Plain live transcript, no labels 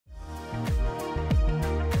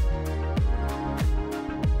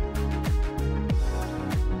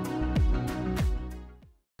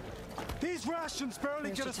rations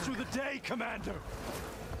barely get us through the day, Commander.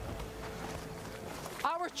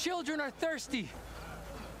 Our children are thirsty.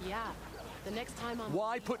 Yeah. The next time I'm...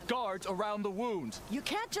 Why put guards around the wound? You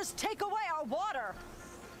can't just take away our water!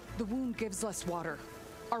 The wound gives less water.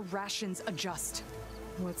 Our rations adjust.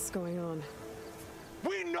 What's going on?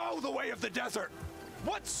 We know the way of the desert!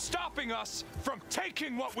 What's stopping us from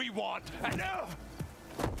taking what we want? And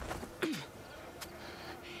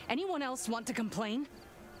Anyone else want to complain?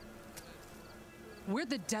 We're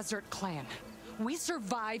the Desert Clan. We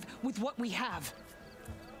survive with what we have.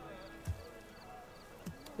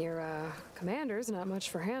 Your, commander's not much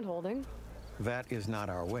for hand-holding. That is not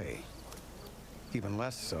our way. Even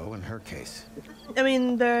less so in her case. I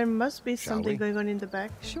mean, there must be something going on in the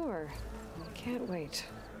back. Sure. Can't wait.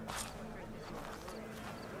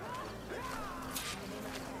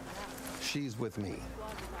 She's with me.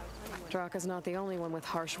 Draka's not the only one with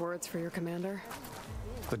harsh words for your commander.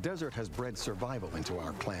 The desert has bred survival into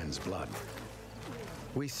our clan's blood.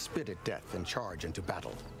 We spit at death and charge into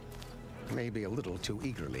battle. Maybe a little too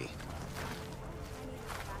eagerly.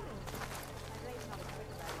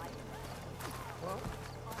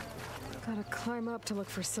 Gotta climb up to look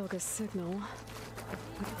for Silga's signal.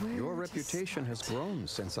 Your reputation has grown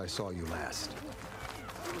since I saw you last.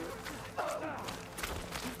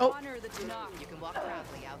 Oh. Honor the Tunok. You can walk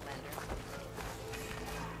proudly, Outlander.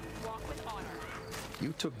 Walk with honor.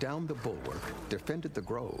 You took down the bulwark, defended the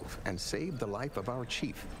grove, and saved the life of our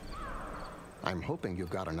chief. I'm hoping you've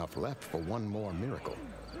got enough left for one more miracle.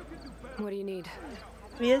 What do you need?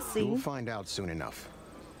 We'll see. You'll find out soon enough.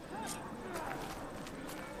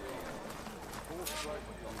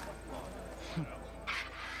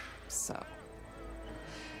 So,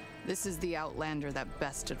 this is the Outlander that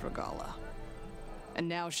bested Regala. And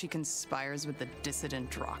now she conspires with the dissident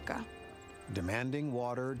Draka. Demanding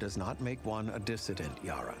water does not make one a dissident,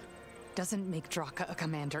 Yara. Doesn't make Draka a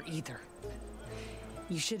commander either.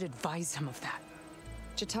 You should advise him of that.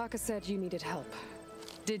 Jataka said you needed help.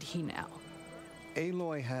 Did he now?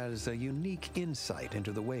 Aloy has a unique insight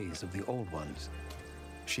into the ways of the Old Ones.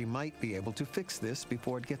 She might be able to fix this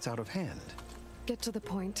before it gets out of hand. Get to the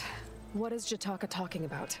point. What is Jataka talking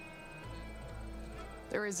about?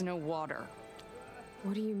 There is no water.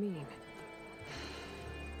 What do you mean?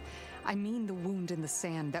 I mean the wound in the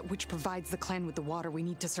sand, that which provides the clan with the water we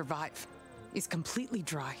need to survive, is completely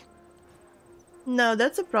dry. No,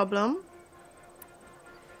 that's a problem.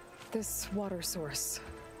 This water source.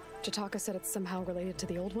 Jataka said it's somehow related to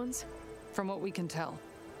the Old Ones? From what we can tell,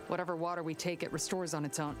 whatever water we take, it restores on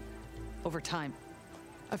its own. Over time.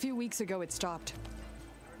 A few weeks ago, it stopped.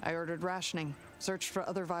 I ordered rationing, searched for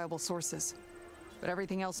other viable sources. But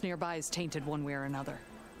everything else nearby is tainted one way or another.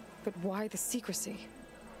 But why the secrecy?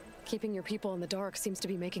 Keeping your people in the dark seems to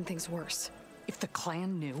be making things worse. If the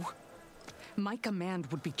clan knew, my command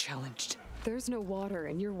would be challenged. There's no water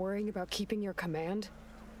and you're worrying about keeping your command?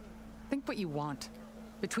 Think what you want.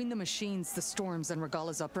 Between the machines, the storms, and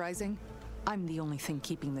Regala's uprising, I'm the only thing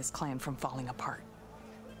keeping this clan from falling apart.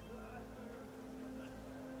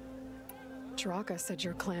 Draka said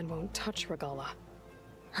your clan won't touch Regala.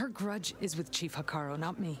 Her grudge is with Chief Hikaru,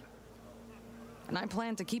 not me. And I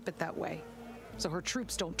plan to keep it that way, so her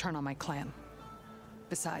troops don't turn on my clan.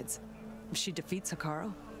 Besides, if she defeats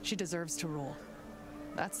Hikaru, she deserves to rule.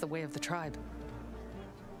 That's the way of the tribe.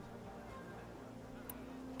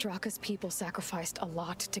 Draka's people sacrificed a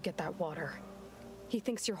lot to get that water. He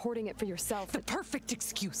thinks you're hoarding it for yourself. The perfect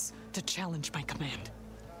excuse to challenge my command.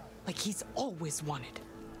 Like he's always wanted.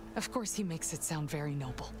 Of course he makes it sound very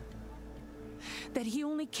noble. That he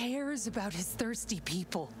only cares about his thirsty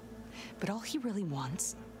people. But all he really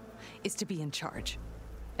wants is to be in charge.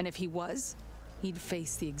 And if he was, he'd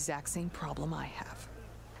face the exact same problem I have.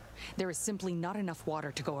 There is simply not enough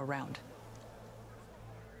water to go around.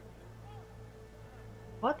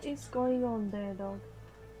 What is going on there, dog?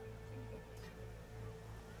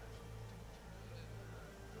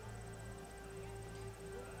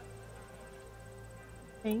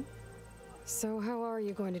 Hey. So how are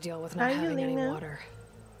you going to deal with not having any water?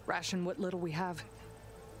 Ration what little we have.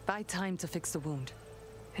 Buy time to fix the wound.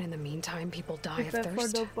 And in the meantime, people die of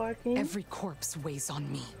thirst? Every corpse weighs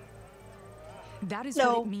on me. That is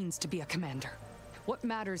what it means to be a commander. What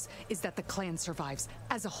matters is that the clan survives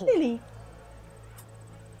as a whole. Really?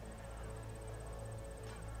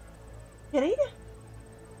 Get it?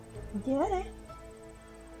 Get it?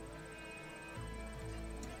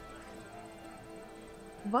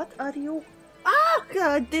 What are you? Ah!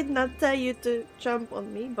 I did not tell you to jump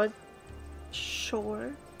on me, but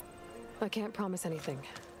sure. I can't promise anything.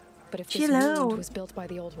 But if this wound was built by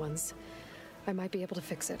the Old Ones, I might be able to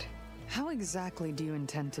fix it. How exactly do you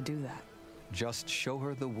intend to do that? Just show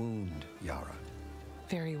her the wound, Yara.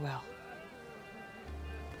 Very well.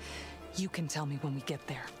 You can tell me when we get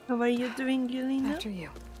there. How are you doing, Yelena? After you.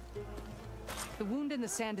 The wound in the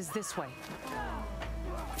sand is this way.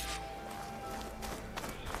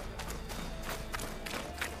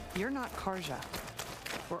 You're not Karja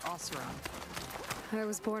or Oseram. I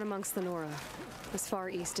was born amongst the Nora, as far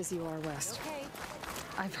east as you are west.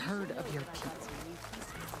 I've heard of your people.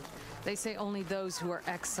 They say only those who are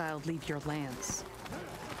exiled leave your lands.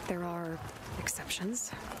 There are exceptions.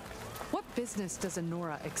 What business does a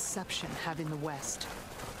Nora exception have in the West?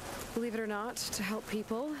 Believe it or not, to help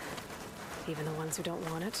people, even the ones who don't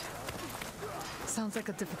want it. Sounds like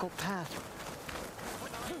a difficult path.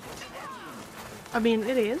 I mean,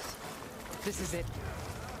 it is. This is it.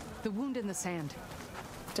 The wound in the sand.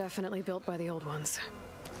 Definitely built by the old ones.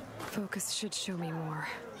 Focus should show me more.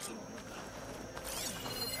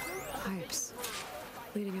 Pipes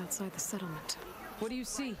leading outside the settlement. What do you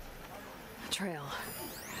see? A trail.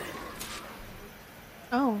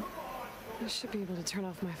 Oh. I should be able to turn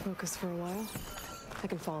off my focus for a while. I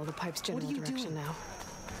can follow the pipe's general direction now.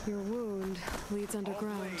 Your wound leads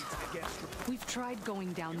underground. We've tried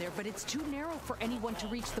going down there, but it's too narrow for anyone to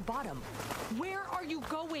reach the bottom. Where are you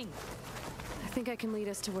going? I think I can lead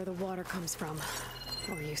us to where the water comes from.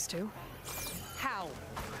 Or used to. How?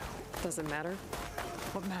 Doesn't matter.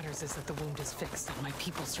 What matters is that the wound is fixed and my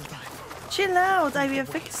people survive. Chill out, I will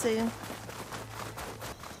fix it.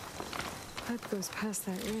 That goes past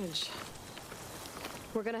that ridge.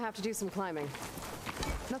 We're gonna have to do some climbing.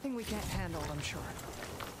 Nothing we can't handle, I'm sure.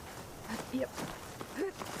 Yep.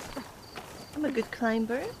 I'm a good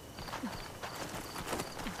climber.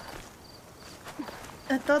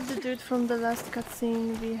 I thought the dude from the last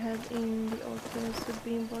cutscene we had in the Orpheus would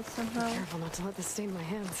be involved somehow. Careful not to let this stain my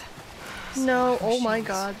hands. No, oh my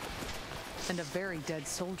god. And a very dead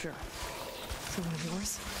soldier. So one of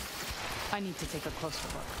yours? I need to take a closer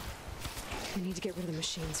look. We need to get rid of the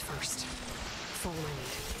machines first. Follow my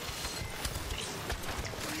lead.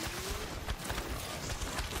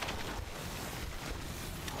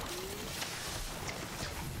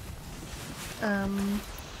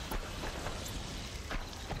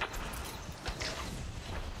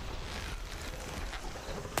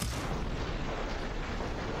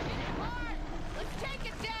 Let's take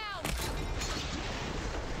it down.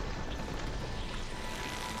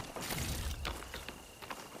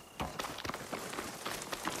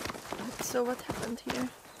 So what happened here?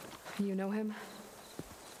 You know him?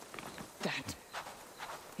 That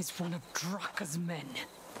is one of Draka's men.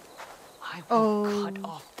 I will cut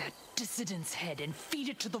off that dissident's head and feed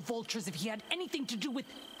it to the vultures if he had anything to do with...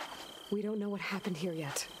 We don't know what happened here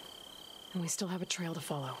yet. And we still have a trail to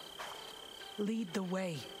follow. Lead the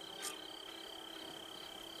way.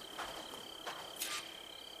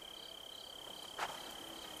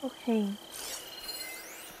 Okay.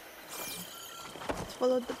 Let's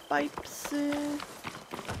follow the pipes.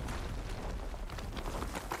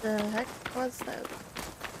 The heck was that?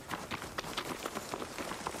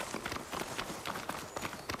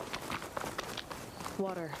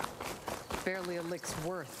 Water. Barely a lick's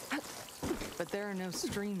worth. But there are no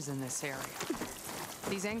streams in this area.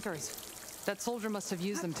 These anchors. That soldier must have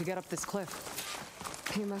used them to get up this cliff.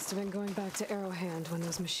 He must have been going back to Arrowhand when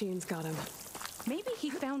those machines got him. Maybe he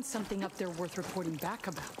found something up there worth reporting back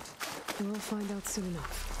about. We'll find out soon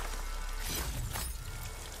enough.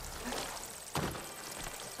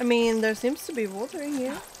 I mean, there seems to be water in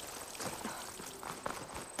here.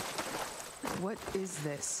 What is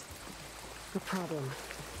this? The problem.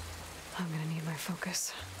 I'm gonna need my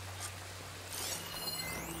focus.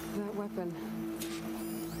 That weapon.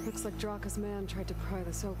 Looks like Draka's man tried to pry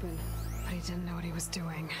this open, but he didn't know what he was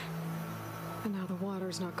doing. And now the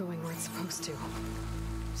water's not going where it's supposed to.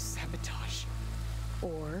 Sabotage.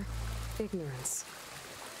 Or ignorance.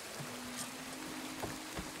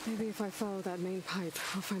 Maybe if I follow that main pipe,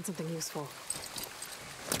 I'll find something useful.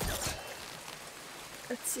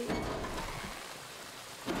 Let's see.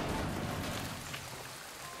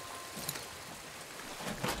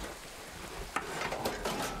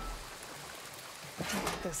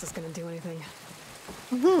 This is gonna do anything.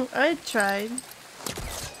 I tried.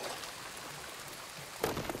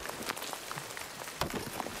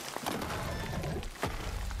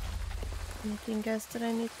 Anything else that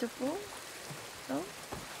I need to pull? No?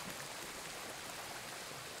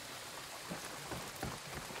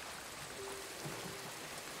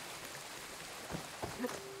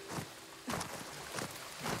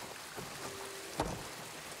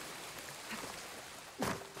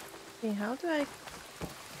 Okay, how do I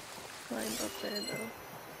climb up there though?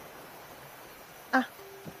 Ah!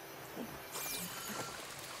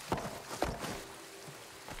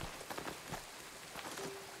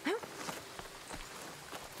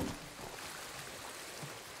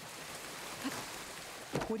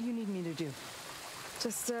 What do you need me to do?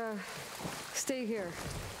 Just, stay here.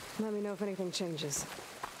 Let me know if anything changes.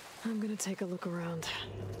 I'm gonna take a look around.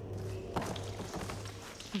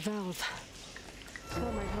 Valve.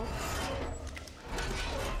 That might help.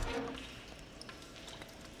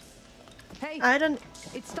 Hey, I don't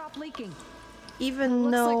it stopped leaking. even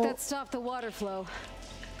Looks know. like that stopped the water flow.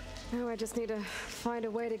 Now I just need to find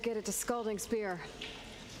a way to get it to Scalding Spear.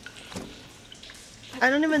 I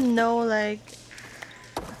don't even know like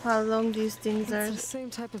how long these things are It's the same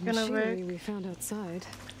type of gonna machinery work. we found outside.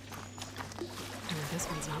 Oh, this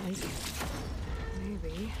one's not leaking.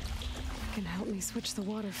 Maybe it can help me switch the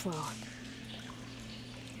water flow.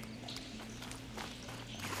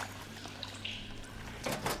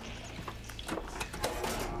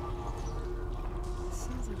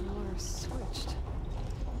 Sounds like the water's switched.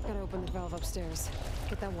 Gotta open the valve upstairs.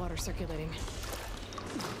 Get that water circulating.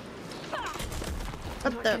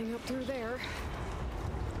 What Not the? getting up through there.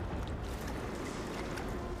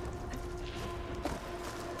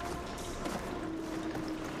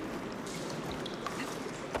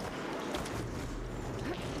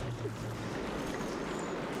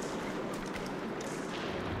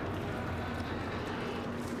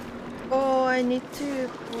 Oh, I need to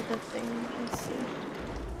pull the thing. Let's see.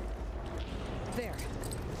 There.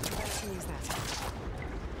 I can use that.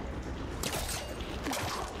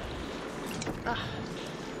 Ah,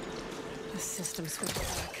 The system switched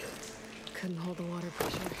back. Couldn't hold the water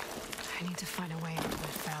pressure. I need to find a way into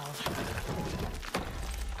that valve.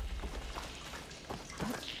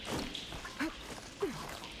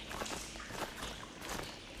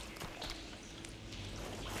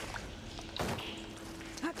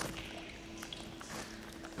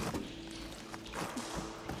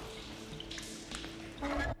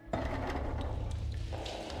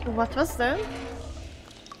 what was that?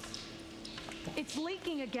 It's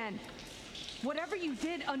leaking again. Whatever you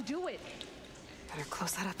did, undo it. Better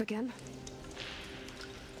close that up again.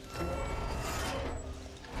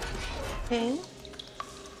 Okay.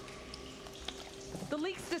 The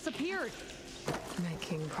leaks disappeared.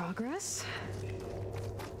 Making progress?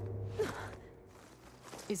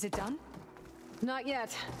 Is it done? Not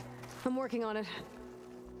yet. I'm working on it.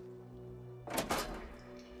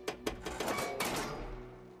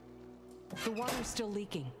 The water's still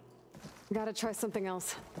leaking. Gotta try something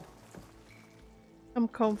else. I'm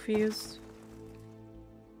confused.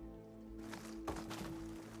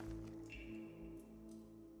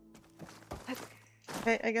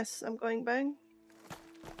 Okay, I guess I'm going back.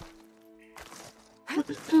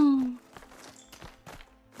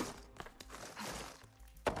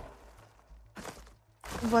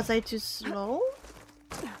 Was I too slow?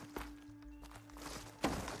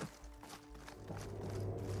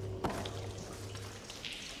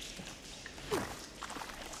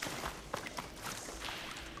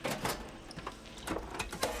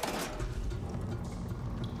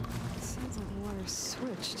 Sounds like the water's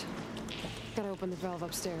switched. Gotta open the valve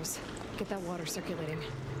upstairs. Get that water circulating.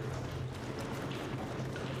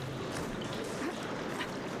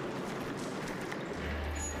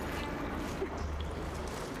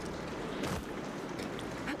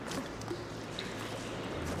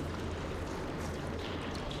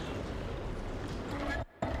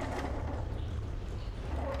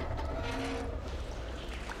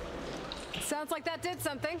 Sounds like that did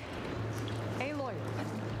something. Aloy,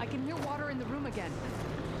 I can hear water in the room again.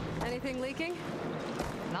 Anything leaking?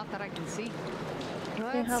 Not that I can see.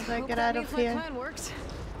 Okay, how do I Hope get that out means of my here? plan worked.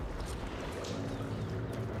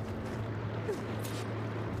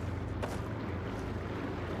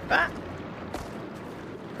 Ah!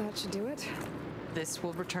 That should do it. This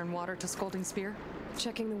will return water to Scalding Spear?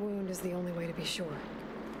 Checking the wound is the only way to be sure.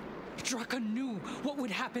 Draka knew what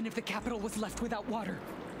would happen if the capital was left without water.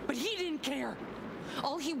 But he didn't care.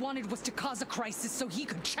 All he wanted was to cause a crisis so he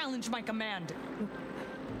could challenge my command.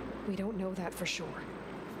 We don't know that for sure.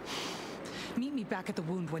 Meet me back at the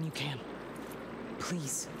wound when you can.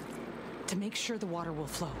 Please. To make sure the water will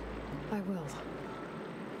flow. I will.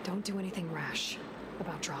 Don't do anything rash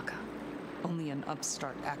about Draka. Only an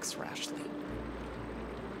upstart acts rashly.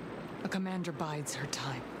 A commander bides her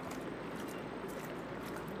time.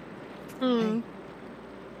 Hey.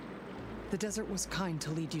 The desert was kind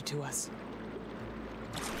to lead you to us.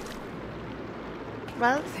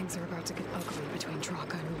 Well, Things are about to get ugly between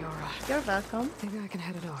Draka and Yara. you're welcome. Maybe I can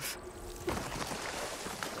head it off.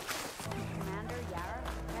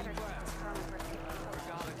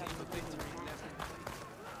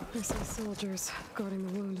 I see soldiers guarding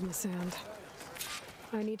the wound in the sand.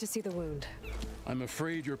 I need to see the wound. I'm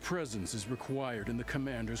afraid your presence is required in the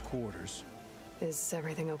commander's quarters. Is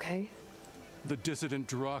everything okay? The dissident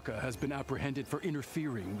Draka has been apprehended for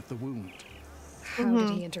interfering with the wound. How did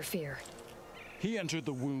he interfere? He entered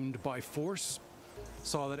the wound by force,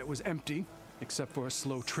 saw that it was empty, except for a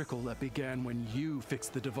slow trickle that began when you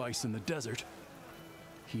fixed the device in the desert.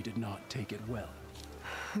 He did not take it well.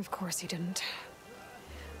 Of course he didn't.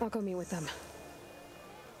 I'll go meet with them.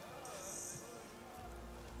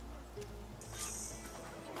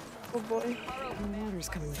 Oh boy. The water's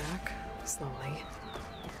coming back, slowly.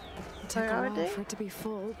 It took Where a are while they? for it to be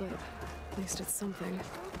full, but at least it's something.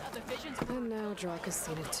 And now Drock has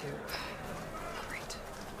seen it too. Great.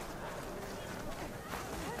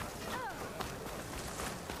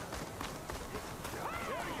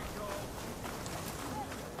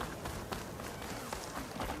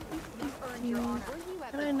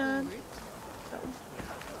 Can I not?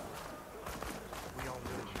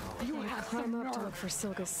 You have to climb up to look for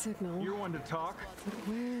Silga's signal. You're one to talk. But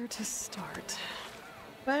where to start?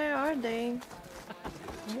 Where are they?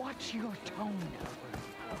 Watch your tone.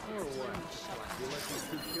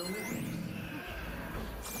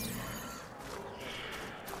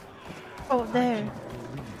 Oh, there.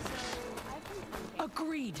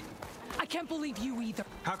 Agreed. I can't believe you either.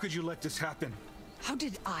 How could you let this happen? How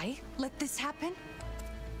did I let this happen?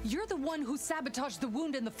 You're the one who sabotaged the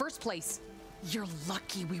wound in the first place. You're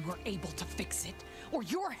lucky we were able to fix it, or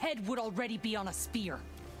your head would already be on a spear.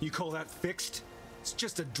 You call that fixed? It's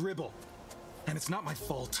just a dribble. And it's not my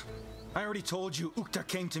fault. I already told you, Ukta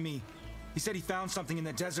came to me. He said he found something in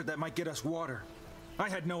the desert that might get us water. I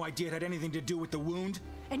had no idea it had anything to do with the wound.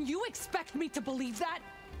 And you expect me to believe that?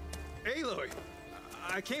 Aloy,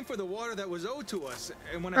 I came for the water that was owed to us,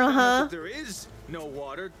 and when I found out that there is no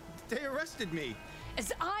water, they arrested me.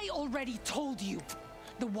 As I already told you,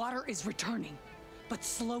 the water is returning, but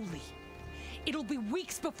slowly. It'll be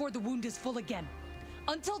weeks before the wound is full again.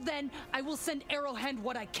 Until then, I will send Arrowhand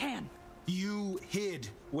what I can. You hid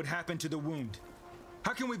what happened to the wound.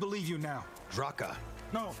 How can we believe you now? Draka.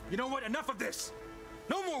 No, you know what? Enough of this.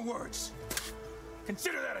 No more words.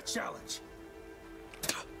 Consider that a challenge.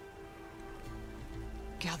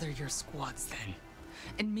 Gather your squads then,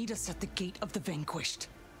 and meet us at the Gate of the Vanquished.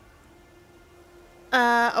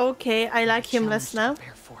 Okay, I like him less now.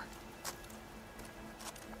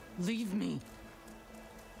 Leave me.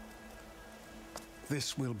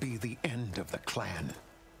 This will be the end of the clan.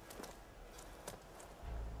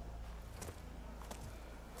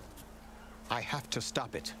 I have to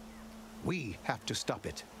stop it. We have to stop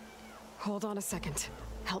it. Hold on a second.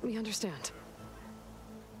 Help me understand.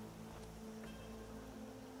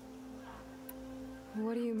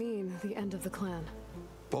 What do you mean, the end of the clan?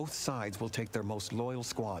 Both sides will take their most loyal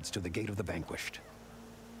squads to the Gate of the Vanquished.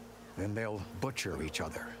 Then they'll butcher each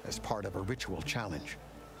other as part of a ritual challenge.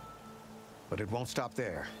 But it won't stop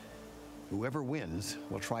there. Whoever wins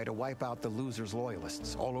will try to wipe out the loser's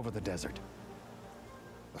loyalists all over the desert.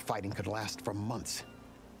 The fighting could last for months.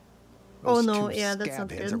 Those oh no, two yeah, that's not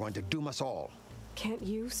scabheads good. are going to doom us all. Can't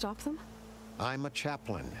you stop them? I'm a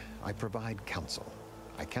chaplain. I provide counsel.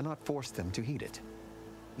 I cannot force them to heed it.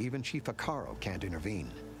 Even Chief Akaro can't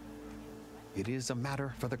intervene. It is a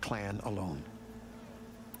matter for the clan alone.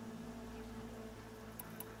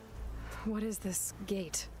 What is this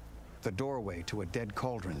gate? The doorway to a dead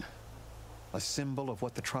cauldron. A symbol of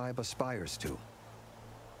what the tribe aspires to.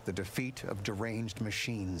 The defeat of deranged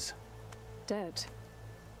machines. Dead.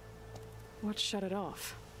 What shut it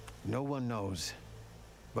off? No one knows.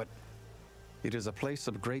 But it is a place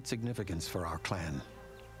of great significance for our clan.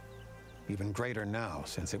 Even greater now,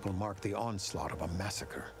 since it will mark the onslaught of a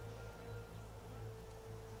massacre.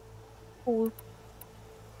 Cool.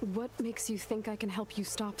 What makes you think I can help you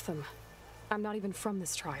stop them? I'm not even from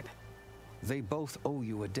this tribe. They both owe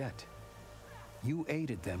you a debt. You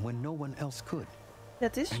aided them when no one else could.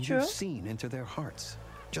 That is and true. You've seen into their hearts,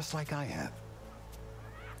 just like I have.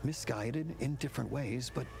 Misguided in different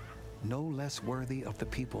ways, but no less worthy of the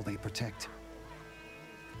people they protect.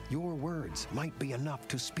 Your words might be enough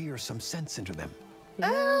to spear some sense into them.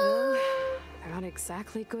 Yeah, well, they're not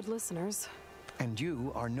exactly good listeners. And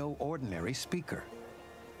you are no ordinary speaker.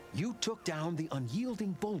 You took down the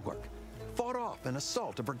unyielding bulwark, fought off an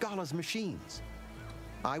assault of Regala's machines.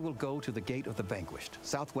 I will go to the Gate of the Vanquished,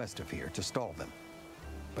 southwest of here, to stall them.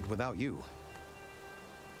 But without you,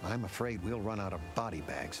 I'm afraid we'll run out of body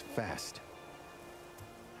bags fast.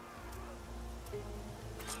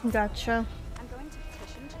 Gotcha.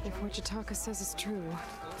 If what Jataka says is true,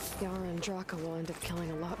 Yara and Draka will end up killing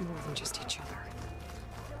a lot more than just each other.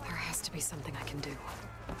 There has to be something I can do.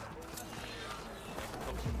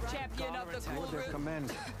 Champion of the cool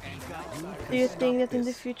Do you think that in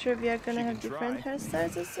the future we are gonna have different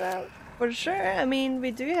hairstyles as well? For sure. I mean,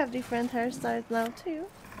 we do have different hairstyles now too.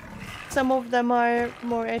 Some of them are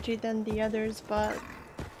more edgy than the others, but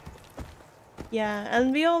yeah,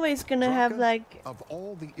 and we always gonna have like of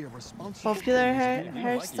all the popular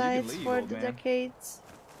hairstyles for the decades.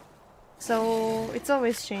 So it's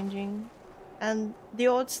always changing. And the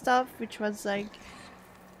old stuff, which was like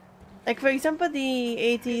for example, the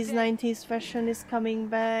 80s, 90s fashion is coming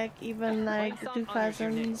back, even like the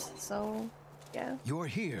 2000s. So yeah. You're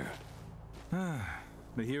here.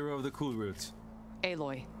 The hero of the cool roots.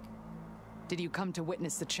 Aloy, did you come to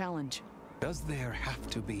witness the challenge? Does there have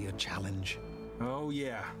to be a challenge? Oh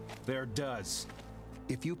yeah, there does.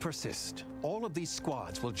 If you persist, all of these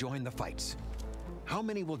squads will join the fights. How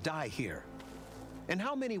many will die here? And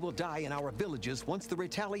how many will die in our villages once the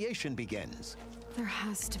retaliation begins? There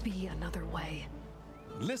has to be another way.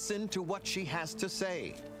 Listen to what she has to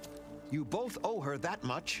say. You both owe her that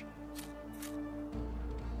much.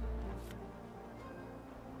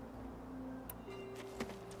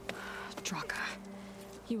 Draka,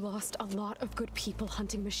 you lost a lot of good people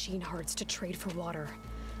hunting machine hearts to trade for water.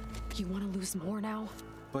 You want to lose more now?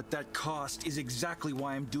 But that cost is exactly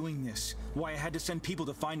why I'm doing this. Why I had to send people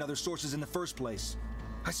to find other sources in the first place.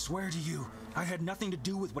 I swear to you, I had nothing to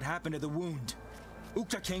do with what happened to the wound.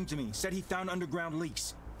 Ukta came to me, said he found underground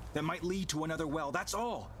leaks that might lead to another well, that's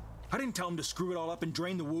all. I didn't tell him to screw it all up and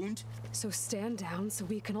drain the wound. So stand down so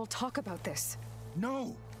we can all talk about this.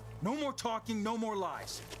 No. No more talking, no more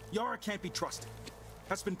lies. Yara can't be trusted.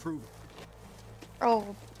 That's been proven.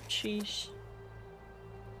 Oh, sheesh.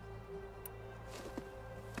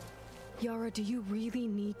 Yara, do you really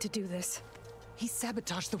need to do this? He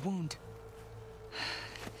sabotaged the wound.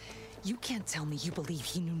 You can't tell me you believe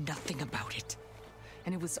he knew nothing about it.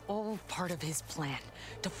 And it was all part of his plan,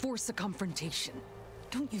 to force a confrontation.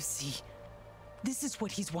 Don't you see? This is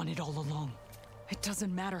what he's wanted all along. It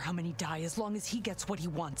doesn't matter how many die as long as he gets what he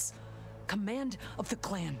wants. Command of the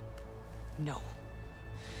clan. No.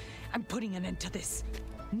 I'm putting an end to this.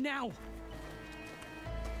 Now!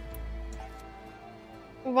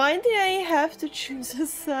 Why do I have to choose a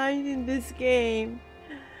side in this game?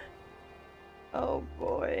 Oh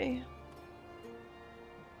boy.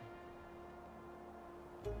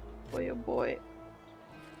 Boy, oh boy.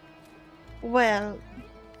 Well,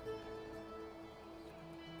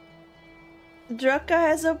 Draka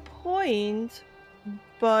has a point,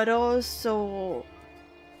 but also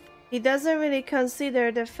he doesn't really consider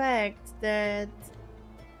the fact that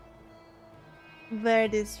where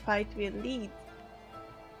this fight will lead.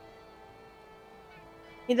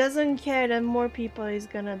 He doesn't care that more people is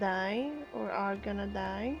gonna die or are gonna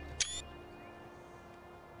die.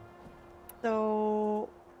 So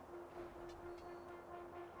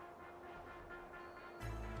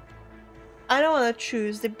I don't want to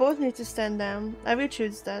choose. They both need to stand down. I will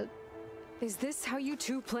choose that. Is this how you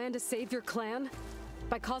two plan to save your clan?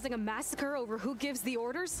 By causing a massacre over who gives the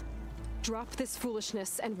orders? Drop this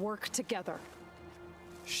foolishness and work together.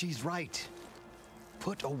 She's right.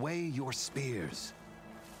 Put away your spears.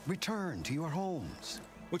 Return to your homes.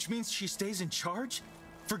 Which means she stays in charge?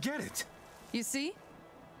 Forget it. You see?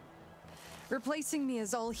 Replacing me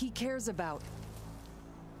is all he cares about.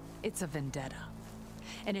 It's a vendetta.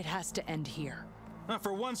 And it has to end here.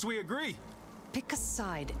 For once we agree. Pick a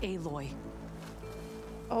side, Aloy.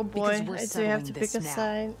 Oh boy, I do have to pick a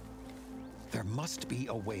side. There must be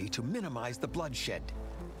a way to minimize the bloodshed.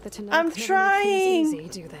 I'm trying! Easy,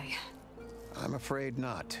 do they? I'm afraid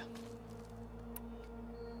not.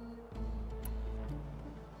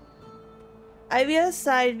 I will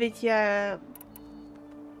side with Yara.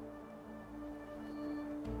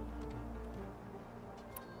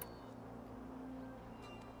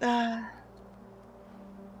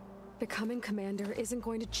 Becoming commander isn't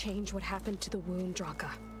going to change what happened to the wound, Draka.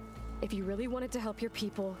 If you really wanted to help your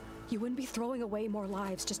people, you wouldn't be throwing away more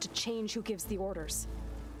lives just to change who gives the orders.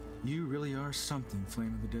 You really are something,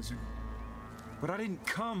 Flame of the Desert. But I didn't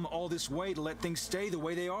come all this way to let things stay the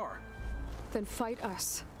way they are. Then fight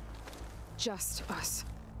us. Just us.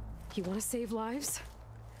 You want to save lives?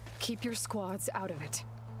 Keep your squads out of it.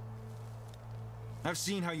 I've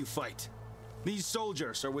seen how you fight. These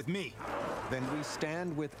soldiers are with me. Then we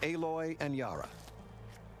stand with Aloy and Yara.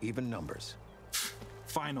 Even numbers.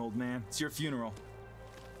 Fine, old man. It's your funeral.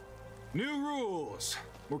 New rules.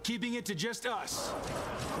 We're keeping it to just us.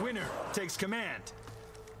 Winner takes command.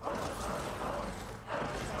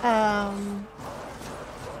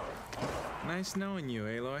 Nice knowing you,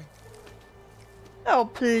 Aloy. Oh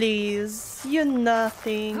please, you're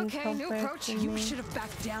nothing. Okay, new approach. You should have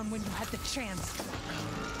backed down when you had the chance.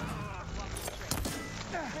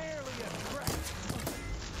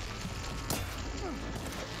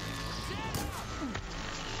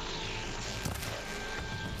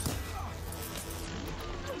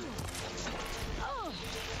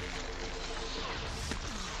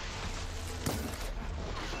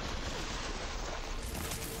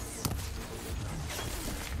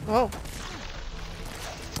 Whoa.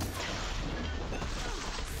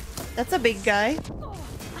 That's a big guy.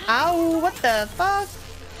 Ow, what the fuck?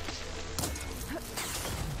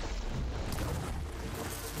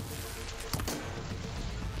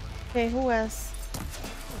 Okay, who else?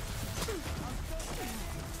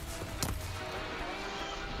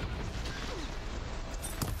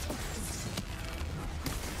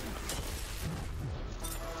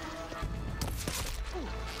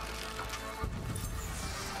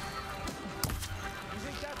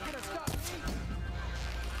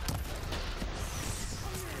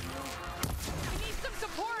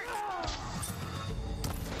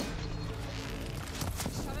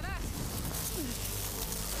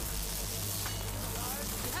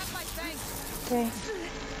 Okay.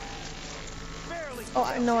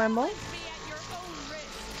 Oh, no ammo?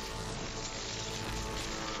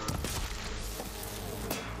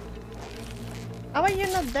 How are you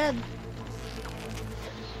not dead?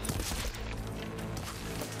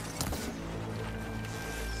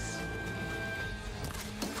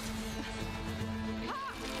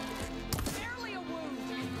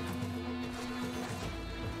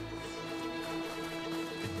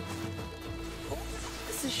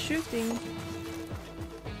 This is shooting.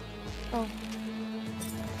 Oh.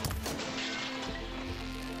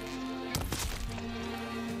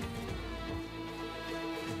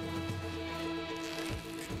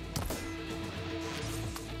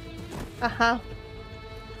 Uh-huh.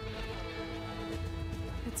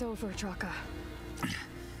 It's over, Draka.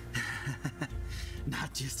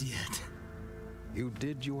 Not just yet. You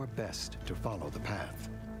did your best to follow the path.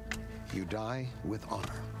 You die with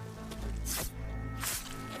honor.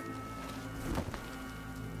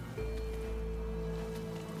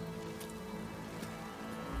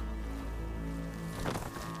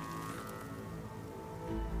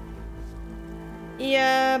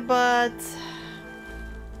 Yeah, but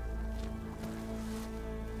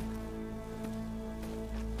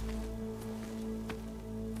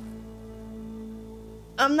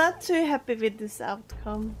I'm not too happy with this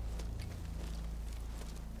outcome.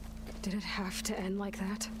 Did it have to end like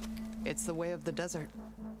that? It's the way of the desert.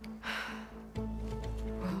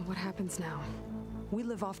 Well, what happens now? We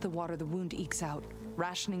live off the water the wound ekes out,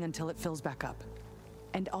 rationing until it fills back up.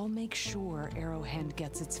 And I'll make sure Arrowhand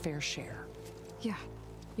gets its fair share. Yeah,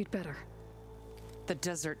 you'd better. The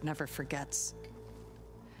desert never forgets.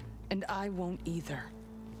 And I won't either.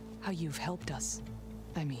 How you've helped us,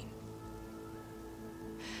 I mean.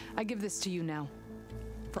 I give this to you now,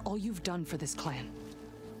 for all you've done for this clan.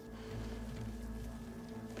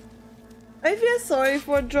 I feel sorry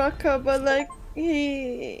for Draka, but like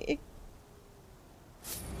he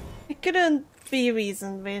couldn't be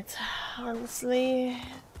reasoned with, honestly.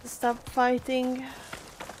 Stop fighting.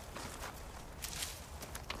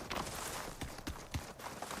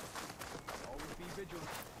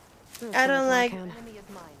 I don't like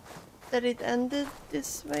that it ended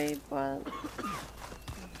this way, but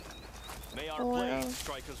may our blade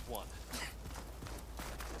strike as one.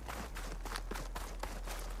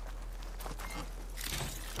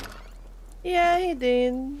 yeah, he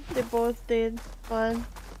did. They both did, but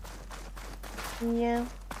yeah.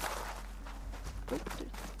 Oops,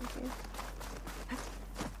 okay.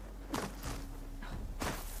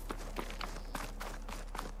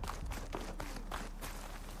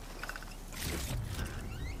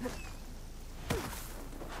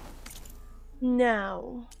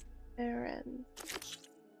 Now, Aaron.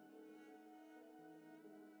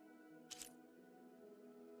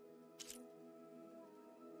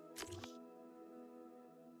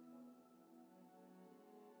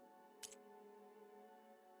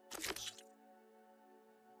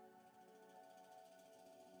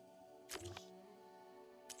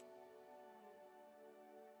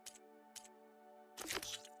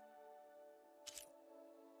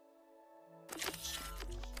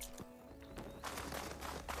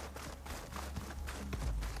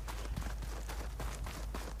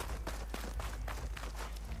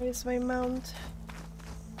 Where's my mount?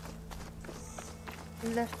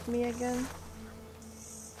 Left me again.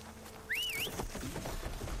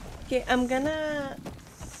 Okay, I'm gonna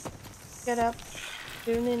get up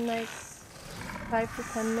soon in like 5 to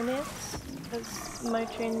 10 minutes because my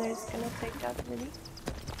trainer is gonna take that with me.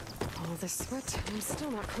 All this sweat, I'm still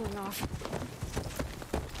not cooling off.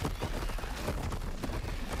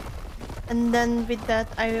 And then with that,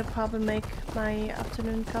 I will probably make my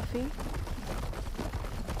afternoon coffee.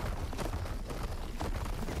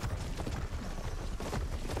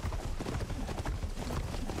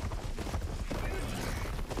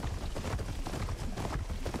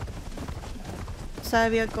 So I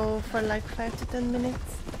will go for like 5 to 10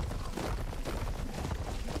 minutes.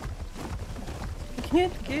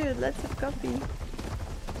 Good, good. Let's have coffee.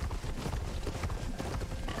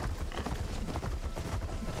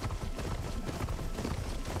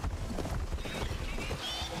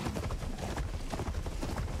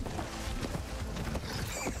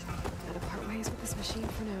 Gotta part ways with this machine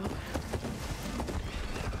for now.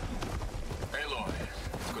 Aloy,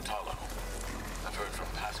 Skotalo. I've heard from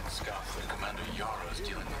passing scouts that Commander Yara is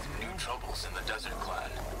dealing with new troubles in the Desert Clan.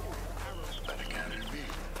 Then again,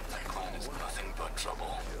 that clan is nothing but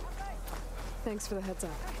trouble. Thanks for the heads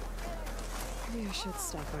up. Maybe I should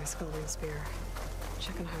stop by Scalding Spear.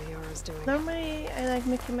 Check on how Yara's doing. Normally I like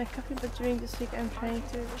making my coffee, but during this week I'm trying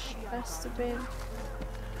to fast a bit.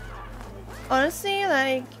 Honestly,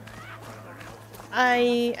 like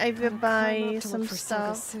I will buy some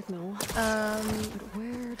stuff. If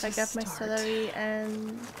I get my salary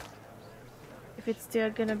and if it's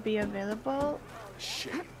still gonna be available.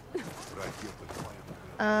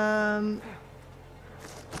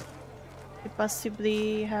 It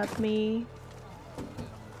possibly help me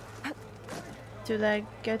to like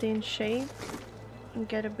get in shape and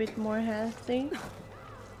get a bit more healthy.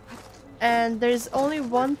 And there's only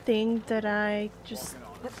one thing that I just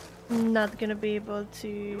not gonna be able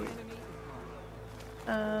to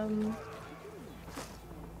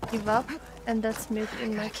give up, and that's milk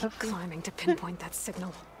in my coffee. Climbing to pinpoint that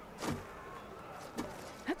signal.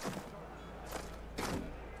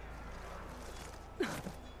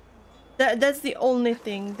 That's the only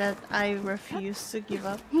thing that I refuse to give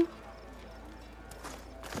up.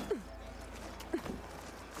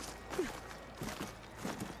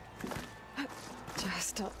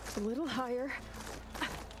 Just a little higher.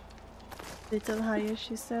 Little higher,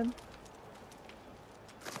 she said.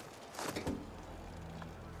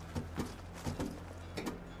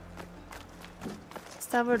 This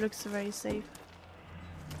tower looks very safe.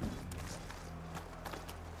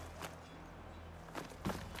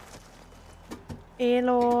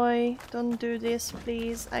 Aloy, don't do this,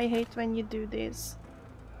 please. I hate when you do this.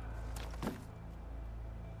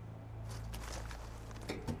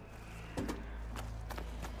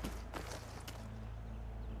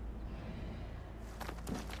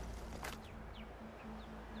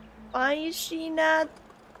 Why is she not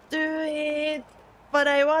doing it? But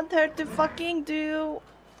I want her to fucking do.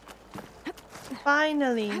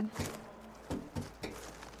 Finally.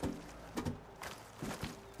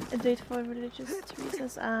 A date for religious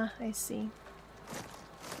reasons. Ah, I see.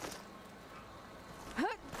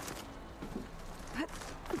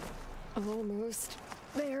 Almost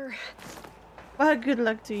there. Well, good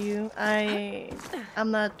luck to you.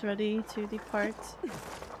 I'm not ready to depart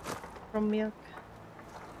from milk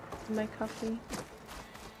to my coffee,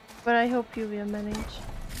 but I hope you will manage.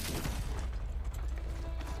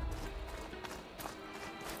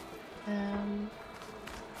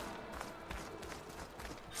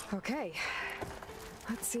 Okay.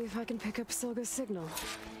 Let's see if I can pick up Silga's signal.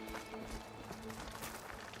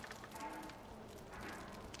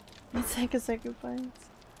 It's like a sacrifice.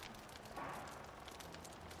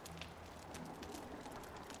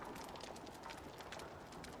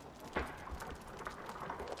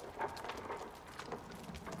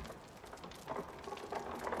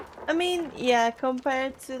 I mean, yeah,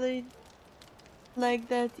 compared to like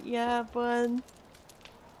that, yeah, but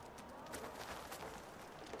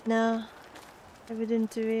no, I wouldn't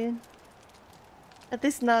do it. At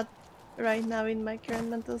least not right now in my current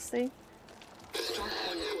mental state.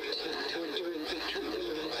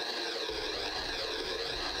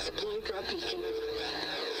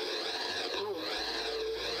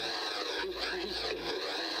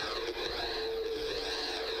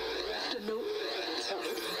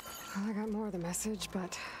 Well, I got more of the message,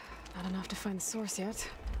 but not enough to find the source yet.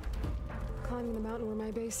 Climbing the mountain where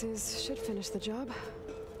my base is should finish the job.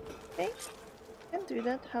 Okay, I can do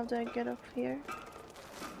that. How do I get up here?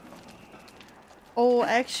 Oh,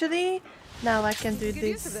 actually, now I can do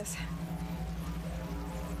this.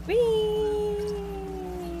 Whee!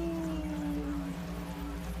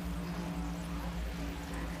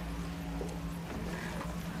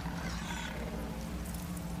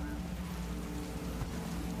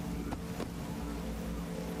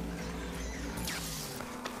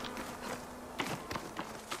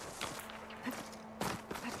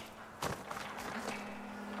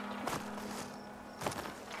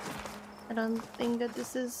 I don't think that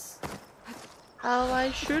this is how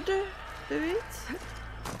I should do it.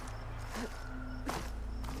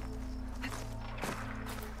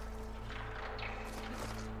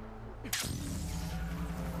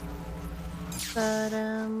 But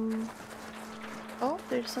oh,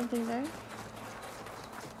 there's something there.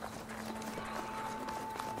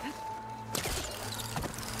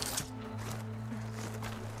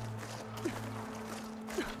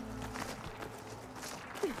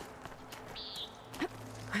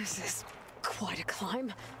 This is quite a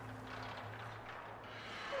climb.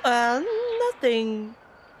 Nothing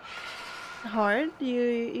hard.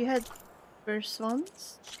 You had worse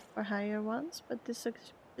ones or higher ones, but this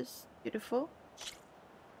looks just beautiful.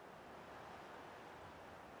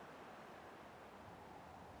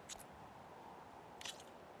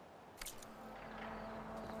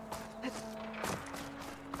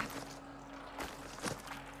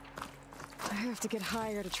 I have to get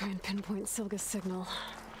higher to try and pinpoint Silga's signal.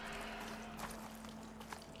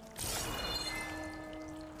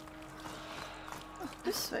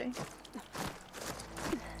 This way.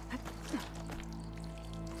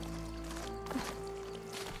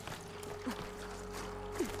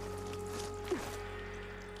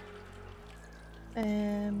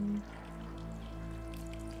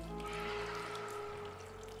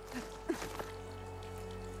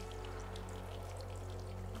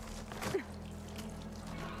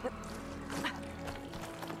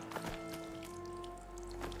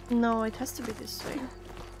 No, it has to be this way.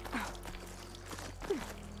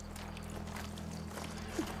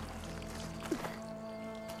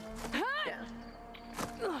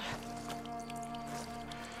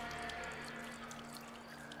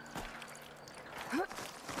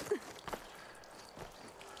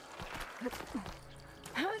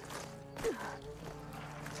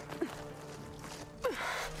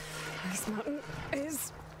 This mountain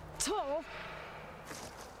is tall.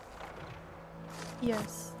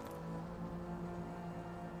 Yes.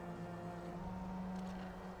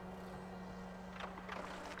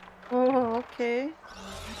 Oh, okay.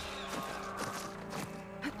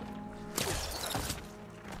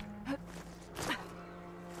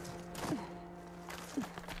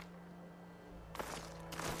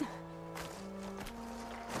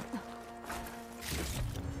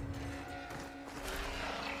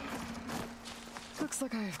 Looks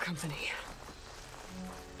like I have company.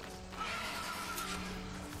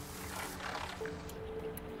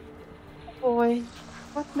 Boy,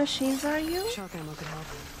 what machines are you? Shock ammo could help.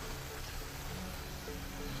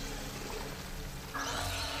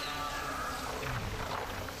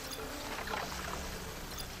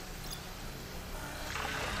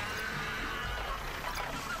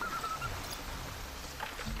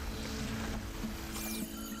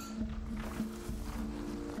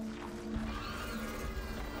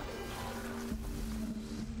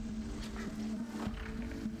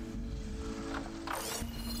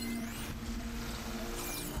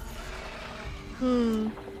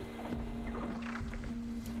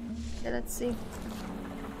 Yeah, let's see.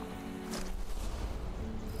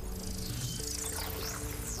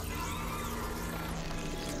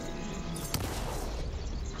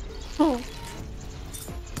 Oh.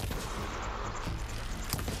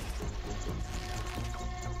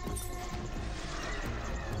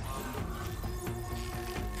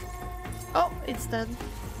 Oh, it's dead.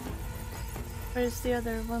 Where's the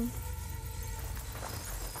other one?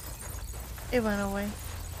 It went away.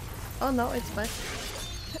 Oh no, it's back.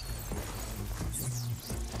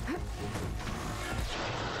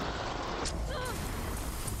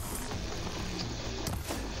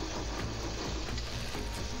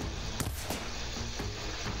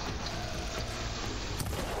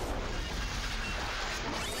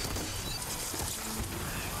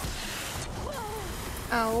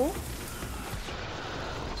 Ow.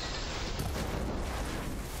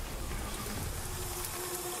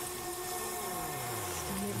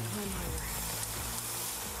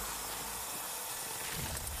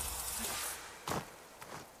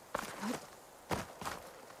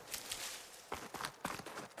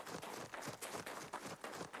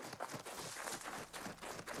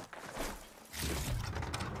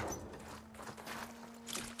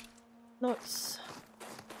 Nice.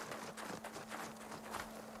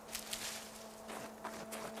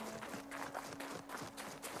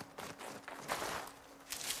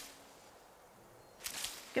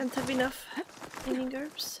 Can't have enough healing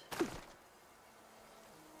herbs.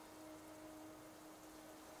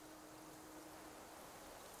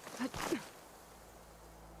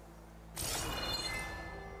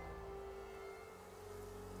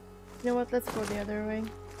 You know what? Let's go the other way.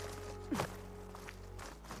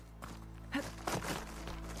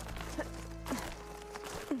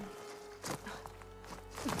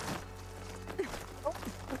 Oh,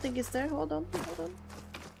 nothing is there. Hold on, hold on.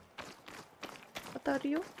 What are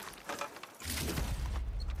you?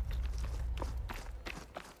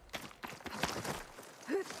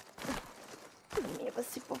 Let me have a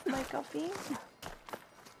sip of my coffee.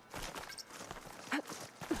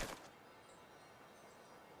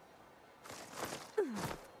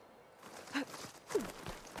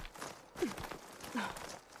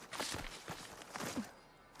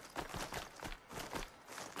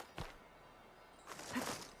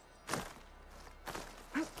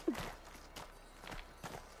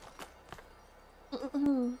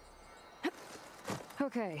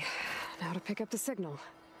 Okay, now to pick up the signal.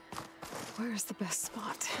 Where's the best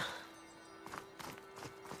spot?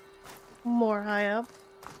 More high up.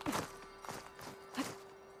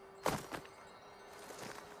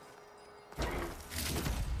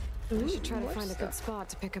 I should try to find a good spot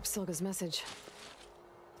to pick up Silga's message.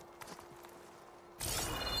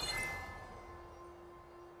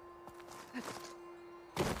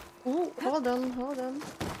 Oh, hold on, hold on.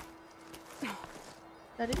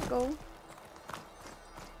 Let it go.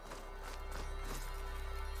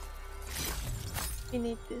 You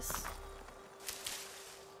need this.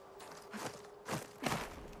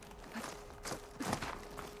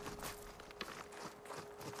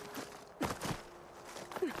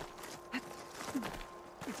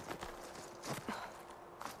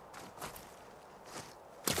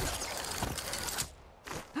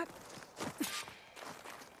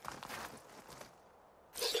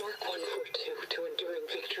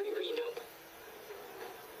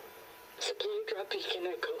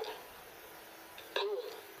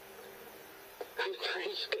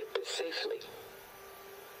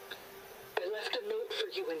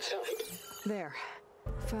 There.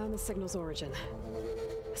 Found the signal's origin.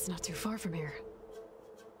 It's not too far from here.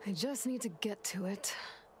 I just need to get to it.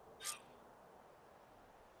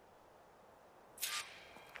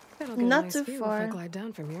 That'll get Not a nice too view far. If I glide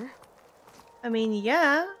down from here. I mean,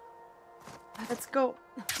 yeah. Let's go.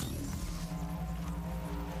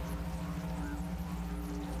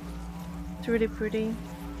 It's really pretty.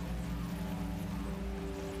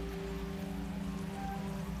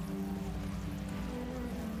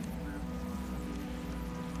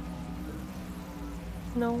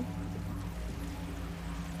 No.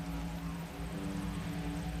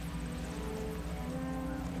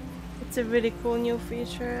 It's a really cool new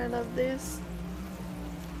feature. I love this.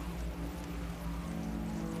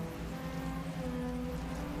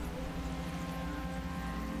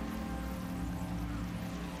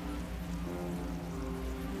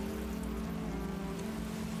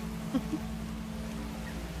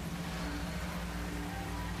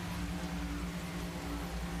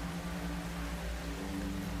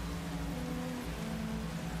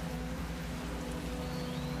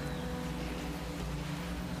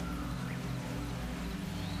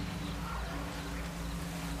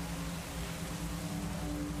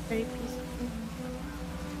 Very peaceful.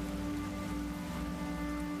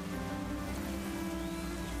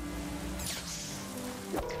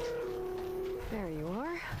 There you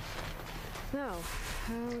are. Now,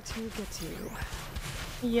 how to get to you?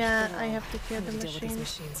 Yeah, I have to kill the Deal with these machine.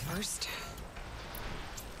 machines first.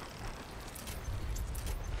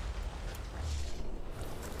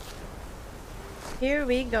 Here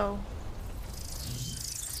we go.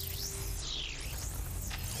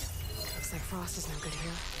 Looks like Frost is no good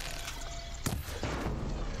here.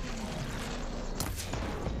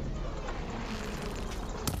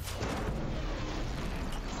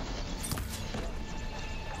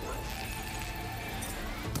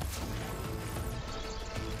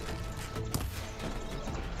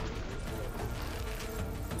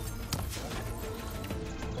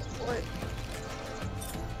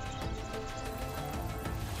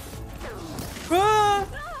 Ah!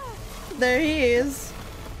 There he is.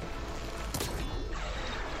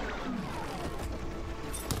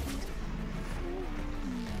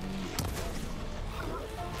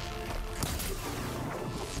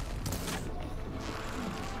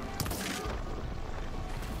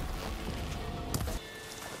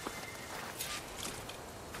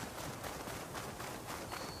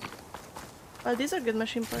 Well, these are good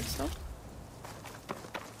machine parts though.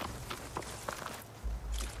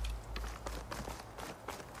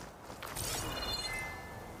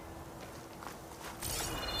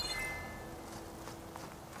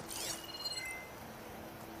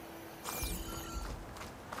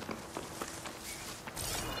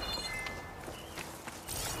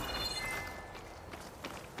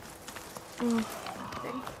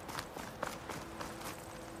 Okay.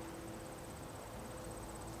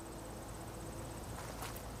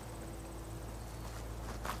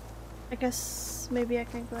 I guess maybe I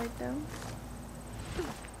can glide down.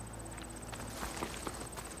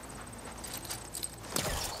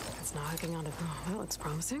 It's not hooking onto. Oh, that looks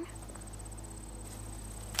promising.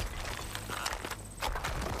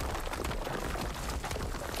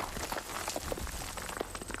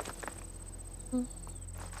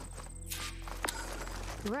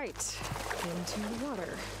 Right, into the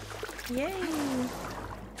water. Yay!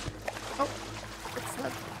 Oh, it's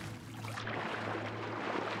not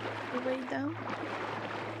the way down.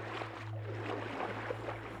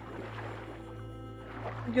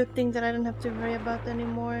 Good thing that I don't have to worry about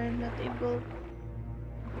anymore. Not able to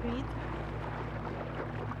breathe.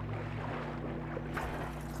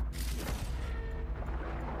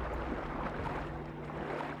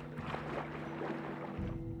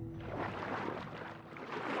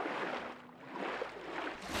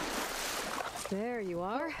 There you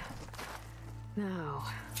are. Now,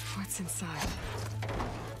 what's inside?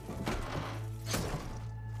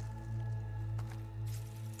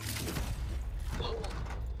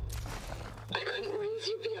 I couldn't raise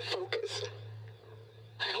you via focus.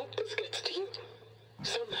 I hope this gets to you.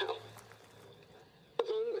 Somehow.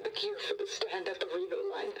 Along with the cure for the stand at the Reno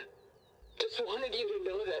line. Just wanted you to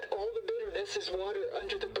know that all the bitterness is water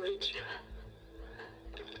under the bridge.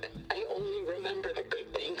 I only remember the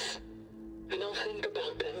good things. And I'll think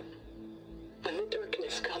about them when the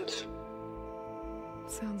darkness comes.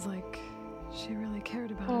 Sounds like she really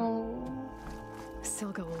cared about him.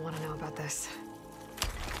 Silga will want to know about this.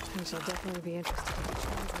 And she'll definitely be interested in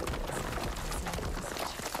translating this.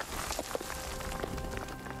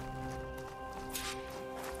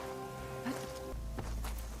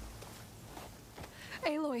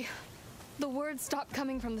 Aloy, the words stopped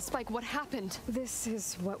coming from the spike. What happened? This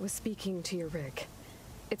is what was speaking to your rig.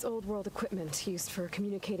 It's old world equipment used for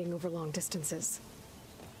communicating over long distances.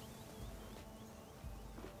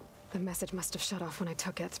 The message must have shut off when I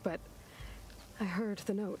took it, but I heard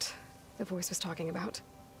the note the voice was talking about.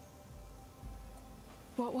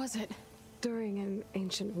 What was it? During an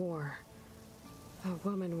ancient war, a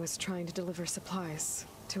woman was trying to deliver supplies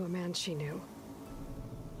to a man she knew.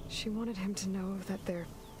 She wanted him to know that their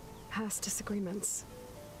past disagreements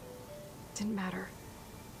didn't matter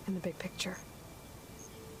in the big picture.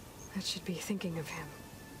 That she'd be thinking of him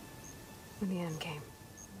when the end came.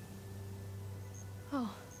 Oh.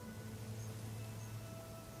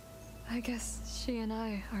 I guess she and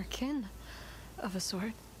I are kin, of a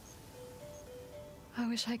sort. I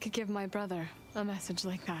wish I could give my brother a message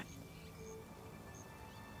like that.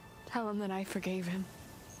 Tell him that I forgave him.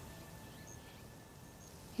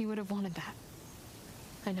 He would have wanted that.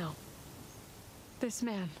 I know. This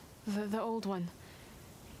man, the old one,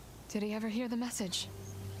 did he ever hear the message?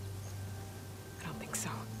 I don't think so.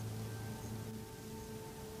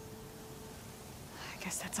 I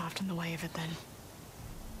guess that's often the way of it then.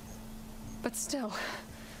 But still,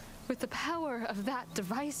 with the power of that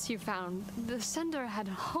device you found, the sender had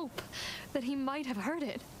hope that he might have heard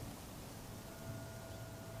it.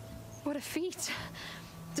 What a feat!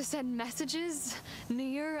 To send messages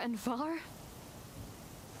near and far.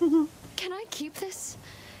 Can I keep this?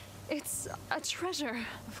 It's a treasure.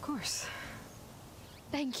 Of course.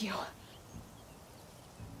 Thank you.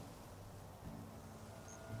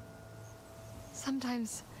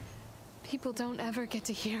 Sometimes people don't ever get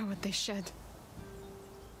to hear what they should.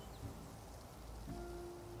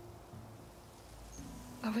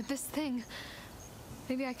 But with this thing,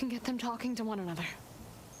 maybe I can get them talking to one another.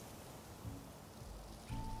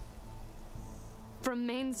 From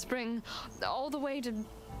Mainspring all the way to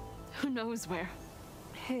who knows where.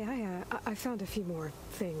 Hey, I found a few more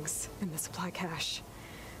things in the supply cache.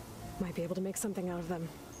 Might be able to make something out of them.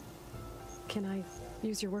 Can I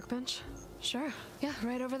use your workbench? Sure. Yeah,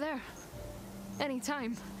 right over there.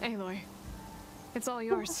 Anytime, Aloy. It's all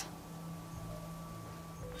yours.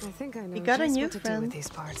 I think I know You got a just new what to do friend. with these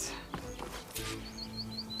parts.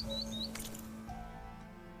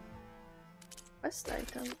 Quest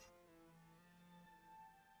item.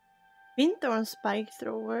 Windthorn spike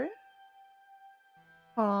thrower.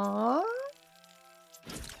 Aww.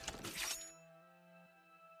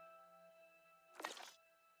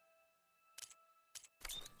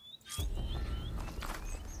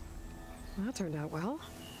 That turned out well.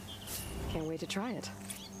 Can't wait to try it.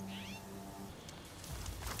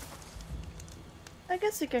 I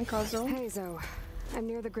guess you can cuzzle. Hey, Zoe. I'm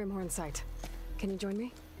near the Grimhorn site. Can you join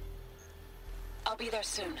me? I'll be there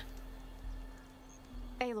soon.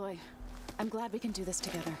 Aloy, I'm glad we can do this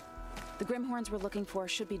together. The Grimhorns we're looking for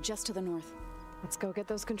should be just to the north. Let's go get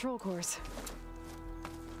those control cores.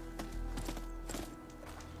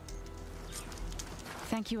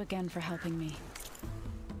 Thank you again for helping me.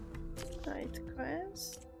 Side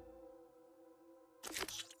quest.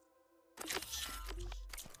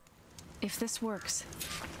 If this works,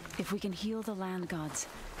 if we can heal the land gods,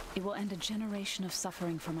 it will end a generation of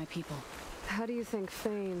suffering for my people. How do you think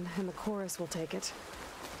Fane and the chorus will take it?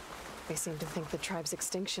 They seem to think the tribe's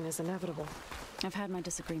extinction is inevitable. I've had my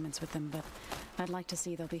disagreements with them, but I'd like to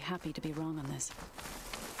see they'll be happy to be wrong on this.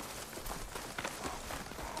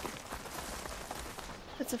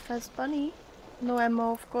 It's a fast bunny. No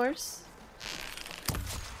ammo, of course.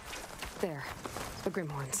 There. The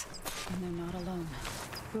Grimhorns. And they're not alone.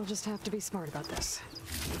 We'll just have to be smart about this.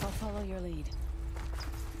 I'll follow your lead.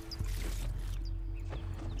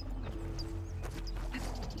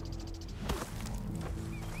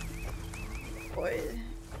 Boy.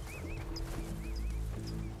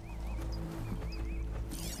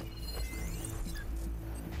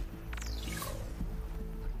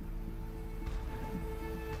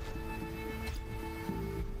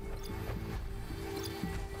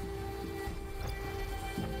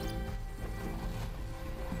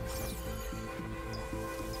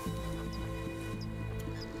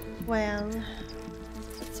 Well,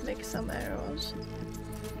 let's make some arrows.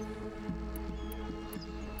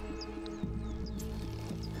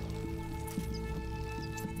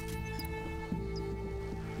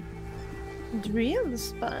 Drill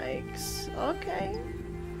spikes, okay.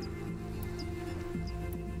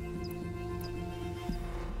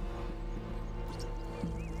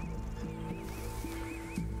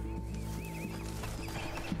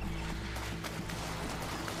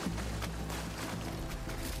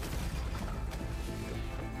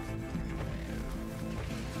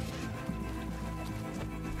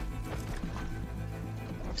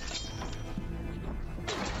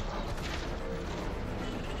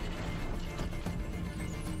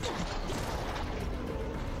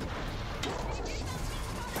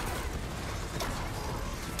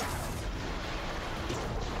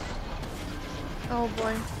 Oh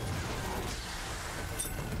boy.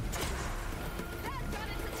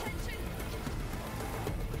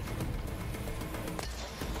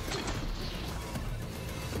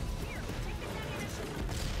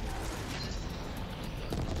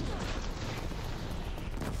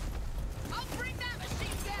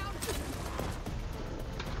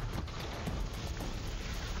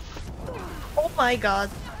 Oh my god.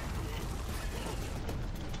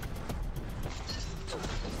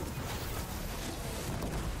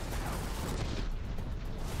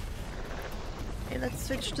 Let's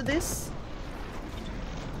switch to this.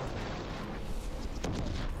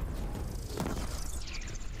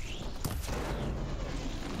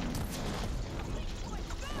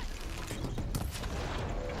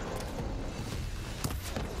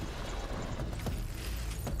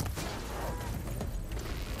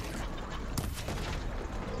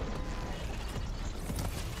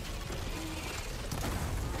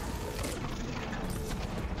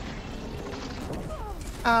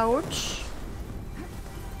 Ouch.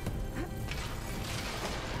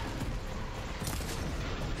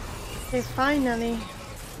 Okay, finally.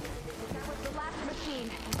 That was the last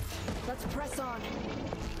machine. Let's press on.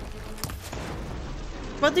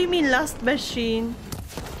 What do you mean last machine?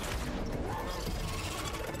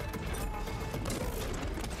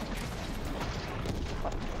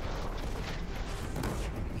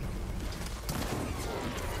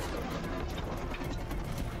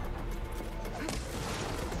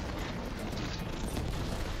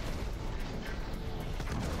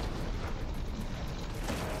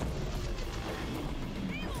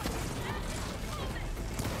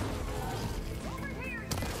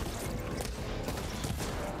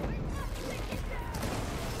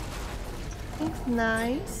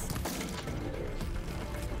 Nice.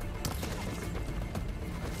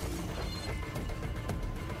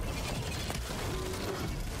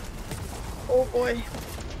 Oh boy.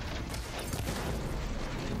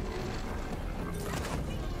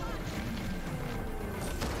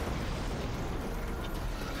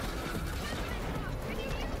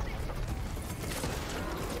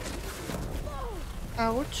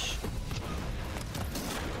 Ouch.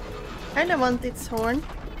 I don't want its horn.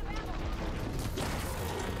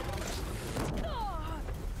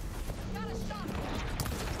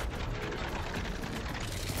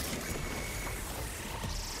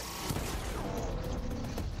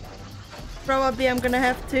 Probably I'm gonna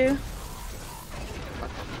have to.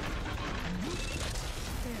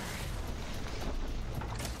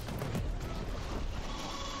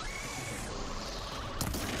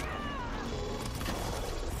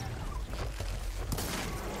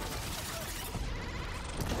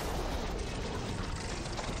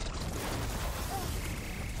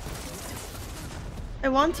 I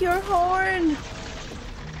want your horn.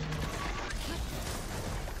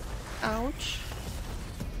 Ouch.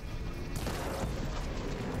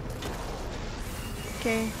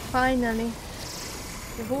 Okay, finally.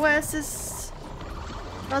 Who else is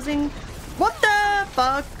causing? What the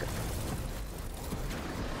fuck?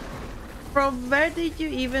 From where did you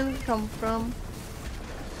even come from?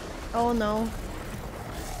 Oh no.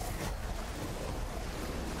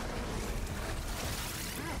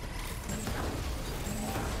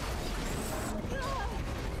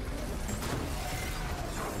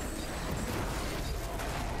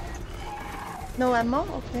 No ammo?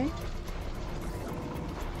 Okay.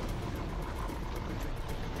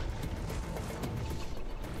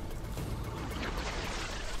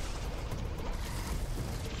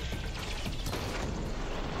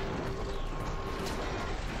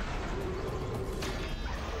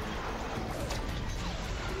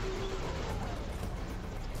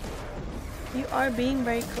 You are being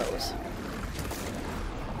very close.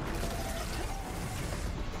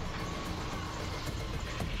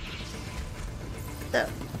 There.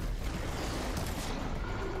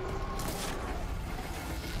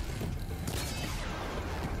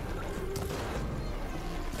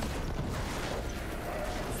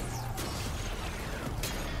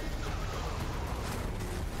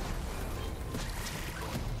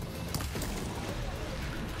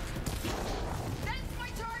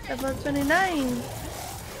 Level 29.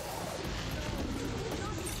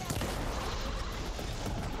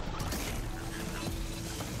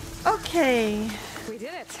 Okay. We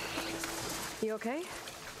did it. You okay?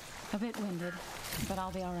 A bit winded, but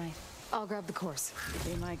I'll be all right. I'll grab the course.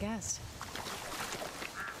 Be my guest.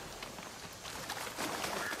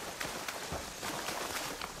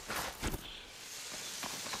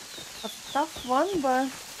 A tough one, but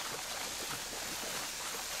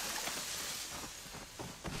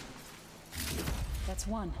That's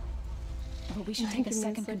one. But we should take a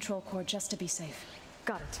second control core just to be safe.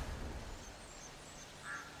 Got it.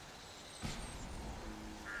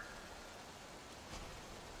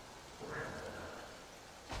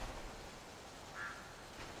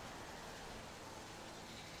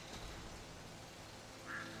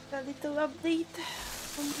 a little update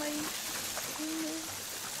on my email.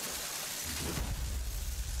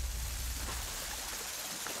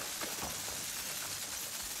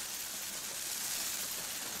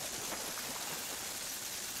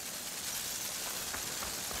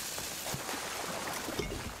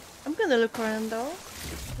 I'm gonna look around though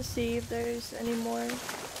to see if there's any more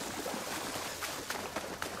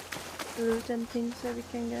loot and things that we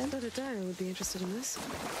can get. But a diner would be interested in this.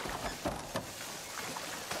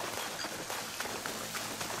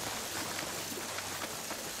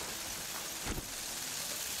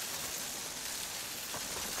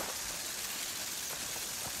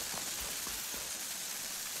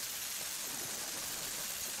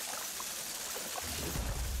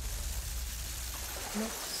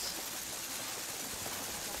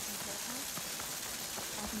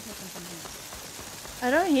 I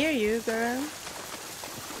don't hear you, girl.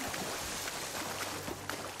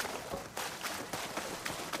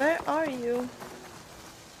 Where are you?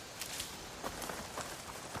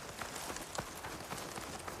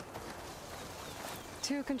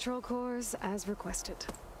 Two control cores as requested.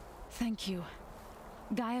 Thank you.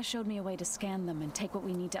 Gaia showed me a way to scan them and take what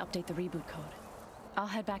we need to update the reboot code. I'll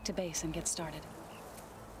head back to base and get started.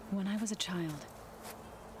 When I was a child,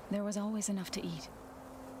 there was always enough to eat.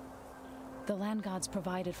 The land gods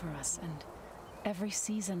provided for us, and every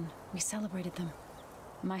season we celebrated them.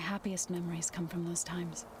 My happiest memories come from those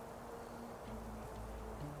times.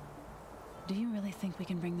 Do you really think we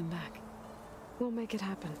can bring them back? We'll make it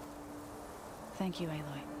happen. Thank you,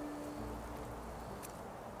 Aloy.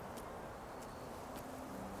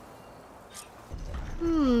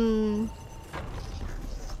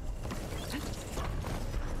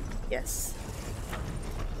 Yes.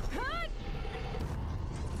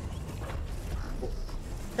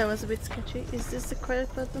 That was a bit sketchy. Is this the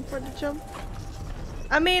correct button for the jump?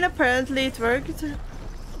 I mean, apparently it worked. It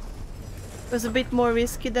was a bit more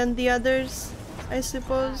risky than the others, I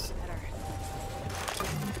suppose.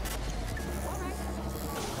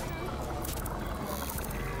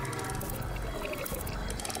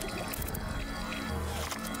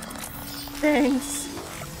 Thanks.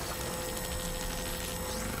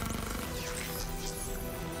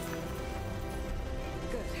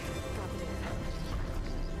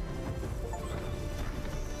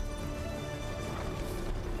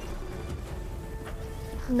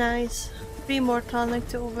 Nice. 3 more tonic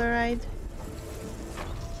to override.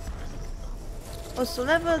 Also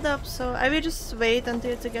leveled up, so I will just wait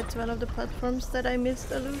until to get to one of the platforms that I missed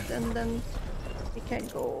the loot and then we can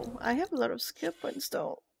go. I have a lot of skill points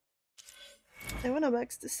though. I wanna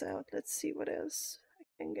max this out. Let's see what else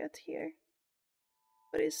I can get here.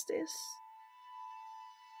 What is this?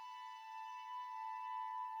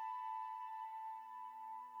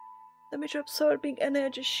 Damage absorbing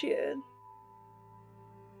energy shield.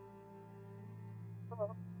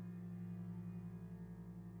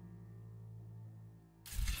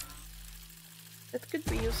 That could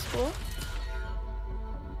be useful.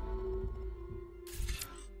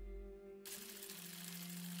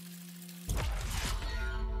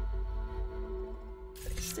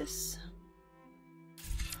 What is this?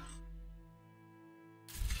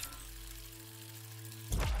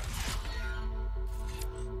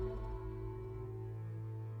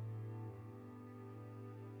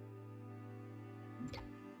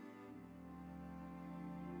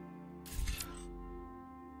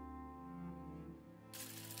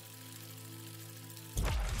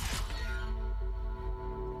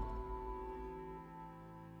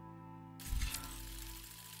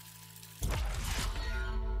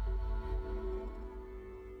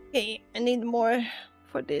 Okay, I need more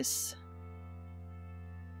for this.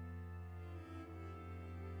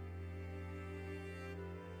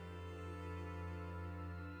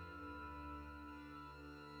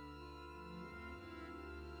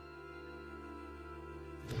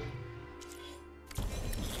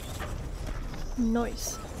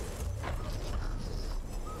 Nice.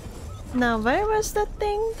 Now, where was that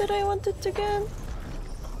thing that I wanted to get?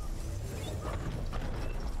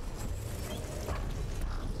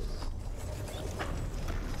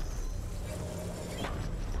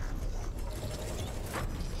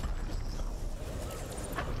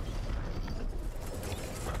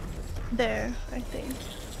 There, I think.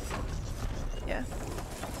 Yeah.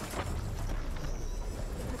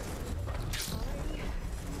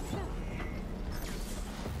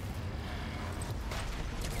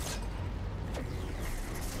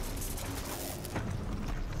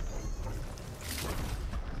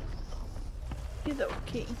 It's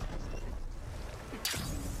okay.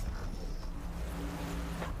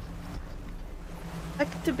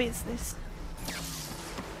 Back to business.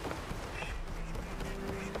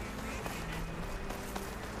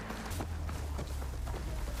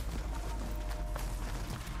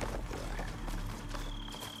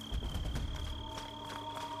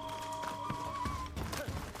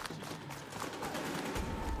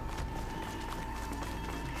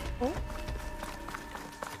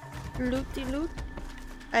 Looty loot.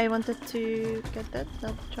 I wanted to get that,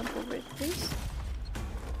 not jump over it, please.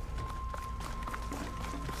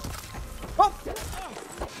 Oh!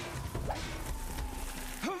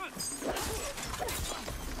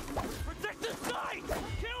 Protect this side!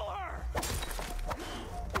 Kill her!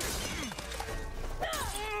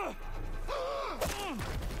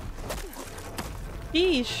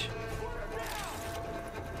 Yeesh.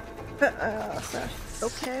 Sorry.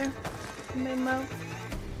 Okay. In my mouth.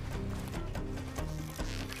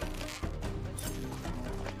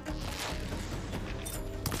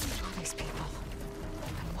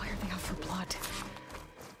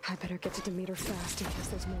 Get to Demeter fast in case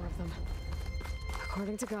there's more of them.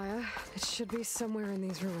 According to Gaia, it should be somewhere in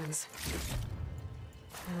these ruins.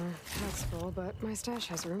 Pack's full, but my stash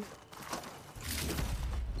has room.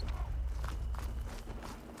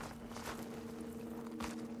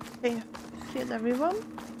 Okay, killed everyone.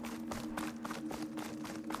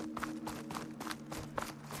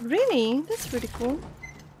 Really? That's pretty cool.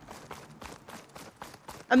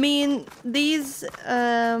 I mean, these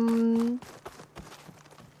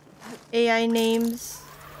AI names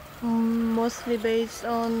mostly based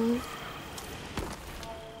on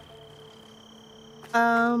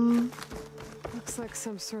looks like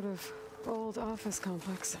some sort of old office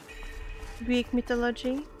complex. Greek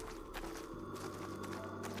mythology.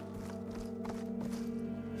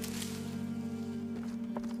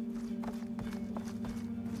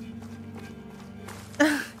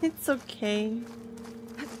 It's okay.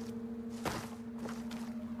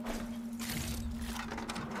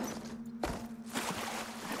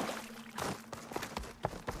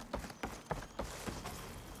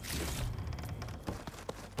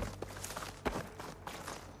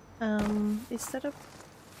 Is that a...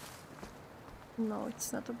 No,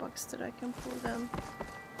 it's not a box that I can pull down.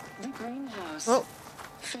 The greenhouse. Oh.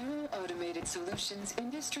 Federal Automated Solutions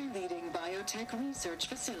industry-leading biotech research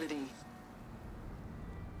facility.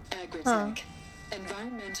 Agritech.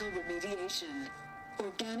 Environmental remediation.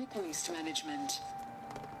 Organic waste management.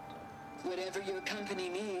 Whatever your company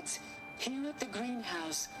needs, here at the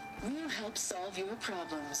greenhouse, we'll help solve your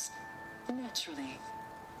problems. Naturally.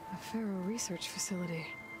 A Pharaoh research facility.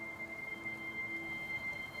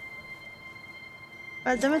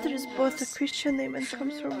 Demeter is both a Christian name and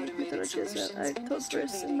comes from Greek mythology as well. I told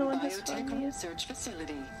Bruce and no one has found me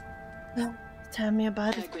yet. Tell me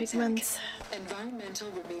about it, pigments. Environmental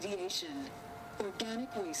remediation.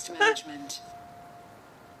 Organic waste management.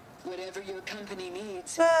 Whatever your company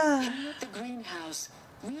needs, here at the greenhouse,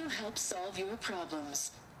 we'll help solve your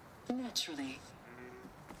problems. Naturally.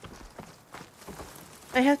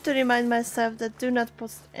 I have to remind myself that do not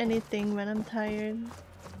post anything when I'm tired.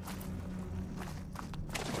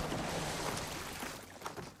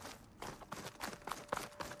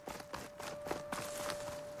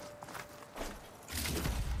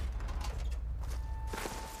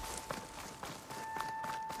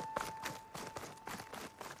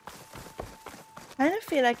 I don't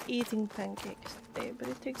feel like eating pancakes today, but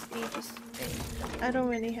it takes ages to make. I don't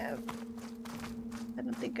really have... I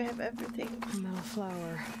don't think I have everything. Metal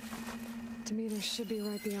flower. Demeter should be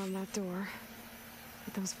right beyond that door.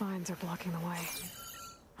 But those vines are blocking the way.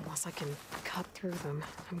 Unless I can cut through them,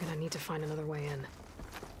 I'm gonna need to find another way in.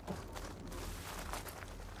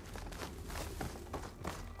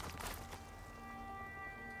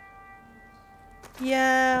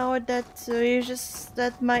 Yeah, or that it's just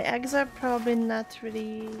that my eggs are probably not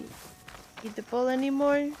really eatable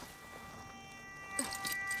anymore.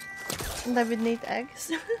 And I would need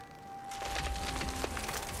eggs.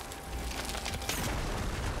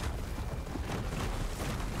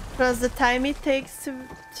 Plus the time it takes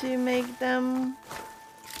to make them.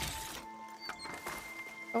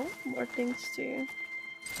 Oh, more things too.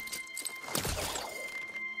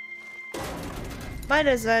 Might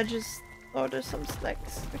as well just order some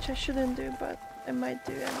snacks, which I shouldn't do, but I might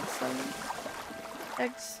do, and some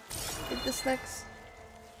eggs with the snacks.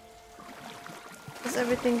 Because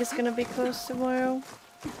everything is gonna be closed tomorrow.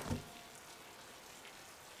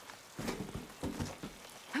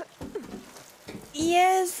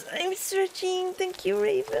 Yes, I'm stretching. Thank you,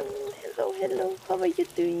 Raven. Hello, hello. How are you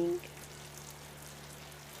doing?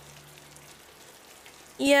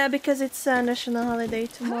 Yeah, because it's a national holiday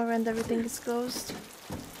tomorrow and everything is closed.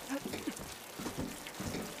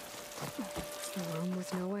 A room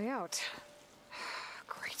with no way out.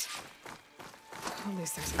 Great. At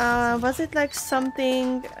least there's Was it like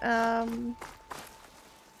something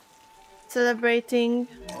celebrating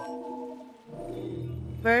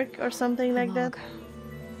work or something like that?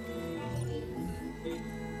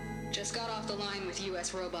 Just got off the line with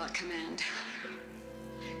US Robot Command.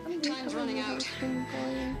 Time's running out.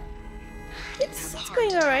 It's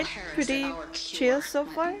going alright. Pretty chill so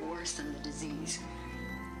far. Worse than the disease.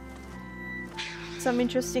 Some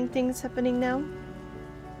interesting things happening now.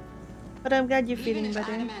 But I'm glad you're feeling Even if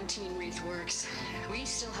better. adamantine wreath works, we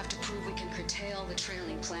still have to prove we can curtail the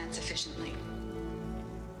trailing plants efficiently.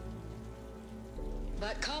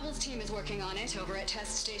 But Cobble's team is working on it over at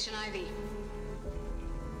Test Station Ivy.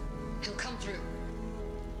 He'll come through.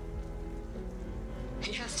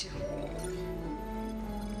 He has to.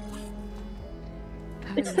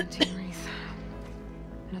 Adamantine wreath.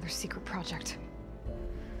 Another secret project.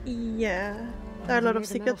 Yeah, there are a lot of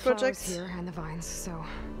secret projects here and the vines, so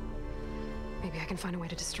maybe I can find a way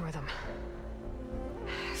to destroy them.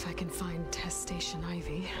 If I can find Test Station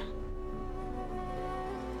Ivy.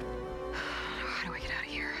 How do I get out of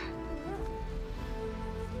here?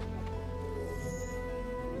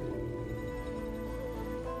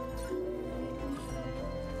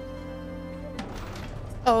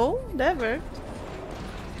 Oh, that worked.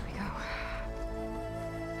 There we go.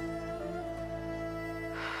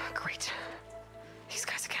 Great. These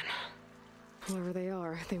guys again. Whoever they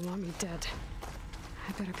are, they want me dead.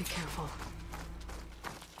 I better be careful.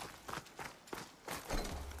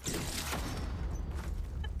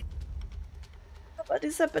 What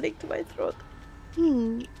is happening to my throat?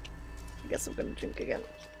 I guess I'm gonna drink again.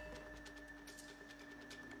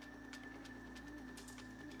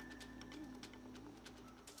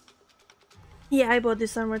 Yeah, I bought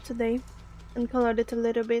this armor today and colored it a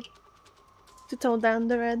little bit to tone down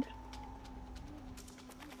the red.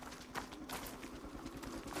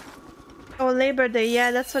 Oh, Labor Day,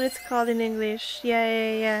 yeah, that's what it's called in English.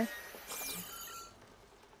 Yeah.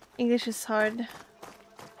 English is hard.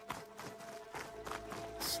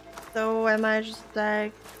 So am I just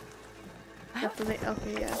like... Okay,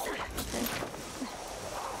 yeah.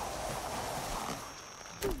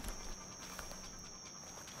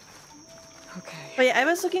 Okay. But yeah, I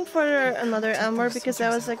was looking for another armor because I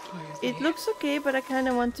was like, it looks okay, but I kind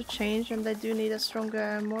of want to change and I do need a stronger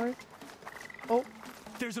armor. Oh.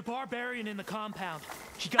 There's a barbarian in the compound.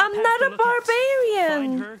 I'm not a barbarian!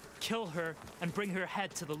 Find her, kill her, and bring her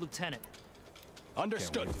head to the lieutenant.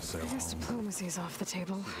 Understood. I guess diplomacy's off the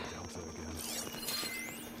table.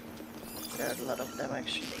 There are a lot of them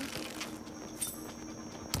actually.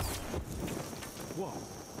 Whoa.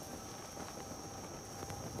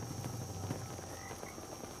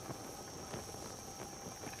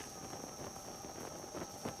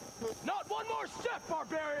 Not one more step,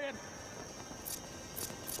 barbarian!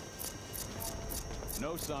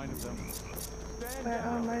 No sign of them. Where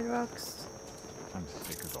are my rocks? I'm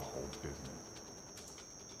sick of the whole business.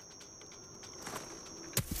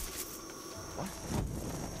 What?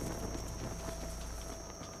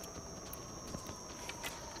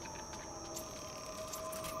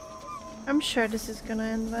 I'm sure this is gonna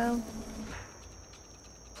end well.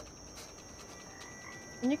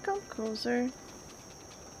 Can you come closer?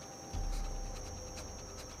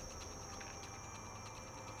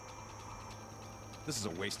 This is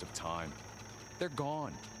a waste of time. They're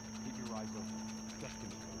gone. Keep your eyes open.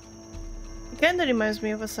 Destiny It kinda reminds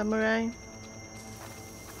me of a samurai.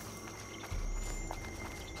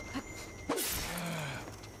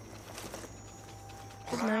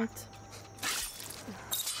 Good night.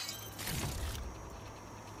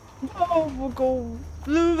 Oh, we'll go.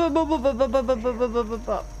 Yeah,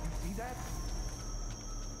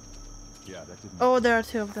 that didn't. Oh, there are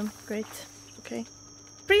 2 of them. Great. Okay.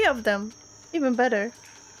 3 of them. Even better.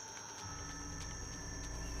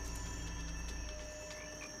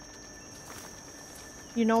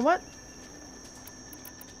 You know what?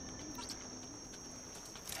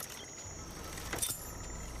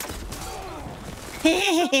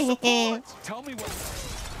 Tell me what.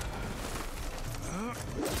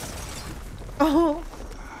 Oh,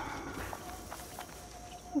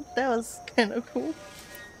 that was kind of cool.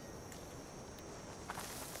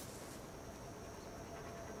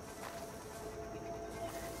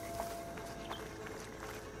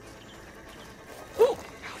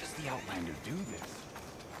 How does the Outlander do this?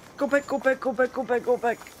 Go back, go back, go back, go back, go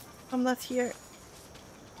back. I'm not here.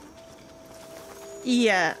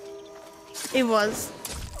 Yeah, it was.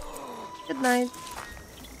 Good night.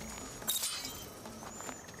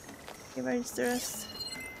 Okay, where is the rest?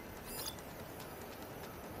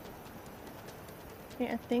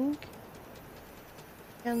 Okay, I think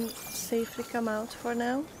I can safely come out for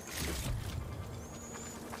now.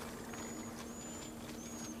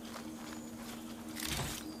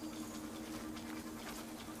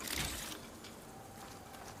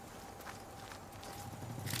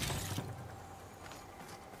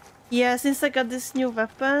 Yeah, since I got this new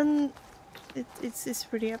weapon, it's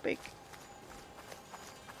pretty epic.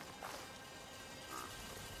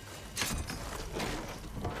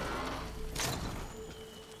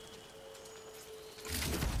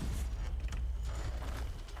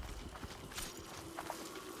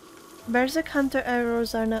 Berserk Hunter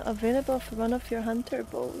arrows are now available for one of your hunter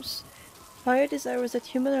bows. Fire these arrows at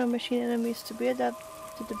human or machine enemies to be adapted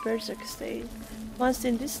to the Berserk state. Once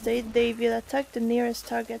in this state, they will attack the nearest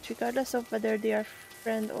target regardless of whether they are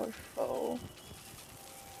friend or foe.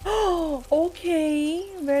 Oh, okay!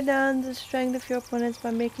 Wear down the strength of your opponents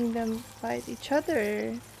by making them fight each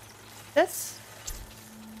other. That's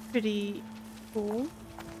pretty cool.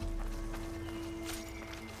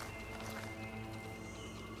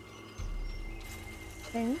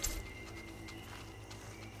 Okay.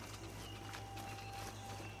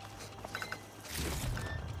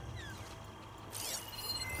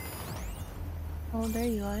 Oh, there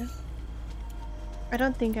you are. I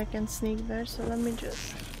don't think I can sneak there, so let me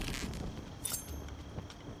just...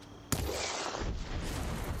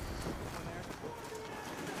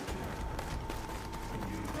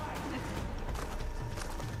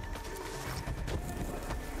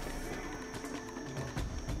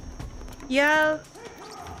 Yeah,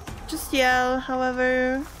 just yell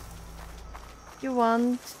however you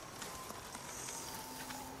want.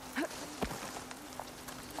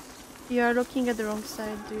 You are looking at the wrong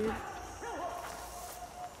side, dude.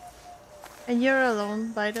 And you're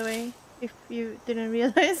alone, by the way, if you didn't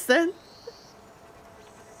realize that.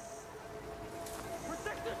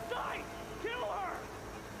 Protect the site! Kill her!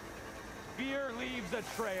 Fear leaves a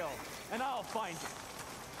trail, and I'll find it.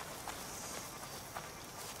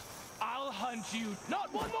 I'll hunt you.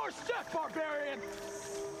 Not one more step, barbarian!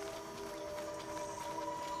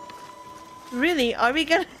 Really? Are we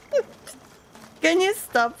gonna... Can you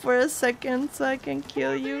stop for a second so I can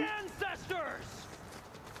kill you?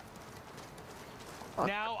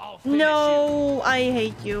 Now I'll finish No, you. I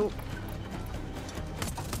hate you.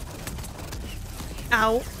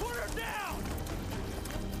 Ow.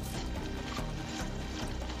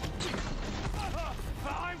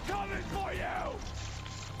 I'm coming for you.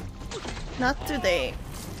 Not today.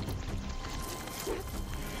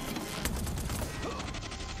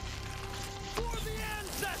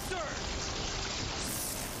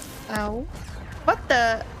 Ow. What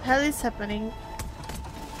the hell is happening?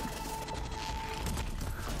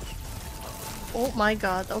 Oh my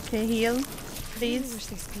god, okay, heal. Please. I wish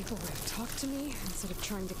these people would have talked to me instead of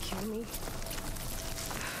trying to kill me.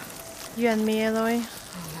 You and me, Eloy.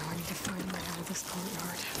 Oh, now I need to find my oldest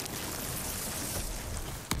courtyard.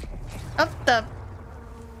 Up the...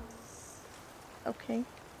 Okay.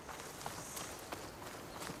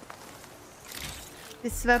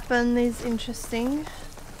 This weapon is interesting.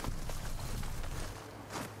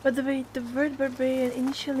 By the way, the word barbarian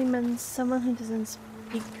initially meant someone who doesn't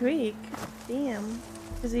speak Greek. Damn.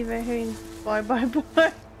 Because we were hearing bar.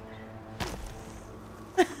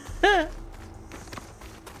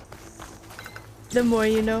 The more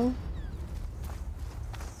you know.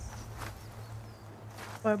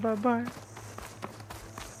 Bar.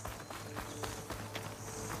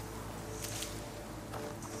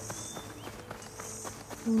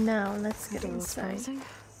 Now let's get inside.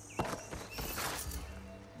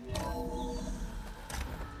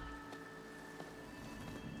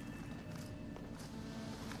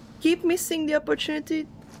 Keep missing the opportunity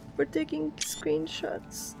for taking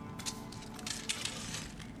screenshots.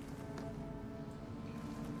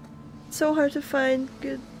 So hard to find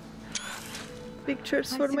good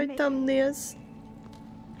pictures for my thumbnails.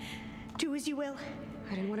 Do as you will.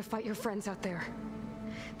 I didn't want to fight your friends out there.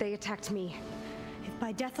 They attacked me. If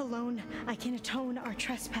by death alone I can atone our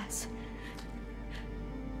trespass.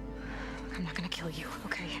 I'm not gonna kill you,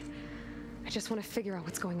 okay? I just want to figure out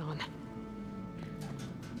what's going on.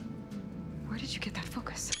 Where did you get that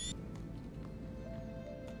focus?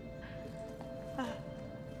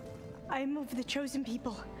 I'm of the chosen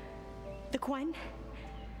people. The Quen.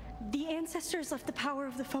 The ancestors left the power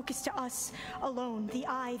of the focus to us alone, the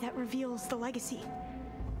eye that reveals the legacy.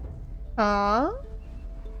 The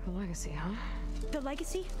legacy, huh? The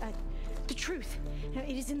legacy? The truth.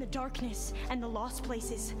 It is in the darkness and the lost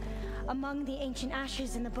places, among the ancient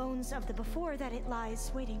ashes and the bones of the before that it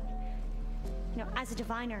lies waiting. As a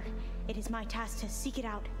diviner, it is my task to seek it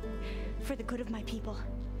out for the good of my people.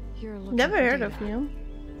 You're looking Never for heard data. of you.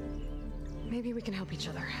 Maybe we can help each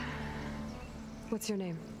other. What's your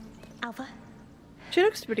name? Alpha. She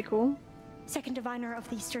looks pretty cool. Second diviner of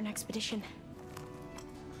the Eastern Expedition.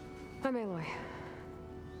 I'm Aloy.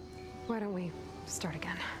 Why don't we start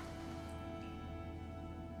again?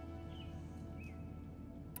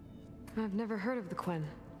 I've never heard of the Quen.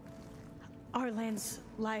 Our lands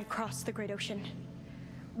lie across the Great Ocean.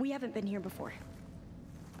 We haven't been here before.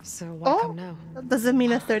 So why come now? That doesn't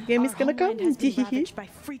mean a third game is gonna come. Our homeland has been ravaged by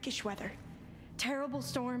freakish weather. Terrible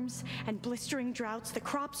storms and blistering droughts. The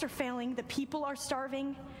crops are failing, the people are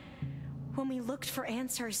starving. When we looked for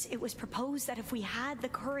answers, it was proposed that if we had the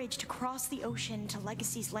courage to cross the ocean to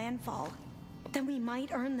Legacy's landfall, then we might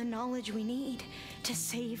earn the knowledge we need to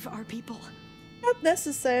save our people. Not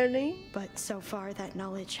necessarily. But so far, that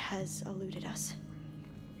knowledge has eluded us.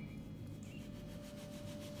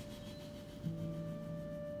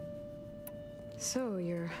 So,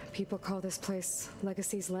 your people call this place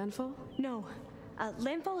Legacy's landfall? No.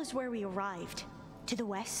 Landfall is where we arrived. To the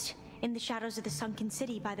west, in the shadows of the sunken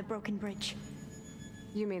city by the broken bridge.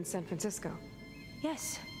 You mean San Francisco?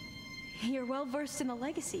 Yes. You're well versed in the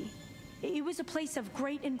Legacy. It was a place of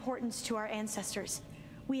great importance to our ancestors.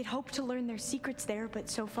 We had hoped to learn their secrets there, but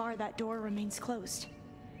so far that door remains closed.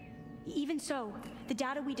 Even so, the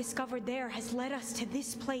data we discovered there has led us to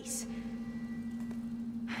this place.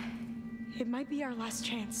 It might be our last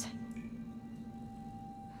chance.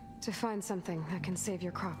 To find something that can save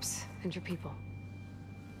your crops and your people.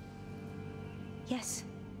 Yes.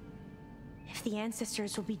 If the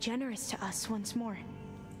ancestors will be generous to us once more.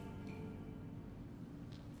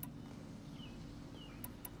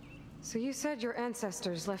 So you said your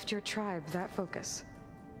ancestors left your tribe that focus?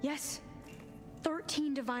 Yes.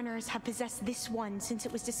 13 diviners have possessed this one since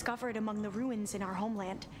it was discovered among the ruins in our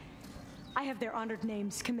homeland. I have their honored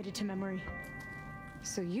names committed to memory.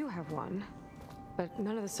 So you have one, but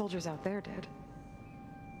none of the soldiers out there did.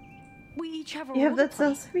 We each have a Yeah, role to that play.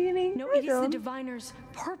 sounds really No, it is the random. diviner's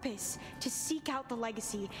purpose to seek out the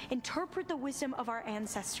legacy, interpret the wisdom of our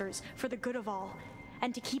ancestors for the good of all,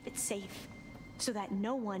 and to keep it safe, so that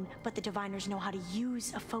no one but the diviners know how to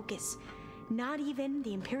use a focus. Not even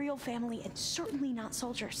the Imperial family, and certainly not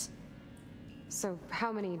soldiers. So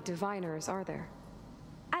how many diviners are there?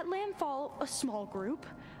 At landfall, a small group.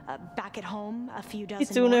 Back at home, a few dozen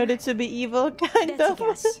It's too more. nerdy to be evil, kind That's of. a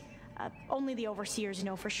guess. Only the overseers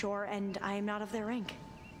know for sure, and I am not of their rank.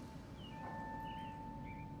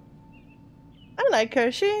 I like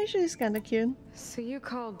her. She's kind of cute. So you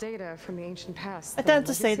call data from the ancient past I the tend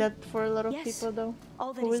to say legacy? that for a lot of Yes. people, though.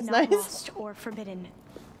 All that Who is is not nice. lost or forbidden.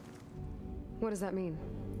 What does that mean?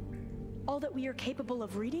 All that we are capable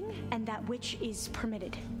of reading, and that which is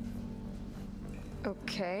permitted.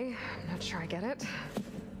 Okay, I'm not sure I get it.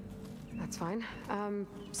 That's fine.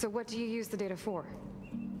 So what do you use the data for?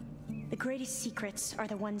 The greatest secrets are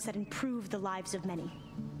the ones that improve the lives of many.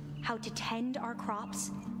 How to tend our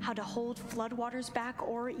crops, how to hold floodwaters back,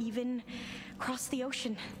 or even cross the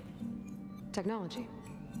ocean. Technology.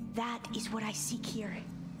 That is what I seek here.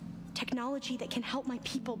 Technology that can help my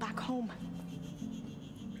people back home.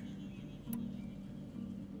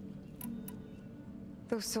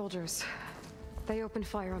 Those soldiers, they opened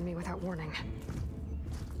fire on me without warning.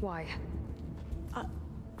 Why?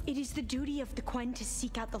 It is the duty of the Quen to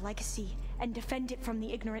seek out the legacy and defend it from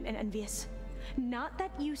the ignorant and envious. Not that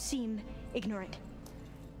you seem ignorant.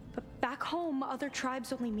 But back home, other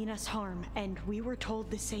tribes only mean us harm, and we were told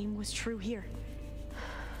the same was true here.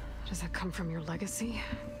 Does that come from your legacy?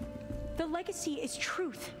 The legacy is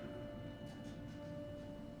truth.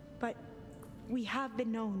 But we have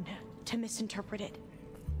been known to misinterpret it.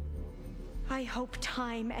 I hope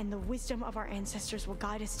time and the wisdom of our ancestors will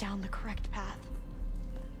guide us down the correct path.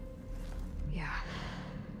 Yeah.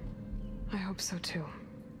 I hope so too.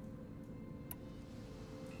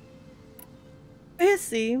 I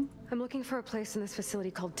see. I'm looking for a place in this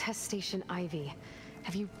facility called Test Station Ivy.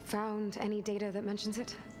 Have you found any data that mentions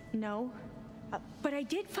it? No. But I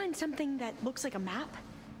did find something that looks like a map,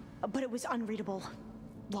 but it was unreadable.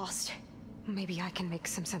 Lost. Maybe I can make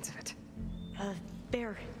some sense of it.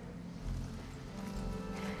 Bear.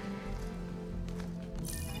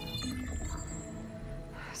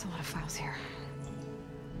 There's a lot of files here.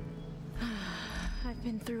 I've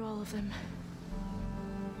been through all of them.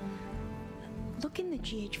 Look in the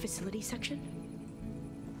GH facility section.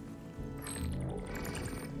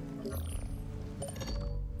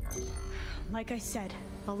 Like I said,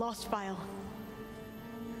 a lost file.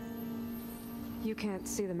 You can't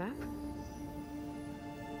see the map?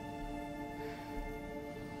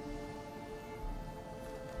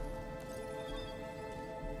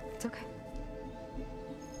 It's okay.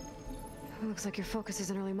 It looks like your focus is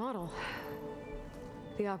an early model.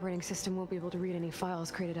 The operating system won't be able to read any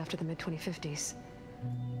files created after the mid-2050s.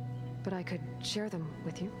 But I could share them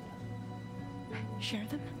with you. Share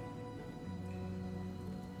them?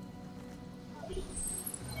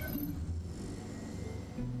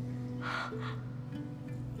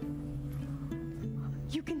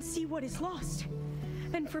 You can see what is lost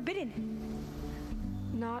and forbidden.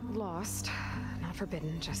 Not lost, not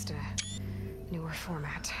forbidden, just a newer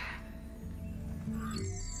format.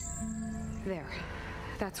 There.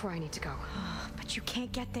 That's where I need to go. But you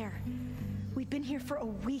can't get there. We've been here for a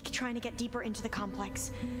week trying to get deeper into the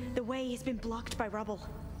complex. The way has been blocked by rubble.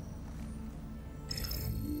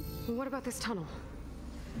 What about this tunnel?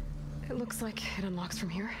 It looks like it unlocks from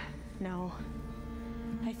here. No.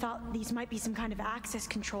 I thought these might be some kind of access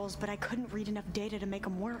controls, but I couldn't read enough data to make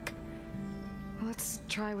them work. Let's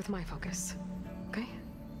try with my focus, okay?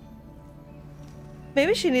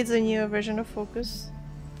 Maybe she needs a newer version of focus.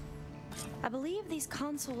 I believe these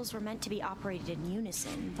consoles were meant to be operated in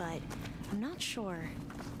unison, but I'm not sure.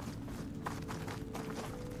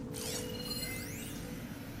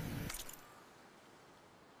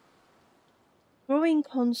 Growing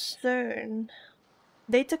concern.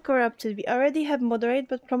 Data corrupted. We already have moderate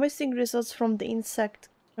but promising results from the insect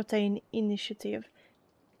protein initiative.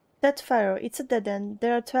 That Pharaoh, it's a dead end.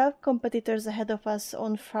 There are 12 competitors ahead of us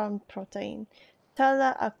on farm protein.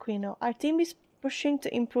 Tala Aquino. Our team is pushing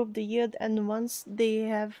to improve the yield, and once they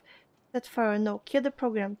have that Pharaoh, no, kill the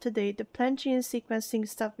program today. The plant gene sequencing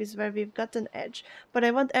stuff is where we've got an edge, but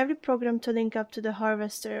I want every program to link up to the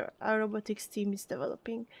harvester our robotics team is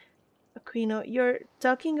developing. Aquino, you're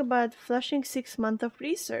talking about flushing 6 months of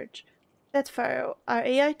research. That Pharaoh, our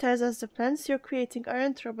AI tells us the plants you're creating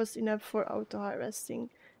aren't robust enough for auto-harvesting.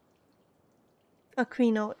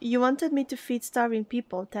 Aquino, you wanted me to feed starving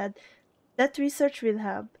people, Ted. That research will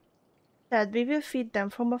help. Ted, we will feed them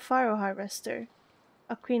from a Pharaoh harvester.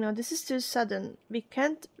 Aquino, this is too sudden. We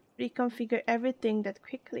can't reconfigure everything that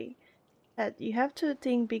quickly. Ted, you have to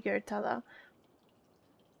think bigger, Tala.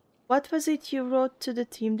 What was it you wrote to the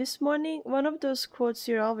team this morning? One of those quotes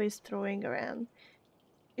you're always throwing around.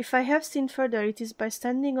 If I have seen further, it is by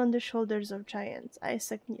standing on the shoulders of giants.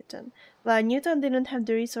 Isaac Newton. While Newton didn't have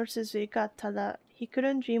the resources we got, Tala, he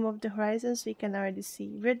couldn't dream of the horizons we can already see.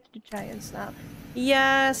 We're the giants now.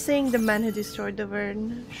 Yeah, saying the man who destroyed the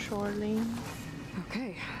world, surely.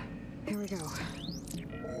 Okay, here we go.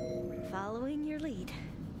 Following your lead.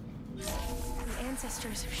 The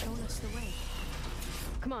ancestors have shown us the way.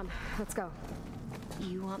 Come on, let's go.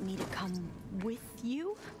 You want me to come with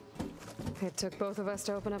you? It took both of us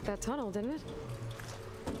to open up that tunnel, didn't it?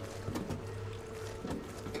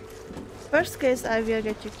 Worst case, I will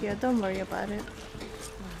get you killed. Don't worry about it.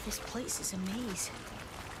 Oh, this place is a maze.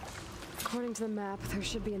 According to the map, there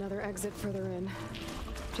should be another exit further in.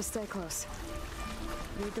 Just stay close.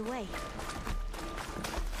 Lead the way.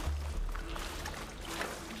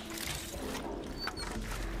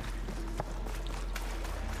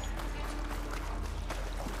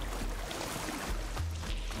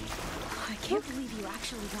 I can't believe you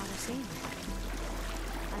actually got us in.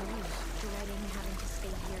 I was dreading having to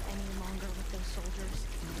stay here any longer with those soldiers.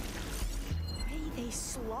 Hey, they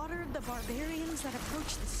slaughtered the barbarians that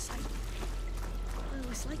approached the site. It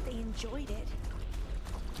was like they enjoyed it.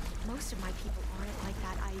 Most of my people aren't like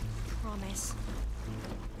that, I promise.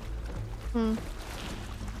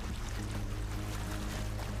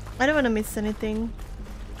 I don't want to miss anything.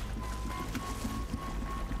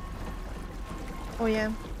 Oh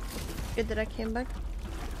yeah. Good that I came back.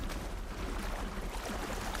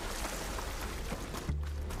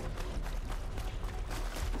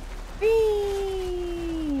 Whee!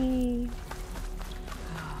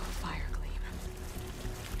 Oh, fire gleam.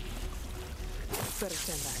 Better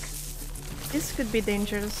stand back. This could be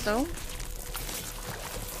dangerous though.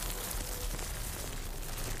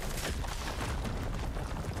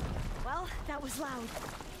 Well, that was loud.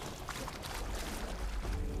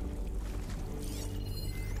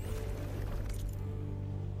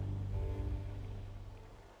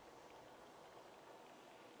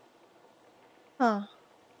 Huh.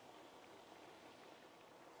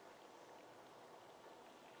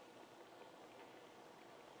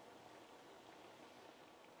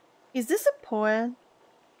 Is this a poem?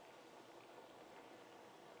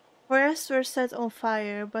 Forests were set on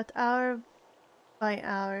fire, but hour by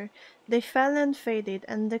hour they fell and faded,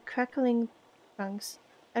 and the crackling trunks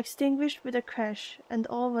extinguished with a crash, and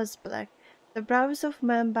all was black. The brows of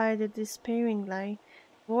men by the despairing light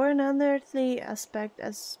wore an unearthly aspect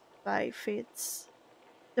as by fates.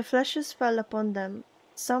 The flashes fell upon them.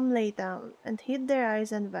 Some lay down and hid their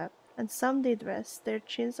eyes and wept, and some did rest their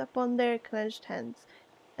chins upon their clenched hands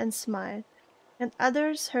and smiled, and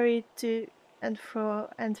others hurried to and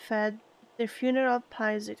fro and fed their funeral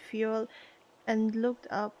pies with fuel and looked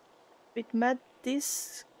up with mad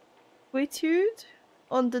disquietude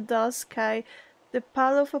on the dull sky, the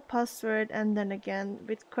pall of a password, and then again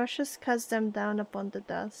with crushes cast them down upon the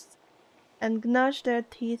dust, and gnashed their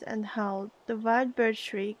teeth and howled. The wild birds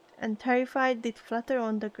shrieked, and terrified did flutter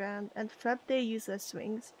on the ground, and flapped their useless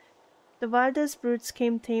wings. The wildest brutes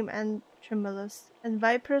came tame and tremulous, and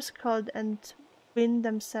vipers crawled and wind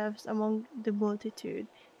themselves among the multitude.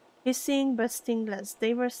 Hissing but stingless,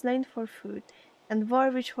 they were slain for food, and war,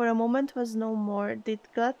 which for a moment was no more, did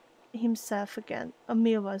glut himself again. A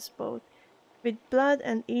meal was bought, with blood,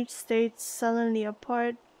 and each stayed sullenly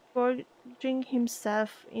apart, gorging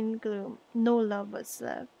himself in gloom. No love was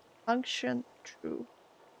left. Function true.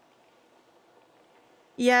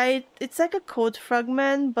 Yeah, it's like a code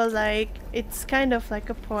fragment, but like it's kind of like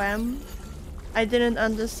a poem. I didn't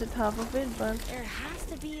understand half of it, but there has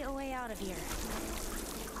to be a way out of here.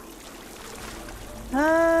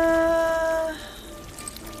 No.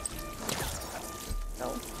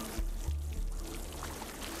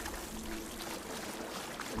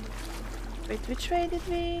 Wait, which way did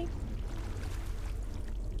we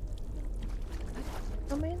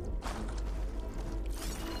come in?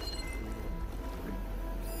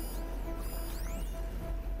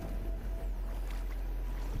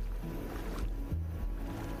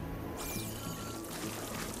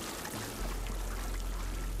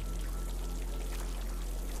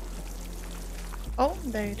 Oh,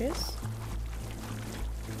 there it is.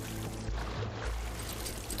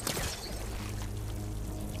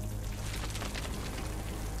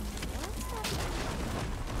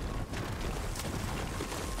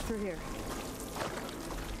 Through here.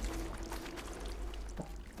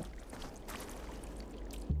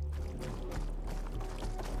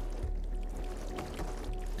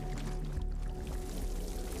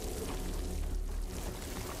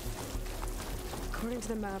 According to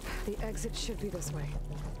the map, the exit should be this way.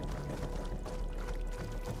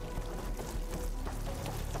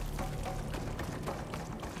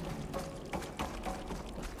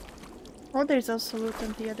 Oh, there's also loot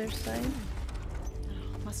on the other side.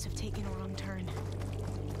 Must have taken a wrong turn.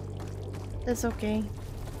 That's okay.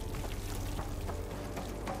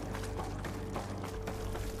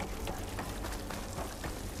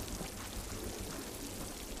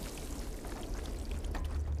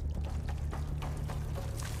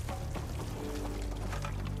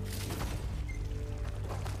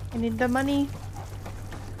 I need the money.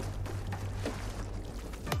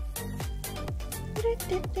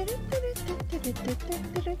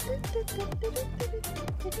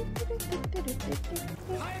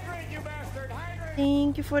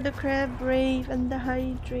 Thank you for the crab, Brave, and the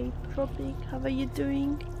hydrate. Tropic, how are you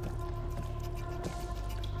doing?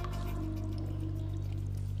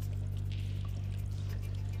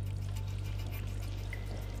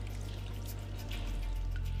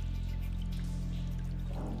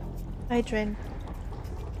 Hydrate.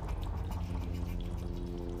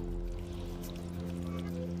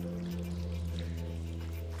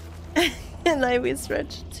 And I will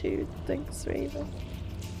stretch too. Thanks, Raven.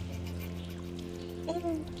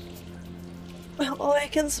 Well, all I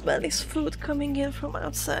can smell is food coming in from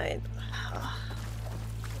outside.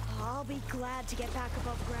 I'll be glad to get back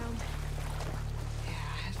above ground.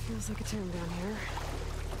 Yeah, it feels like a tomb down here.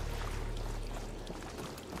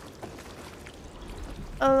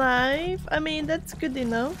 Alive? I mean, that's good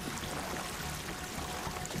enough.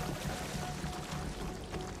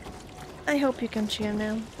 I hope you can cheer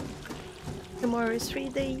now. Tomorrow is free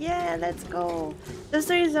day. Yeah, let's go. That's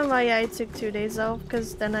the reason why I took 2 days off,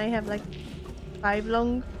 because then I have like 5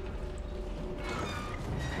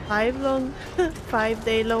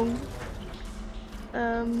 day long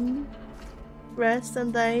rest,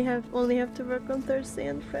 and I only have to work on Thursday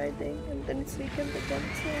and Friday, and then it's weekend again.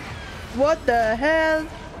 So what the hell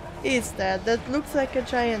is that? That looks like a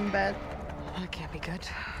giant bat. That can't be good.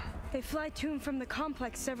 They fly to and from the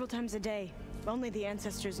complex several times a day. Only the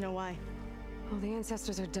ancestors know why. Well, the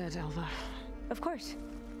ancestors are dead, Elva. Of course.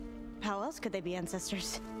 How else could they be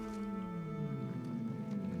ancestors?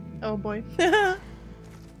 Oh boy.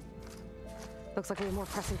 Looks like we have more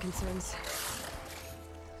pressing concerns.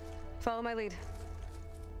 Follow my lead.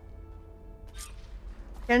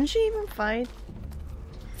 Can she even fight?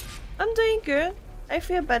 I'm doing good. I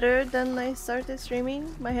feel better than I started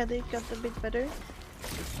streaming. My headache got a bit better.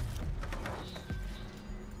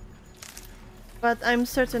 But I'm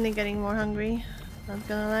certainly getting more hungry. Not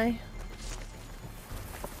gonna lie.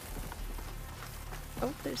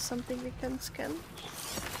 Oh, there's something we can scan.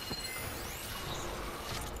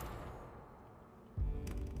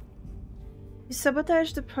 You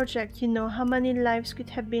sabotaged the project. You know how many lives could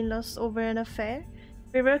have been lost over an affair?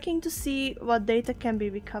 We're working to see what data can be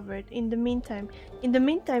recovered. In the meantime,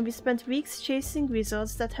 we spent weeks chasing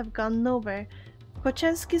results that have gone nowhere.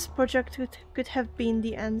 Kochansky's project could have been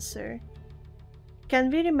the answer. Can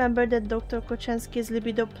we remember that Dr. Kochansky's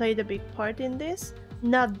libido played a big part in this?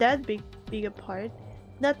 Not that big a part.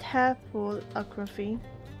 Not half full atrophy.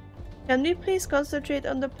 Can we please concentrate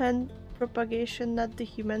on the plant propagation, not the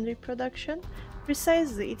human reproduction?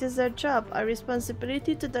 Precisely, it is our job, our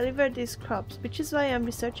responsibility to deliver these crops, which is why I'm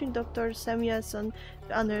researching Dr. Samuelson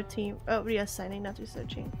to another team. Oh, reassigning, not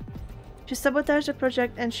researching. She sabotaged the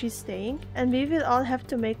project and she's staying, and we will all have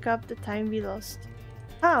to make up the time we lost.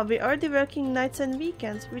 We're already working nights and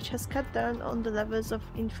weekends, which has cut down on the levels of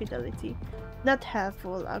infidelity. Not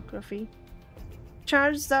half-full atrophy.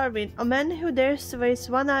 Charles Darwin, a man who dares to waste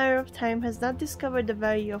 1 hour of time, has not discovered the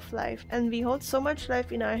value of life, and we hold so much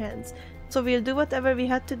life in our hands, so we'll do whatever we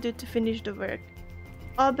had to do to finish the work.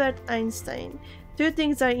 Albert Einstein. Two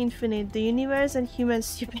things are infinite, the universe and human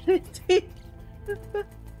stupidity.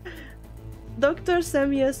 Dr.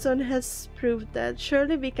 Samuelson has proved that.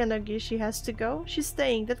 Surely we can agree she has to go. She's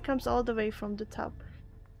staying, that comes all the way from the top.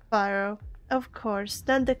 Pharaoh. Of course,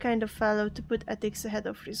 not the kind of fellow to put ethics ahead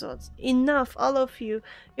of results. Enough, all of you.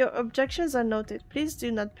 Your objections are noted. Please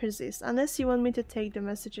do not persist, unless you want me to take the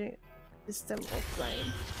messaging system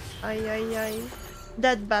offline. Ay.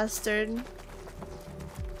 That bastard.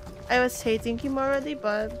 I was hating him already,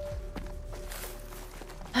 but...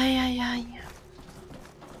 Ay.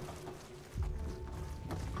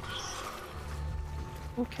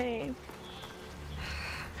 Okay.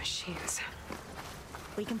 Machines.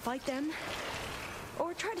 We can fight them,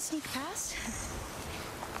 or try to sneak past.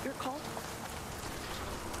 Your call.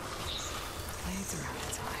 Blades around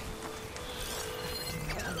its eye.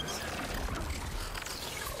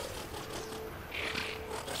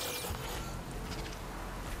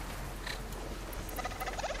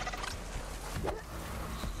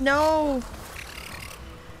 No!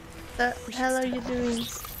 The hell are you doing?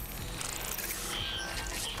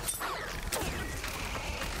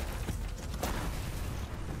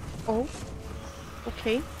 Oh,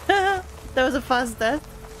 okay. That was a fast death.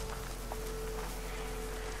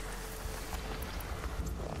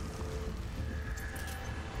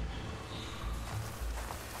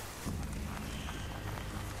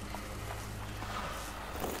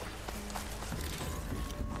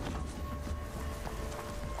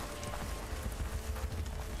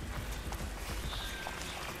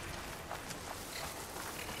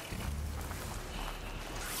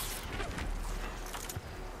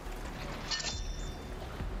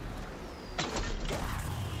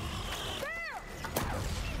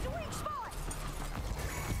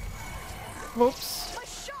 Whoops.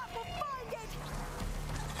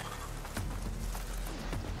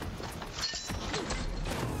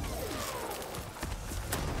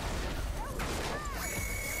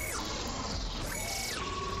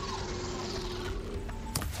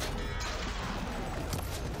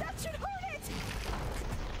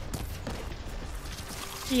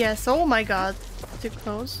 Yes, oh my god. Too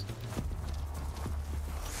close.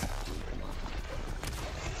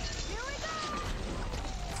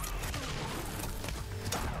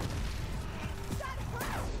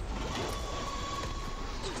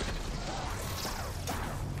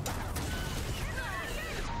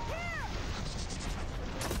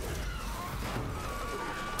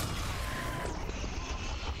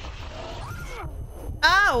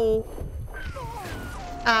 Ow!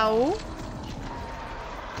 Ow!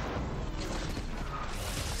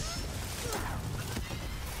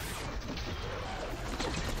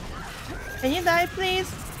 Can you die,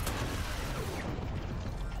 please?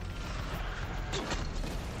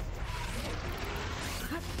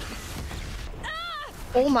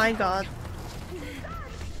 Oh my god.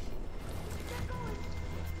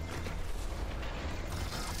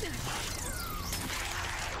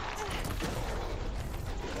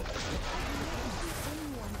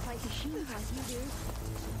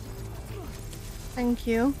 Thank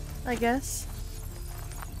you, I guess.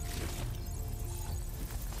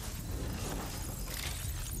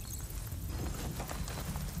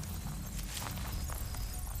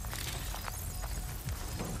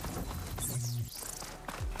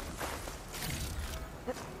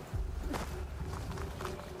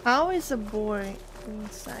 How is a boar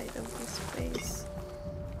inside of this space?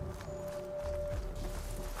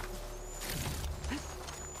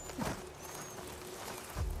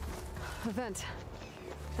 A vent.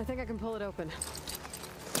 I think I can pull it open.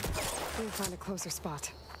 Let me find a closer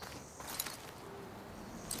spot.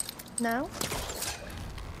 Now?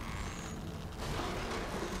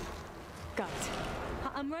 Got it.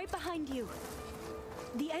 I'm right behind you.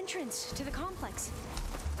 The entrance to the complex.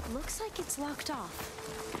 Looks like it's locked off.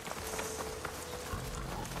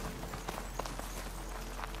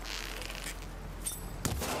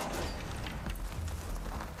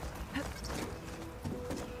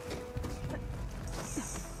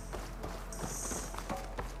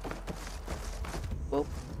 Oh,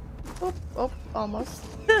 oh, oh, almost.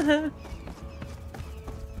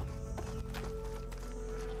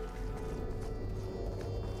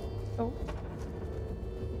 Oh.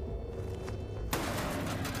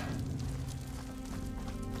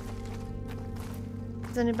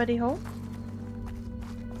 Is anybody home?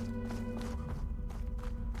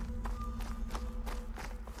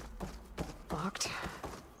 Locked.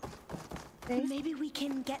 Okay. Maybe we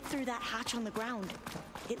can get through that hatch on the ground.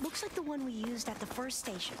 It looks like the one we used at the first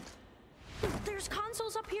station. There's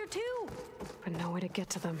consoles up here too. But no way to get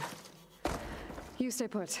to them. You stay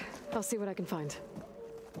put. I'll see what I can find.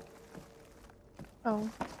 Oh.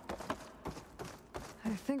 I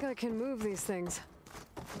think I can move these things.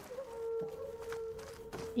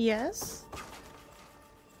 Yes.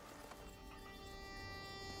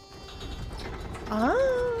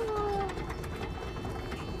 Ah.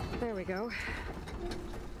 There we go.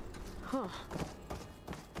 Huh.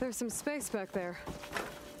 There's some space back there.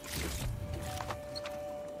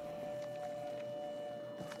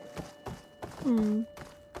 Hmm.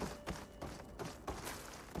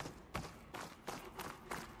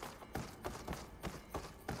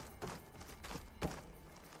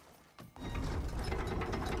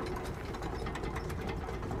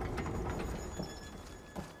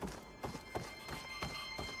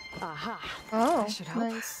 Aha. Oh, that should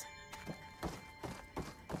help. nice.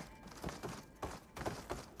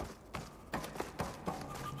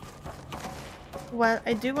 Well,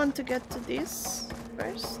 I do want to get to this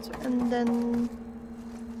first, and then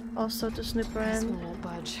also to snoop around. This one won't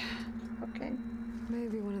budge. Okay.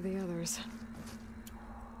 Maybe one of the others.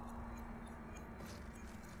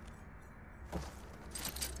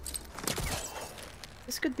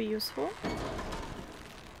 This could be useful.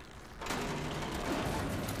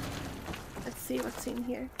 Let's see what's in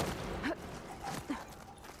here.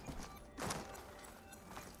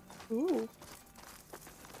 Ooh.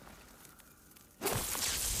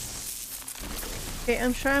 Okay,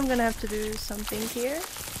 I'm sure I'm gonna have to do something here.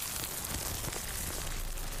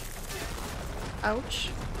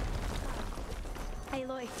 Ouch.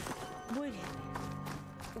 Aloy,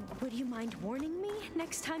 would you mind warning me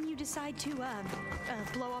next time you decide to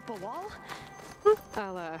blow up a wall?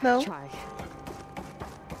 I'll No. try.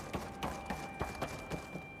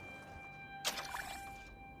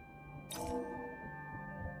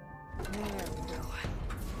 There we go.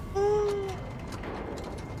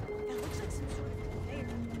 That looks like some sort of conveyor.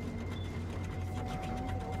 Think you can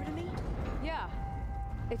move it over to me? Yeah.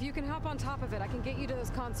 If you can hop on top of it, I can get you to those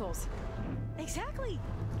consoles. Exactly.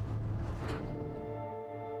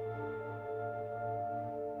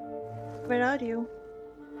 Where are you?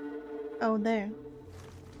 Oh, there.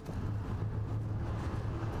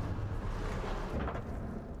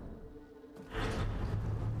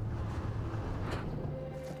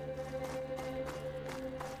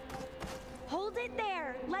 Hold it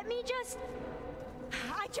there. Let me just...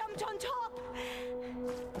 I jumped on top.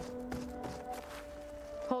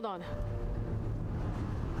 Hold on.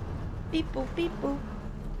 Beep boop, beep boop.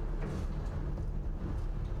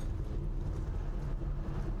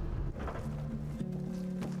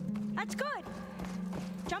 That's good.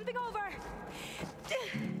 Jumping over.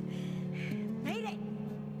 Made it.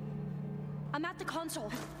 I'm at the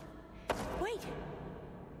console. Wait.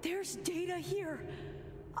 There's data here.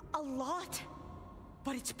 A lot.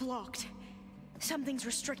 But it's blocked. Something's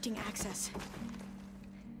restricting access.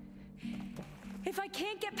 If I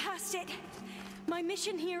can't get past it, my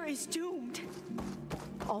mission here is doomed.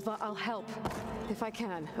 Although I'll help if I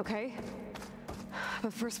can, okay?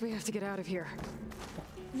 But first we have to get out of here.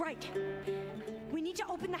 Right. We need to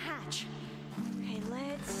open the hatch. Okay,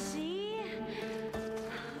 let's see.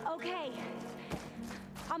 Okay.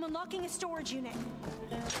 I'm unlocking a storage unit.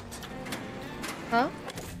 Huh?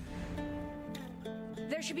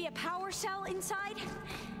 There should be a power cell inside.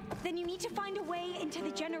 Then you need to find a way into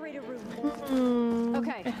the generator room.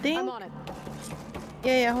 Okay, I think... I'm on it.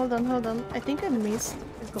 Yeah, hold on. I think I missed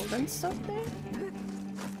the golden stuff there.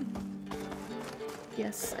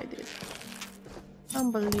 Yes, I did.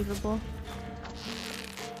 Unbelievable.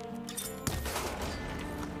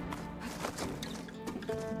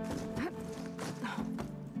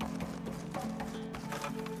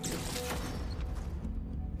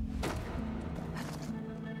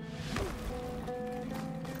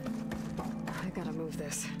 I gotta move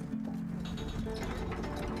this.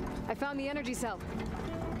 I found the energy cell.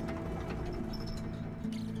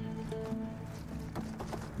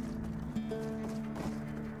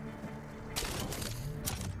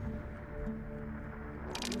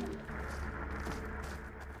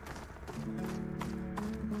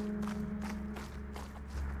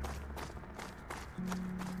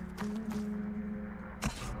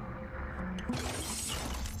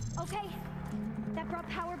 Okay, that brought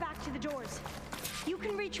power back to the doors. You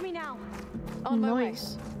can reach me now. On my way.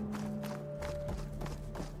 Nice.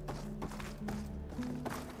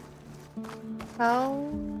 How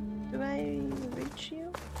do I reach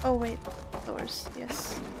you? Oh wait, doors,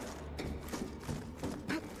 yes.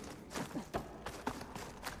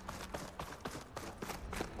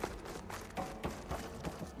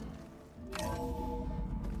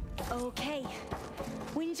 Okay.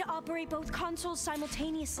 We need to operate both consoles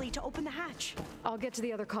simultaneously to open the hatch. I'll get to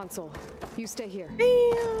the other console. You stay here.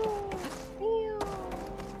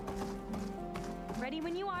 Ready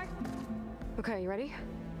when you are. Okay, you ready?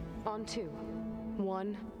 On 2.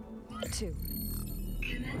 1, 2.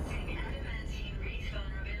 Commencing adamantine reach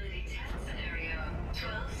vulnerability test scenario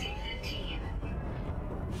 12C15.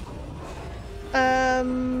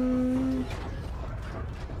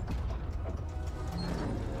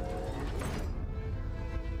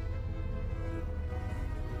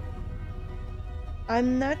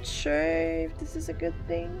 I'm not sure if this is a good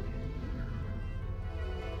thing.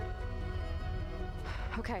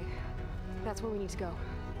 Okay, that's where we need to go.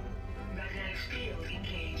 Magnetic field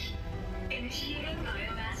engaged. Initiating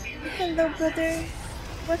biomass conversion. Hello, brother.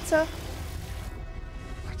 What's up?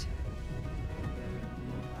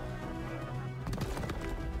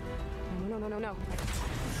 No.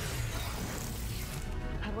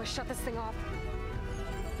 How do I shut this thing off?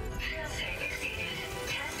 Failsafe exceeded.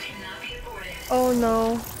 Test cannot be aborted. Oh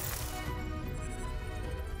no.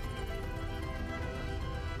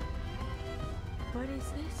 What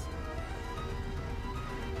is this?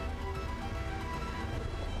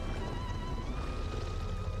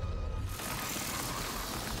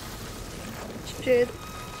 Shit.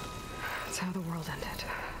 That's how the world ended.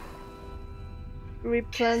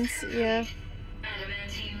 Replants, yeah.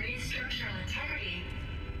 Adamantine reach structural integrity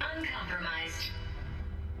uncompromised.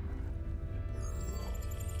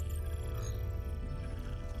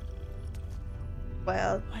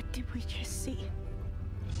 Well, What did we just see?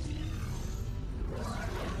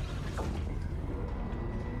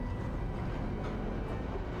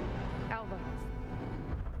 Alva.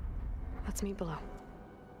 Let's meet below.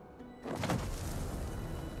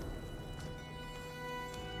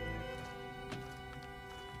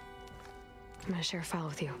 I'm gonna share a file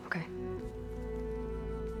with you, okay?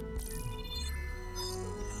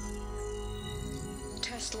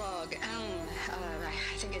 Test log,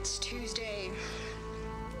 I think it's Tuesday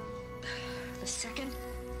the 2nd?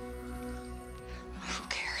 Who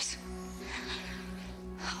cares?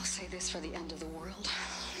 I'll say this for the end of the world.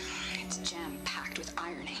 It's jam-packed with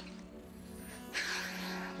irony.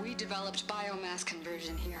 We developed biomass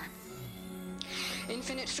conversion here.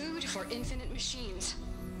 Infinite food for infinite machines.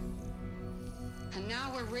 And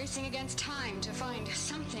now we're racing against time to find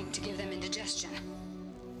something to give them indigestion.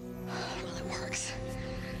 Well, it works.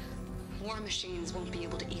 War machines won't be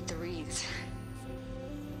able to eat the wreaths.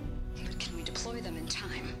 But can we deploy them in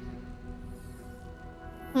time?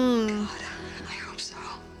 God, I hope so.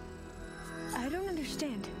 I don't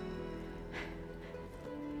understand.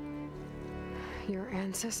 Your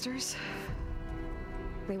ancestors?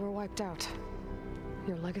 They were wiped out.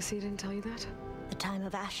 Your legacy didn't tell you that? The time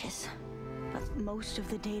of ashes. But most of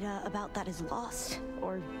the data about that is lost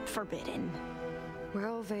or forbidden.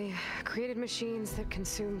 Well, they created machines that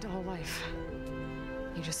consumed all life.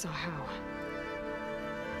 You just saw how.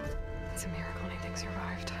 It's a miracle anything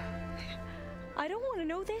survived. I don't want to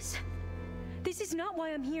know this. This is not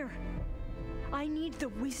why I'm here. I need the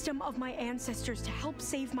wisdom of my ancestors to help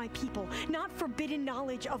save my people, not forbidden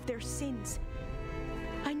knowledge of their sins.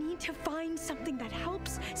 I need to find something that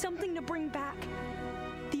helps, something to bring back.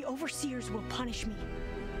 The overseers will punish me.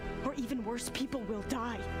 Or even worse, people will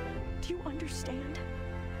die. Do you understand?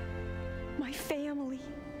 My family,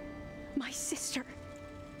 my sister.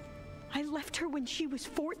 I left her when she was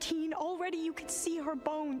 14. Already you could see her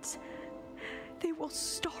bones. They will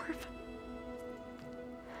starve.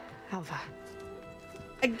 Alva.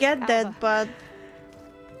 I get that, but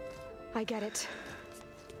I get it.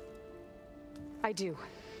 I do.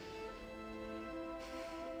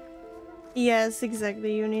 Yes,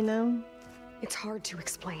 exactly, Unina. It's hard to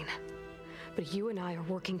explain, but you and I are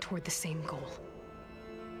working toward the same goal.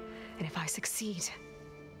 And if I succeed,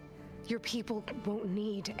 your people won't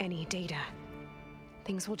need any data.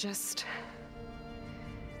 Things will just...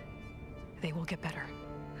 they will get better.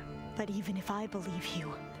 But even if I believe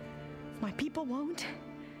you, my people won't.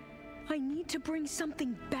 I need to bring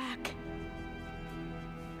something back.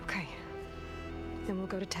 Okay. Then we'll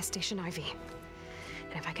go to Test Station Ivy.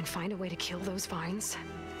 And if I can find a way to kill those vines,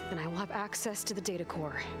 then I will have access to the data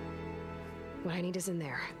core. What I need is in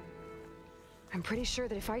there. I'm pretty sure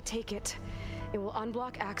that if I take it, it will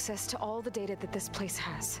unblock access to all the data that this place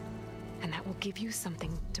has. And that will give you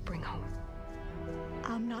something to bring home.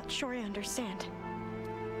 I'm not sure I understand.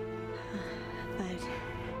 But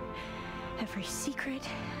every secret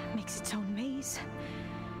makes its own maze.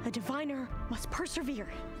 A diviner must persevere.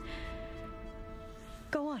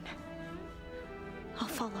 Go on. I'll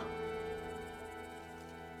follow.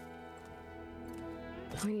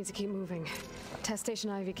 We need to keep moving. Test Station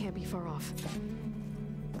Ivy can't be far off.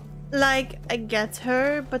 Like, I get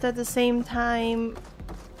her, but at the same time,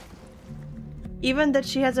 even that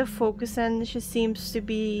she has a focus and she seems to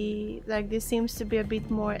be, like, this seems to be a bit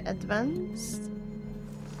more advanced.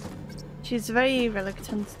 She's very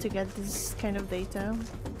reluctant to get this kind of data.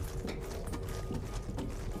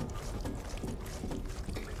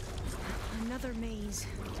 Another maze.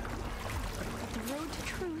 But the road to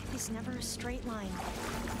truth is never a straight line.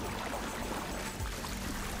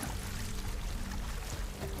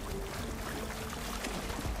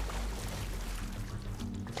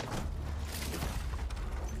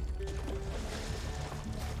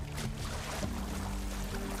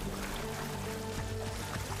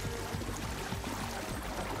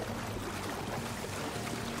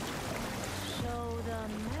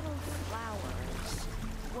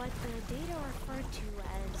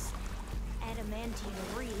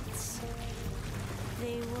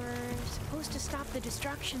 The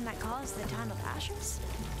destruction that caused the Time of Ashes?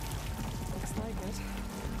 Looks like it.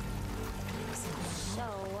 So,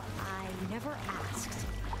 I never asked.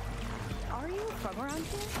 Are you from around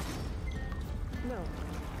here? No,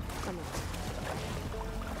 I'm not.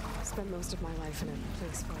 I spent most of my life in a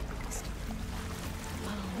place far west.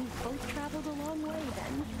 Well, we both traveled a long way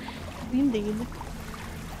then. Indeed.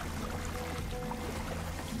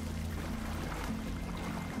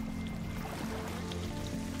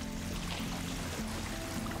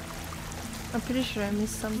 I'm pretty sure I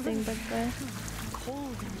missed something back there.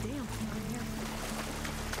 Cold and damp down here.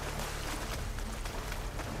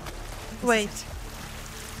 Wait.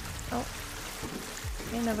 Oh.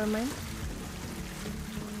 Okay, never mind.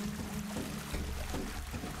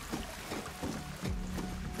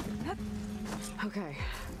 Okay.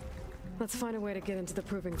 Let's find a way to get into the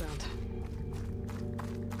proving ground.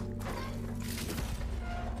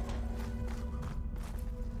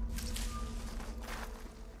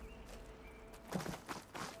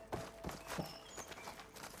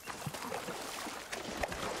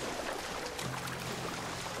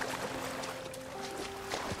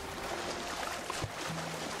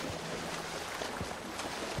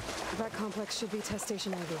 That complex should be Test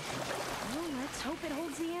Station Ivy. Well, let's hope it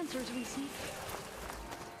holds the answers we seek.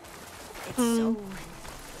 It's so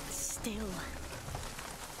still.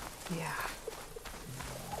 Yeah.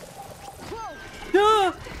 Whoa! No!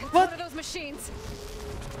 It's What? one of those machines.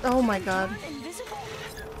 Oh my god. Invisible?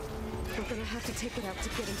 We're gonna have to take it out to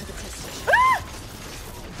get into the test station. Ah!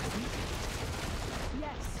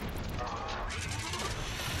 Yes.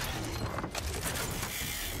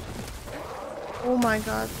 Oh my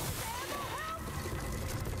god.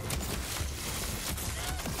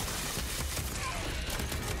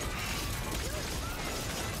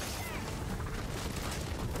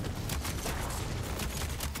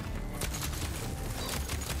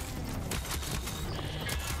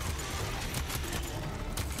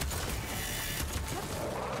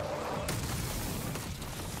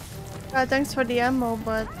 Thanks for the ammo,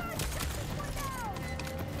 but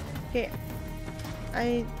okay.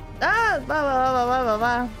 Blah, blah, blah, blah, blah,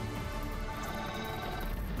 blah.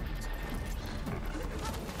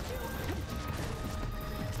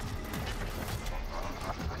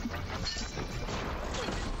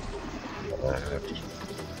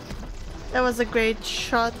 That was a great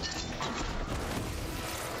shot.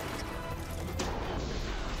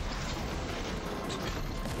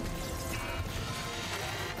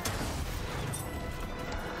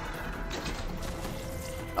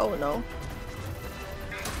 Oh no.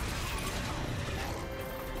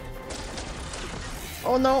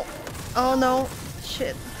 Oh no. Oh no.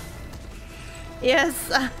 Shit.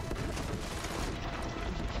 Yes.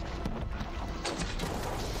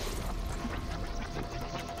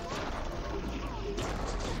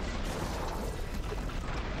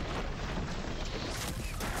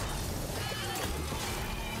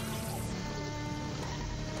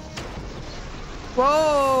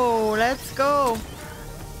 Whoa, let's go.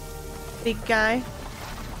 Big guy.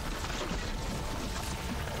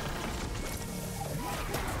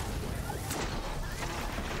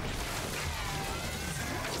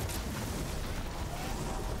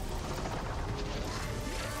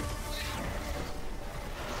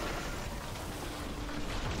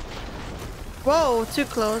 Whoa, too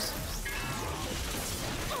close.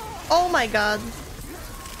 Oh my god.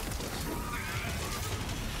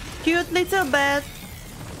 Cute little bat.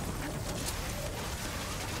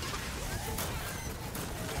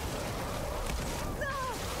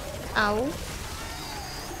 Ow.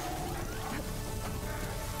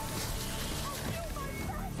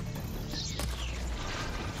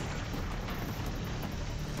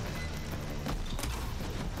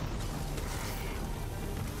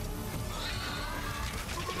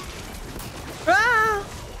 Ah!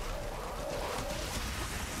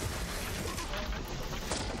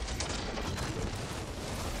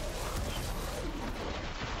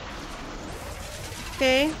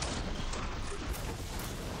 Okay.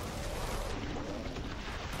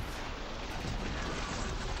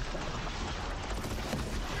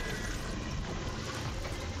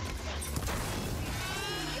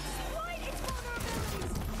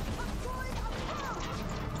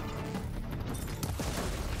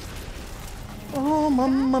 Oh,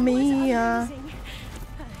 mamma mia.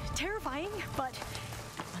 Terrifying, but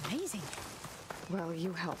amazing. Well,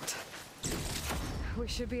 you helped. We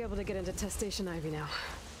should be able to get into test station Ivy now.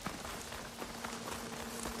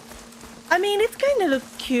 I mean, it kind of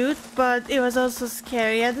looked cute, but it was also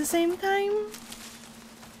scary at the same time.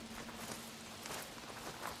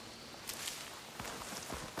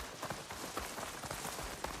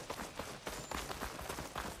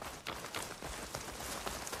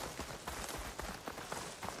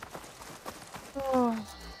 Oh.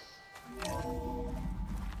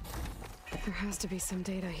 There has to be some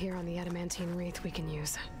data here on the adamantine wreath we can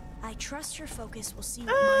use. I trust your focus will see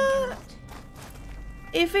what mine cannot.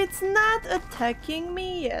 If it's not attacking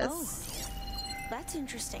me, yes. Oh, that's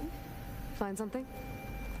interesting. Find something?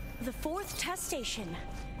 The 4th test station.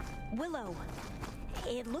 Willow.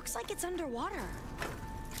 It looks like it's underwater.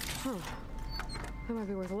 Huh. That might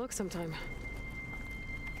be worth a look sometime.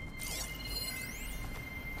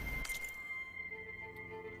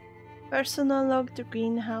 Personal log to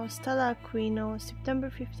greenhouse, Tala Aquino, September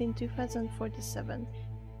 15, 2047.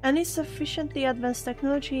 Any sufficiently advanced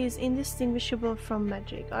technology is indistinguishable from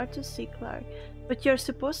magic. Arthur C. Clarke. But you're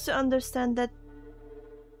supposed to understand the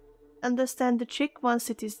trick once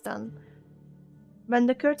it is done. When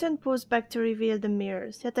the curtain pulls back to reveal the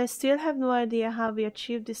mirrors, yet I still have no idea how we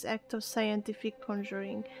achieved this act of scientific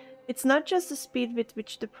conjuring. It's not just the speed with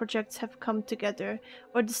which the projects have come together,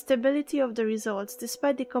 or the stability of the results,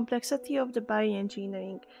 despite the complexity of the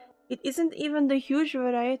bioengineering. It isn't even the huge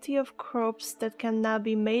variety of crops that can now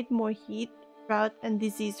be made more heat, drought, and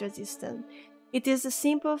disease resistant. It is the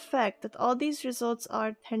simple fact that all these results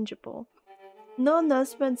are tangible. No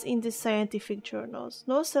announcements in the scientific journals,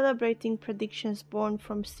 no celebrating predictions born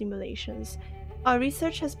from simulations. Our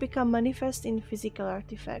research has become manifest in physical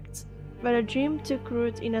artifacts. Where a dream took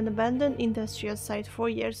root in an abandoned industrial site 4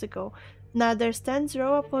 years ago, now there stands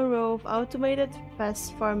row upon row of automated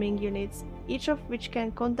pest farming units, each of which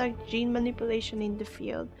can conduct gene manipulation in the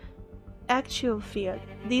field. Actual field.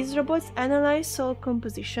 These robots analyze soil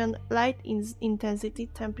composition, light intensity,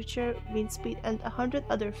 temperature, wind speed, and 100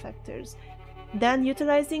 other factors. Then,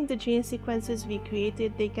 utilizing the gene sequences we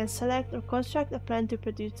created, they can select or construct a plan to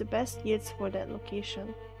produce the best yields for that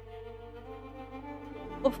location.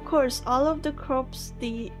 Of course, all of the crops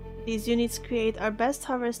these units create are best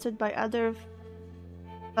harvested by other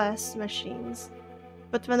fast machines.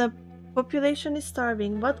 But when a population is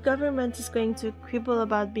starving, what government is going to quibble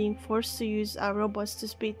about being forced to use our robots to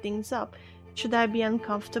speed things up? Should I be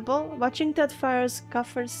uncomfortable? Watching Ted Fire's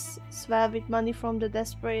coffers swell with money from the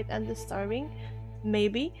desperate and the starving?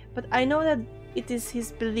 Maybe, but I know that it is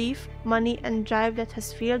his belief, money, and drive that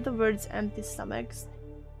has filled the world's empty stomachs.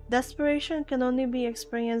 Desperation can only be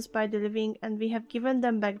experienced by the living, and we have given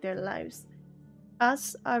them back their lives.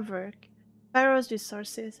 Us, our work. Pharaoh's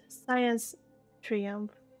resources. Science,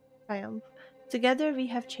 triumph. Together we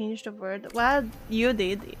have changed the world. Well, you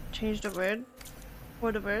did change the world.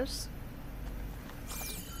 For the worse.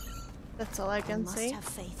 That's all I can say. Have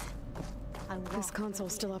faith. This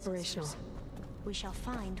console's still operational. We shall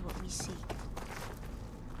find what we seek.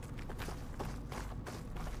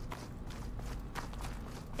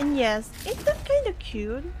 And yes, ain't that kind of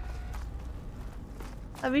cute?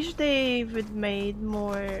 I wish they would made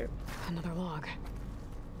more. Another log.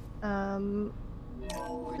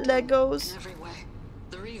 Legos. In every way.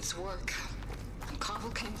 The Reeves work. And Cobble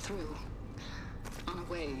came through. On a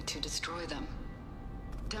way to destroy them.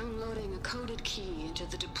 Downloading a coded key into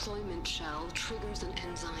the deployment shell triggers an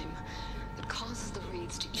enzyme that causes the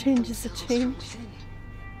Reeds to eat themselves from within.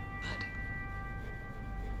 But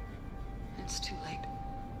it's too late.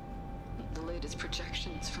 The latest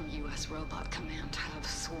projections from U.S. Robot Command have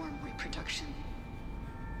swarm reproduction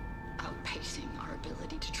outpacing our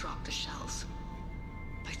ability to drop the shells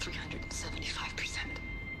by 375%.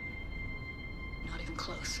 Not even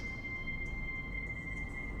close.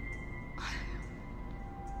 I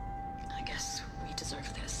guess we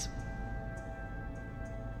deserve this.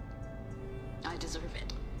 I deserve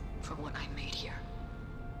it for what I made here.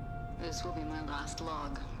 This will be my last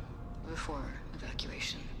log before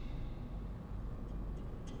evacuation.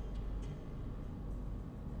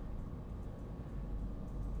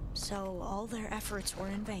 So all their efforts were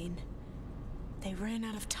in vain. They ran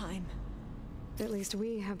out of time. At least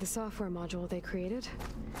we have the software module they created.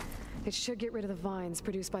 It should get rid of the vines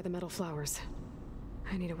produced by the metal flowers.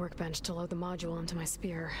 I need a workbench to load the module onto my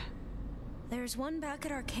spear. There's one back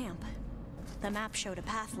at our camp. The map showed a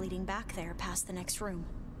path leading back there past the next room.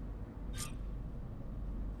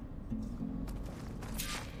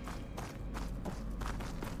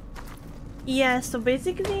 Yeah, so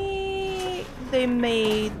basically they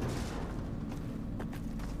made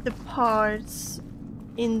the parts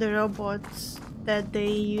in the robots that they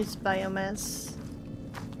use biomass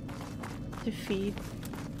to feed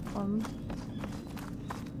on.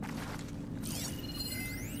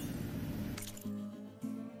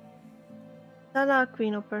 Tala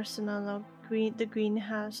Aquino personal log, the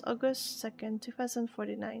greenhouse, August 2nd,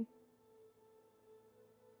 2049.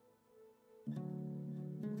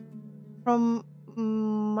 From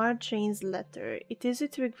Marjane's letter. It is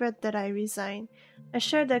with regret that I resign. I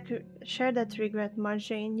share that regret,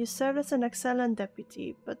 Marjane. You serve as an excellent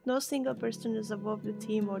deputy, but no single person is above the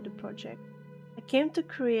team or the project. I came to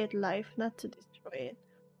create life, not to destroy it.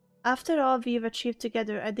 After all we've achieved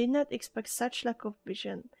together, I did not expect such lack of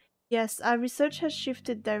vision. Yes, our research has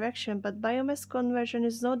shifted direction, but biomass conversion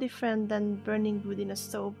is no different than burning wood in a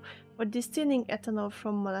stove or distilling ethanol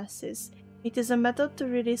from molasses. It is a method to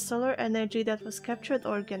release solar energy that was captured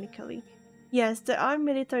organically. Yes, there are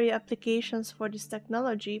military applications for this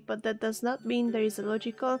technology, but that does not mean there is a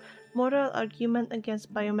logical, moral argument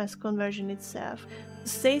against biomass conversion itself. To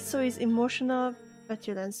say so is emotional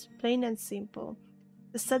petulance, plain and simple.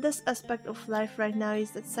 The saddest aspect of life right now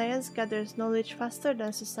is that science gathers knowledge faster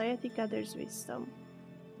than society gathers wisdom.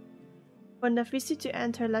 When the visit to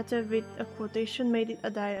end her letter with a quotation made it a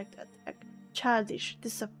direct attack. Childish,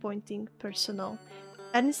 disappointing, personal.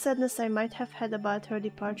 Any sadness I might have had about her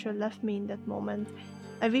departure left me in that moment.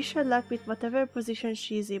 I wish her luck with whatever position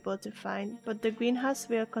she is able to find, but the greenhouse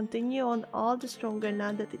will continue on all the stronger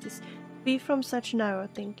now that it is free from such narrow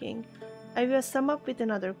thinking. I will sum up with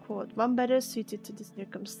another quote, one better suited to the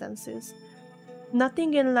circumstances.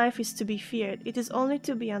 Nothing in life is to be feared, it is only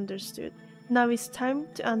to be understood. Now is time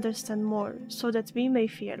to understand more, so that we may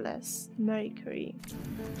fear less. Marie Curie.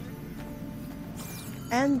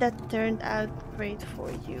 And that turned out great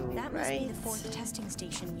for you, that right? Must be the fourth testing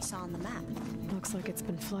station we saw on the map. Looks like it's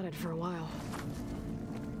been flooded for a while.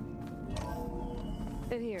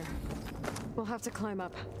 In here. We'll have to climb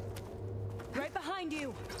up. Right behind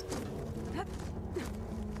you!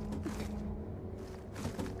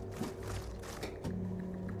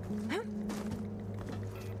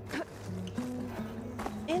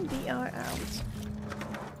 And we are out.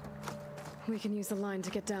 We can use the line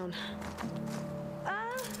to get down.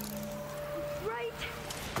 Right!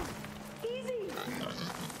 Easy!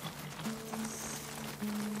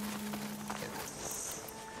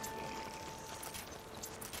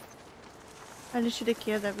 I should have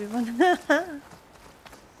killed everyone.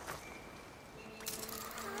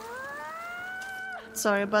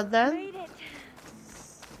 Sorry about that. Made it.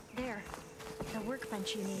 There, the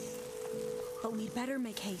workbench you need. But we'd better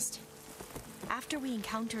make haste. After we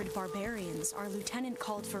encountered barbarians, our lieutenant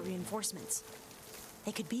called for reinforcements.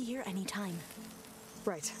 They could be here any time.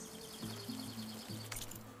 Right.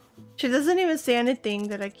 She doesn't even say anything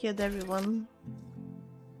that I killed everyone.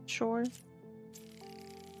 Sure.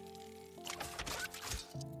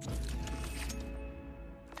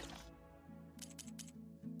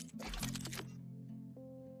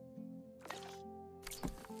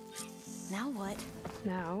 Now what?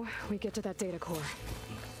 Now we get to that data core.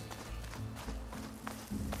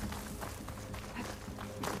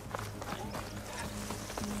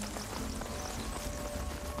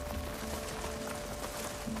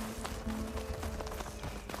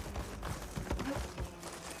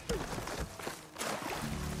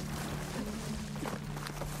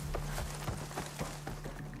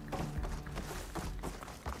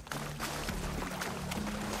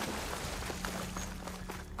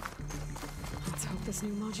 this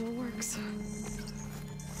new module works.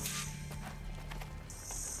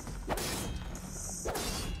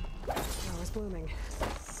 Flower's blooming.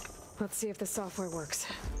 Let's see if the software works.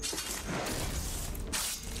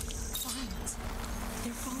 Vines.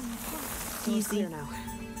 They're falling apart. Door's clear now.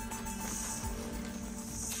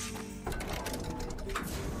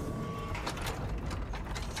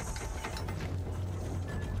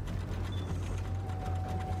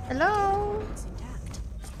 Hello?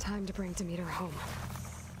 Time to bring Demeter home.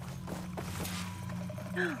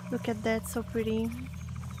 Look at that, so pretty.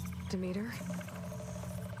 Demeter,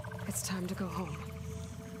 it's time to go home.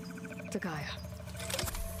 To Gaia.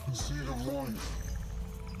 The seed of life.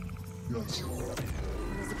 Yes.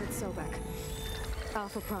 Elizabeth Sobek.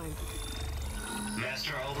 Alpha Prime.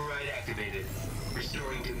 Master override activated.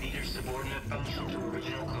 Restoring Demeter's subordinate function to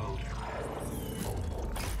original code.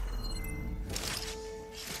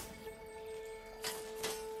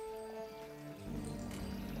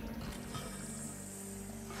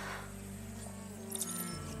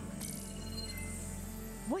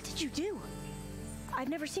 What did you do? I've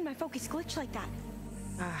never seen my focus glitch like that.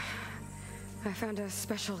 I found a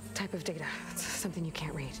special type of data. It's something you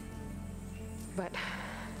can't read. But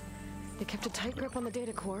it kept a tight grip on the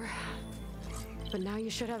data core. But now you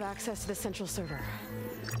should have access to the central server.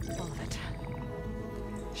 All of it.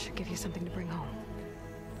 Should give you something to bring home.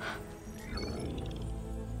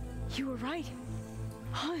 You were right.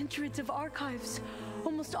 Hundreds of archives.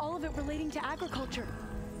 Almost all of it relating to agriculture.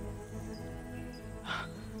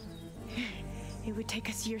 It would take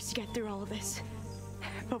us years to get through all of this.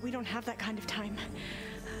 But we don't have that kind of time.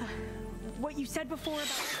 What you said before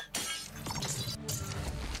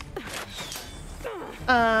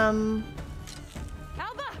about...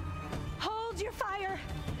 Alva! Hold your fire!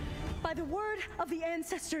 By the word of the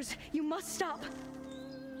ancestors, you must stop.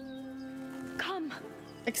 Come.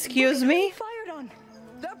 Excuse me? Fired on.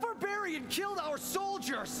 That barbarian killed our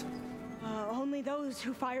soldiers! Only those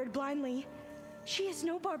who fired blindly. She is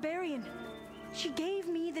no barbarian. She gave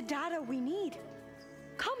me the data we need.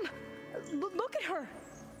 Come, look at her.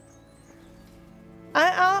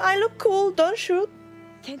 I look cool. Don't shoot.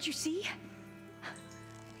 Can't you see?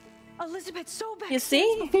 Elizabeth Sobek. You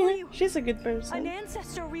see? You. She's a good person. An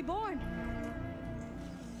ancestor reborn.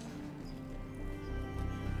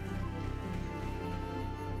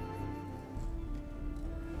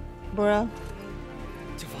 Bruh.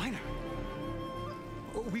 Diviner.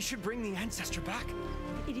 We should bring the ancestor back.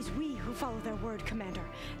 It is we who follow their word, Commander,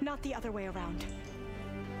 not the other way around.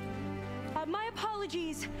 My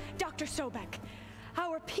apologies, Dr. Sobek.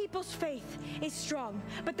 Our people's faith is strong,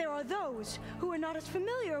 but there are those who are not as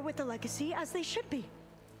familiar with the legacy as they should be.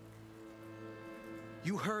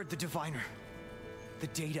 You heard the diviner. The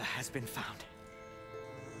data has been found.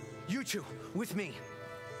 You two, with me.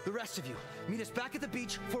 The rest of you, meet us back at the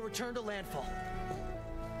beach for return to landfall.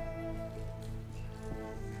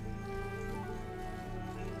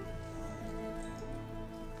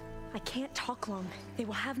 I can't talk long. They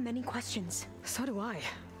will have many questions. So do I.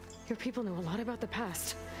 Your people know a lot about the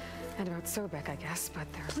past. And about Sobek, I guess, but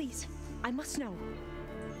they're... Please, I must know.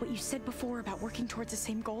 What you said before about working towards the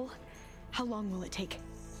same goal, how long will it take?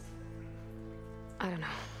 I don't know.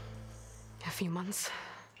 A few months?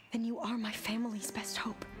 Then you are my family's best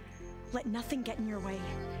hope. Let nothing get in your way.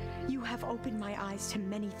 You have opened my eyes to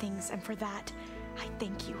many things, and for that, I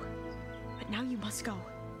thank you. But now you must go.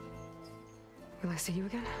 Will I see you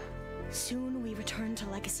again? Soon we return to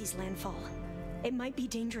Legacy's landfall. It might be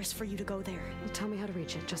dangerous for you to go there. Well, tell me how to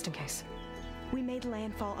reach it, just in case. We made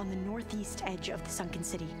landfall on the northeast edge of the sunken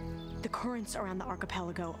city. The currents around the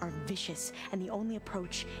archipelago are vicious, and the only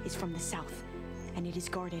approach is from the south. And it is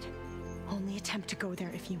guarded. Only attempt to go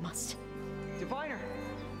there if you must. Diviner!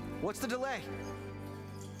 What's the delay?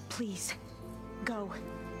 Please, go.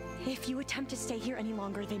 If you attempt to stay here any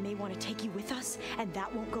longer, they may want to take you with us, and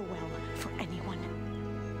that won't go well for anyone.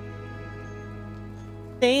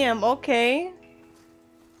 Damn, okay.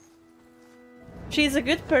 She's a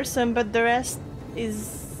good person, but the rest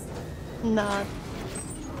is not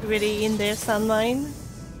really in their sunline.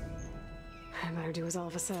 I better do as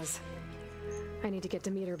Alva says. I need to get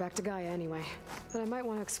Demeter back to Gaia anyway. But I might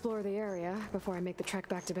want to explore the area before I make the trek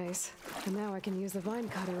back to base. And now I can use the vine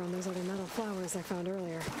cutter on those other metal flowers I found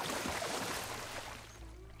earlier.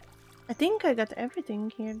 I think I got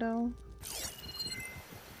everything here though.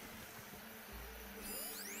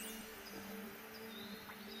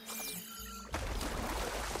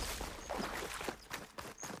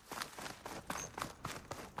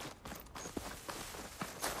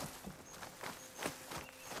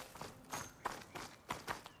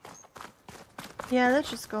 Yeah, let's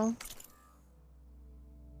just go.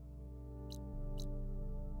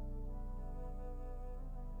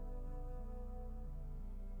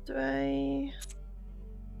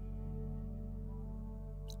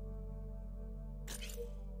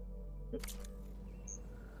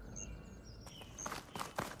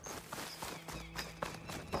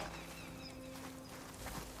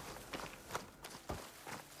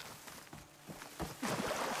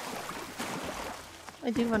 I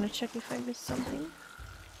do want to check if I missed something.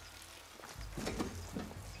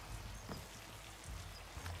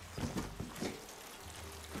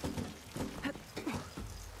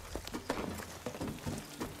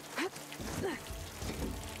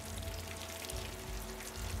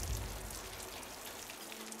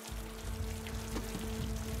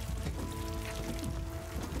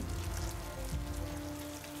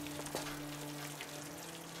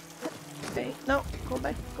 Okay, no, go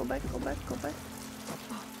back, go back, go back, go back.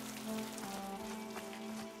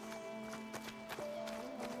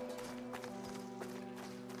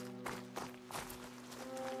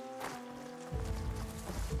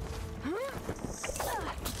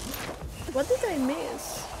 What did I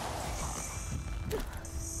miss?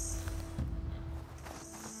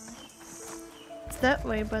 It's that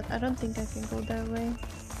way, but I don't think I can go that way.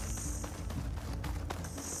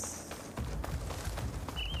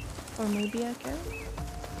 Or maybe I can.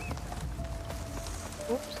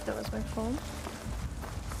 Oops, that was my phone.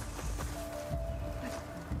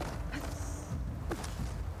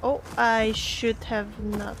 Oh, I should have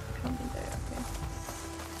not come in there. Okay.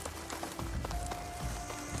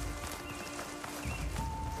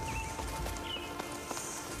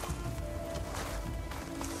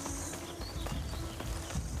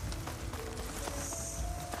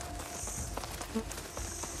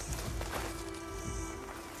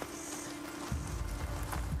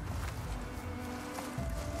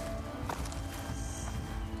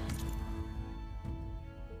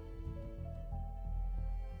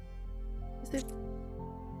 Is it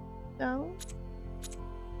down?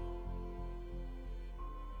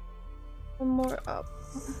 One more up.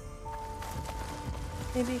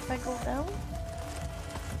 Maybe if I go down?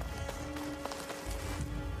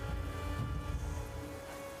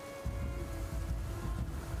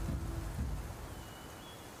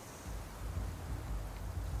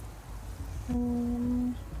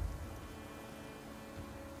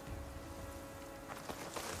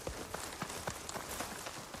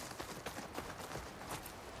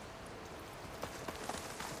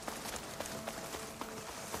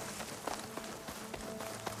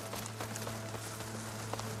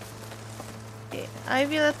 Okay, I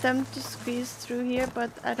will attempt to squeeze through here, but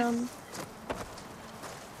I don't...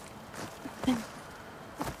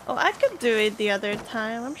 Oh, I could do it the other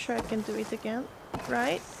time. I'm sure I can do it again,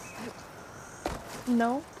 right?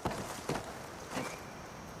 No?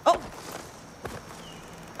 Oh!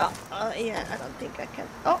 Oh, yeah, I don't think I can.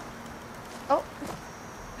 Oh! Oh!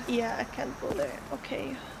 Yeah, I can't go there.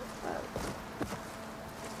 Okay.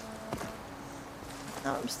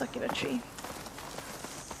 Now I'm stuck in a tree.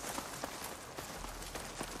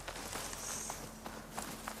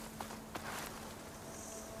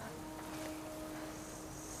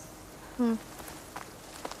 Hmm.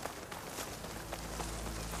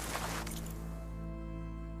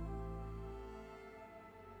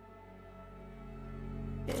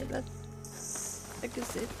 Okay, let's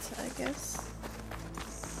exit, I guess.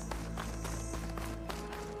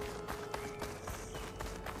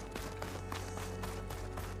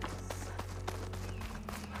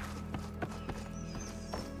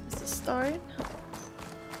 Is this start?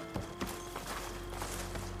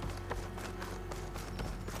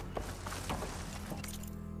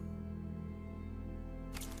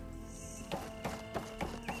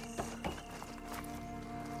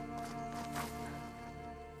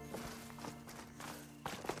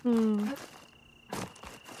 Hmm.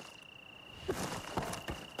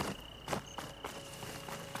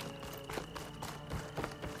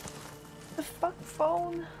 The fuck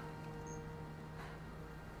phone?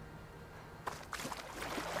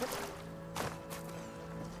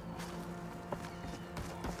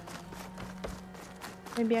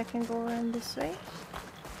 Maybe I can go around this way.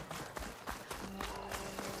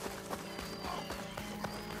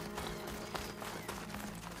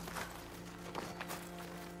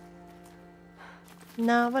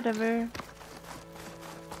 Nah, whatever.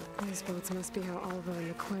 These boats must be how Alva and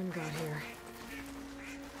the Quen got here.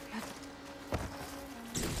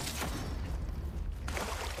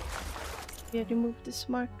 Yeah, remove this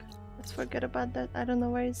mark. Let's forget about that. I don't know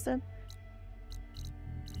where is that.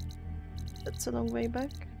 That's a long way back.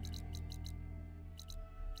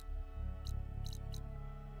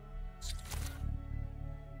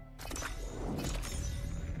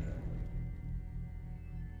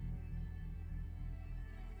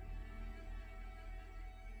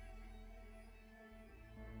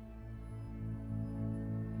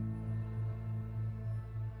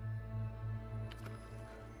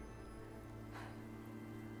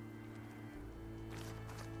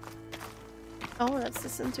 Oh, let's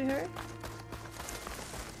listen to her.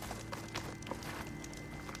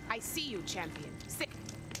 I see you, champion.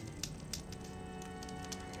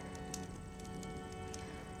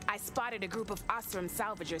 I spotted a group of Osram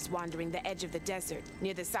salvagers wandering the edge of the desert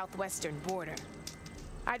near the southwestern border.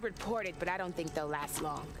 I'd report it, but I don't think they'll last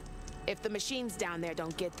long. If the machines down there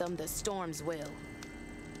don't get them, the storms will.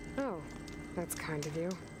 Oh, that's kind of you.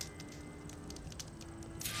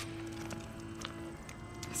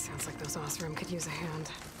 Sounds like those Osram could use a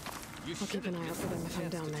hand. I'll keep an eye out for them if I'm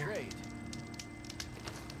down there.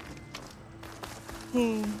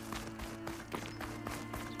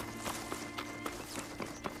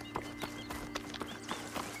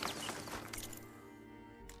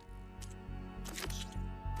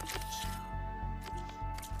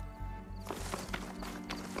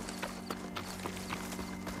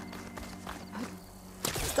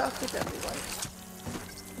 Stuck with everyone.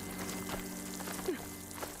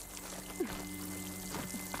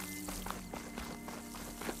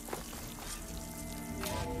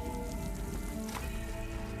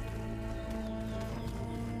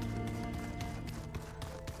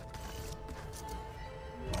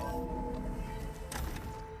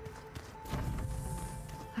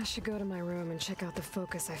 I should go to my room and check out the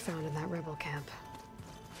focus I found in that rebel camp.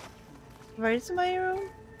 Where's my room?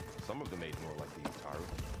 Some of them ate more like the Utaru.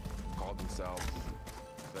 Called themselves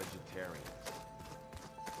vegetarians.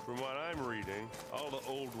 From what I'm reading, all the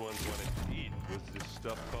old ones wanted to eat was this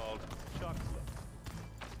stuff called chocolate.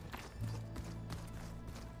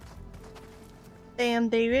 Damn,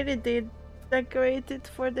 they really did decorate it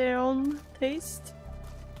for their own taste.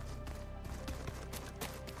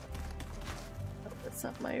 Oh, that's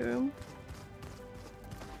not my room.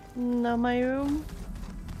 Not my room.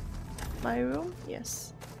 My room?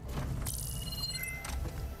 Yes.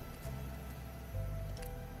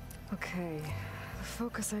 Okay, the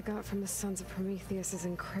focus I got from the Sons of Prometheus is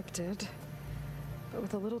encrypted, but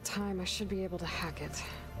with a little time I should be able to hack it.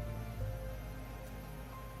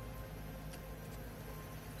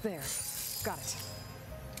 There, got it.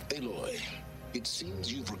 Aloy, it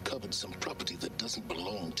seems you've recovered some property that doesn't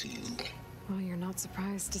belong to you. Well, you're not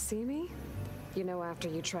surprised to see me? You know, after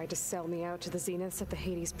you tried to sell me out to the Zeniths at the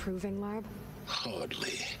Hades Proving Lab?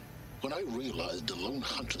 Hardly. When I realized the lone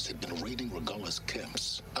hunters had been raiding Regala's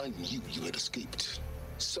camps, I knew you had escaped.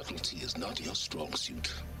 Subtlety is not your strong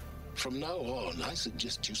suit. From now on, I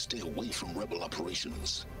suggest you stay away from rebel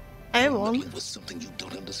operations. I You're won't. meddling with something you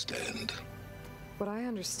don't understand. What I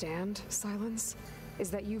understand, Silence, is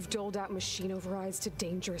that you've doled out machine overrides to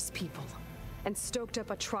dangerous people and stoked up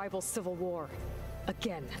a tribal civil war.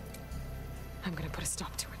 Again. I'm gonna put a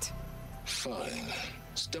stop to it. Fine.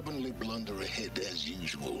 Stubbornly blunder ahead as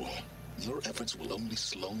usual. Your efforts will only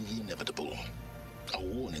slow the inevitable. A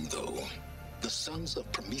warning, though. The Sons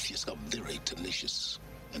of Prometheus are very tenacious,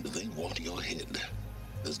 and they want your head.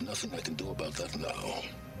 There's nothing I can do about that now.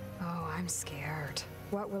 Oh, I'm scared.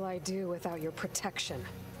 What will I do without your protection?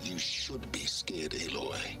 You should be scared,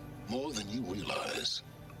 Aloy. More than you realize.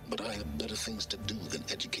 But I have better things to do than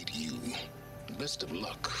educate you. Best of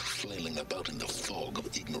luck flailing about in the fog of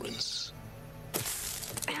ignorance.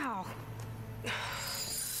 Ow!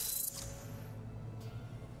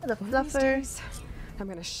 The One of these days, I'm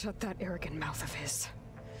gonna shut that arrogant mouth of his.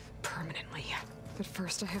 Permanently. But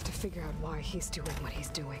first I have to figure out why he's doing what he's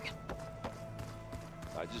doing.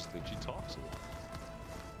 I just think she talks a lot.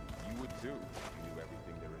 You would too if you knew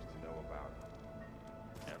everything there is to know about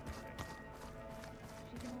everything.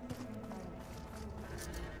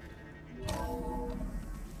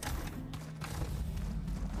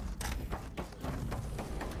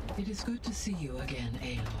 It is good to see you again,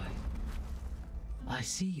 Aloy. I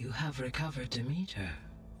see you have recovered Demeter.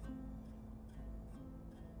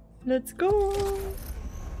 Let's go.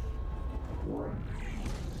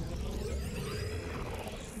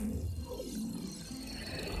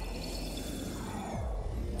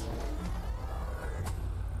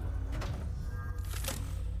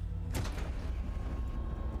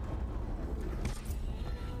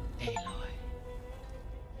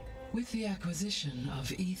 With the acquisition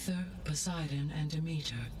of Ether, Poseidon, and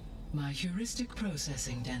Demeter, my heuristic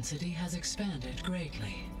processing density has expanded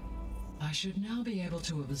greatly. I should now be able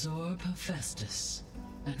to absorb Hephaestus,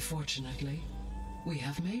 and fortunately, we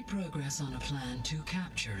have made progress on a plan to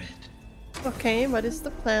capture it. Okay, what is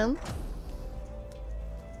the plan?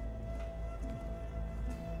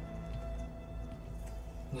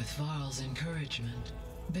 With Varl's encouragement,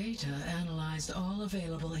 Beta analyzed all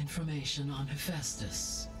available information on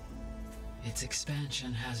Hephaestus. Its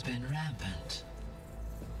expansion has been rampant.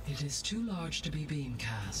 It is too large to be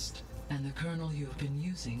beamcast, and the kernel you've been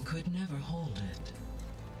using could never hold it.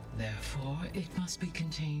 Therefore, it must be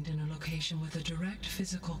contained in a location with a direct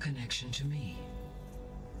physical connection to me.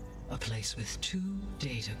 A place with 2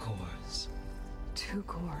 data cores. 2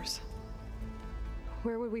 cores?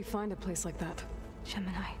 Where would we find a place like that?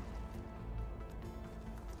 Gemini.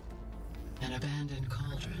 An abandoned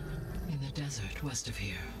cauldron in the desert west of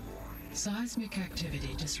here. Seismic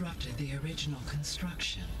activity disrupted the original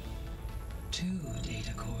construction. 2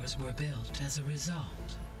 data cores were built as a result.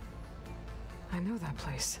 I know that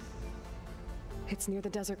place. It's near the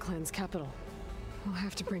Desert Clan's capital. We'll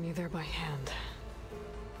have to bring you there by hand.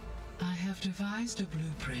 I have devised a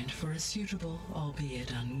blueprint for a suitable,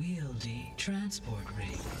 albeit unwieldy, transport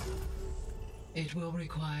rig. It will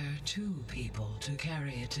require 2 people to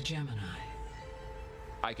carry it to Gemini.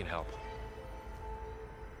 I can help.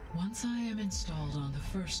 Once I am installed on the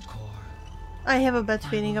first core, I have a bad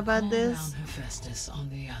feeling about this. I will call down Hephaestus on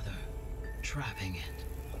the other, trapping it.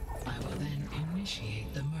 I will then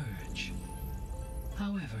initiate the merge.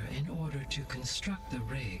 However, in order to construct the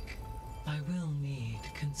rig, I will need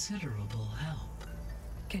considerable help.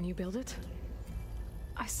 Can you build it?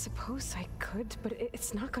 I suppose I could, but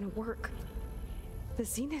it's not gonna work. The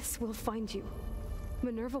Zeniths will find you.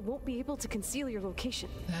 Minerva won't be able to conceal your location.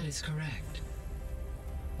 That is correct.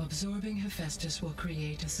 Absorbing Hephaestus will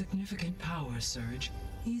create a significant power surge,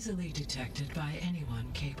 easily detected by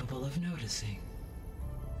anyone capable of noticing.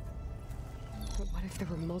 But what if there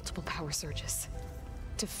were multiple power surges?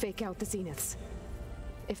 To fake out the Zeniths?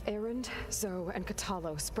 If Erend, Zoe, and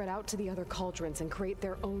Katalo spread out to the other cauldrons and create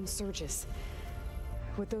their own surges,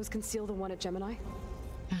 would those conceal the one at Gemini?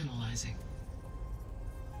 Analyzing.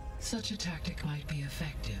 Such a tactic might be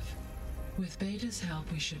effective. With Beta's help,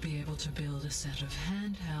 we should be able to build a set of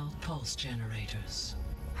handheld pulse generators.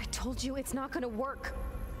 I told you it's not gonna work.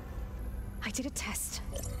 I did a test.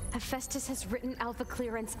 Hephaestus has written Alpha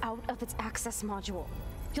clearance out of its access module.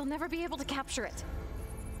 You'll never be able to capture it.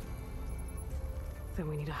 Then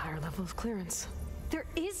we need a higher level of clearance. There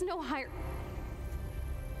is no higher...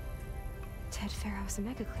 Ted Pharaoh's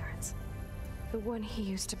Omega clearance. The one he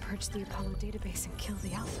used to purge the Apollo database and kill the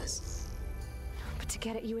Alphas. But to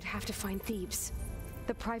get it, you would have to find Thebes.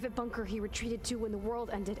 The private bunker he retreated to when the world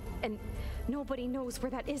ended, and nobody knows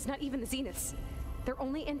where that is, not even the Zeniths. Their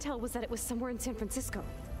only intel was that it was somewhere in San Francisco.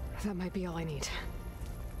 That might be all I need.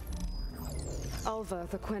 Alva,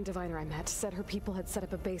 the Quen diviner I met, said her people had set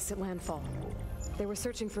up a base at landfall. They were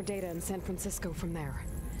searching for data in San Francisco from there.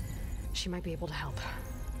 She might be able to help.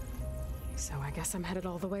 So I guess I'm headed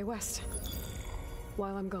all the way west.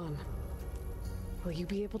 While I'm gone, will you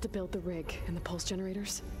be able to build the rig and the pulse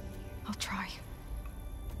generators? I'll try.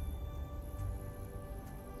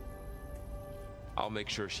 I'll make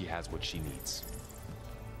sure she has what she needs.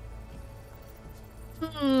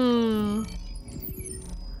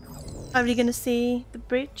 Are we gonna see the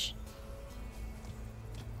bridge?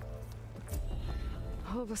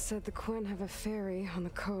 Alva said the Quen have a ferry on the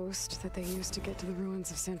coast that they use to get to the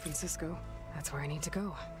ruins of San Francisco. That's where I need to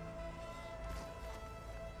go.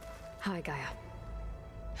 Hi, Gaia.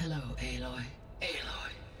 Hello, Aloy.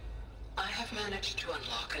 Aloy, I have managed to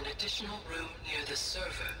unlock an additional room near the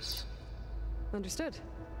servers. Understood.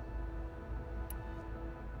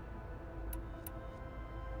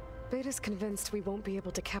 Beta's convinced we won't be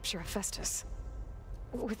able to capture Hephaestus.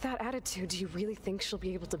 With that attitude, do you really think she'll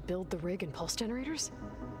be able to build the rig and pulse generators?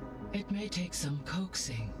 It may take some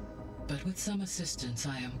coaxing, but with some assistance,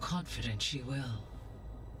 I am confident she will.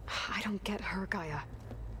 I don't get her, Gaia.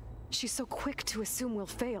 She's so quick to assume we'll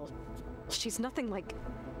fail. She's nothing like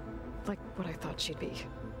what I thought she'd be.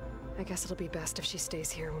 I guess it'll be best if she stays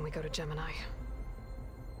here when we go to Gemini.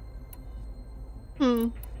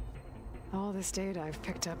 All this data I've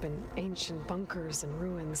picked up in ancient bunkers and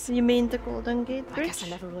ruins. You mean the Golden Gate Bridge? I guess I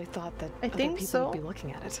never really thought that I other think people so. would be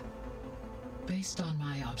looking at it. Based on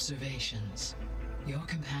my observations, your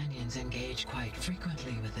companions engage quite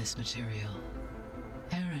frequently with this material.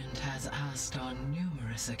 Erend has asked on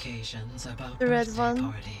numerous occasions about The red birthday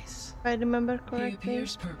one, parties. if I remember correctly. He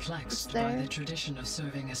appears perplexed by the tradition of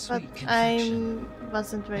serving a But sweet confection, I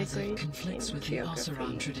wasn't very as it great conflicts in with the geography,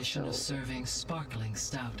 Oseram tradition of so- serving sparkling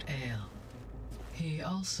stout ale. He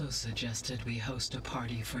also suggested we host a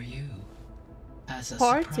party for you, as a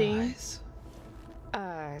Party? surprise.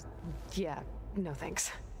 Yeah, no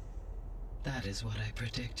thanks. That is what I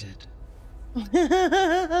predicted.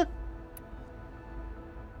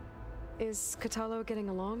 Is Katalo getting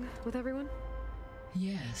along with everyone?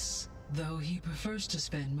 Yes, though he prefers to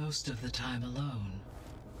spend most of the time alone.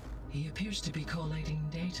 He appears to be collating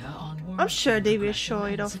data on I'm sure they will show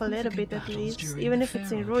it off a little bit at least, even if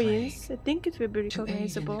it's in ruins. I think it will be to aid in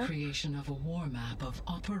recognizable. the creation of a war map of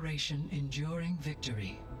Operation Enduring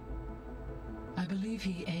Victory. I believe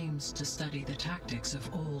he aims to study the tactics of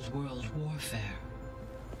old world warfare.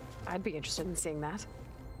 I'd be interested in seeing that.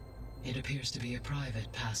 It appears to be a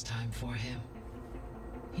private pastime for him.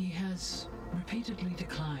 He has repeatedly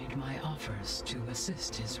declined my offers to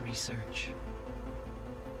assist his research.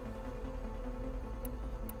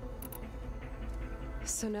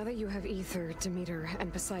 So now that you have Ether, Demeter,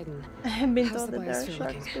 and Poseidon, I have been how's told the that there are biosphere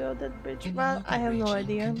sharks looking? below that bridge. In Well, the I have no region,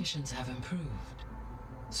 idea. Conditions have improved.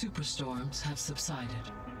 Superstorms have subsided.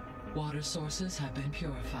 Water sources have been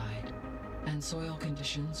purified, and soil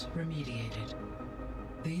conditions remediated.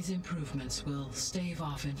 These improvements will stave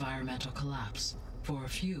off environmental collapse for a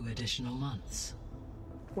few additional months.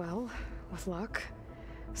 Well, with luck,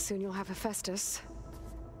 soon you'll have Hephaestus.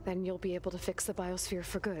 Then you'll be able to fix the biosphere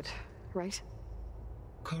for good, right?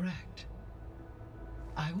 Correct.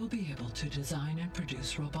 I will be able to design and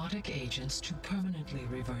produce robotic agents to permanently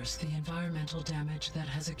reverse the environmental damage that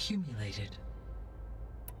has accumulated.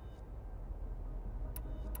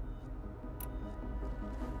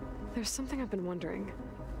 There's something I've been wondering.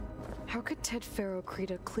 How could Ted Faro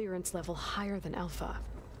create a clearance level higher than Alpha?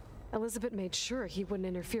 Elizabeth made sure he wouldn't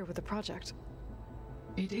interfere with the project.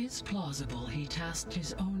 It is plausible he tasked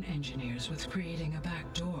his own engineers with creating a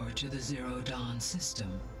back door to the Zero Dawn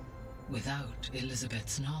system, without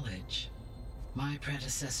Elizabeth's knowledge. My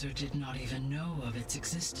predecessor did not even know of its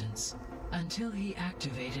existence until he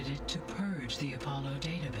activated it to purge the Apollo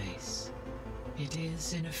database. It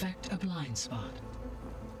is, in effect, a blind spot.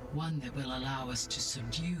 One that will allow us to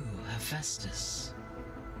subdue Hephaestus.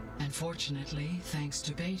 And fortunately, thanks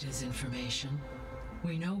to Beta's information,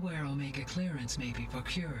 we know where Omega clearance may be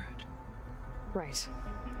procured. Right.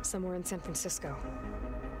 Somewhere in San Francisco.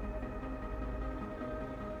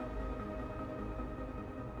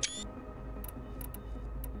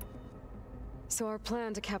 So our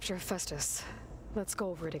plan to capture Hephaestus. Let's go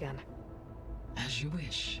over it again. As you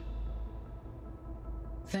wish.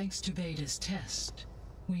 Thanks to Beta's test,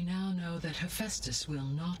 we now know that Hephaestus will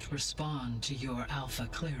not respond to your Alpha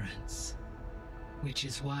clearance. Which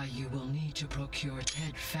is why you will need to procure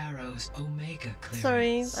Ted Faro's Omega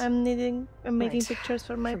clearance. Sorry, I'm making pictures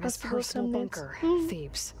for my From his possible personal candidates. bunker,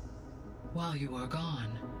 Thebes. While you are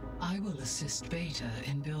gone, I will assist Beta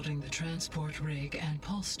in building the transport rig and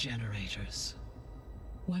pulse generators.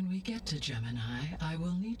 When we get to Gemini, I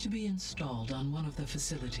will need to be installed on one of the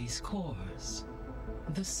facility's cores.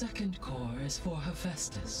 The second core is for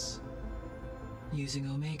Hephaestus. Using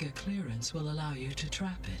Omega clearance will allow you to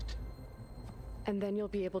trap it. And then you'll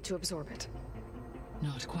be able to absorb it.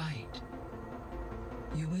 Not quite.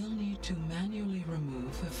 You will need to manually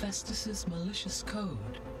remove Hephaestus's malicious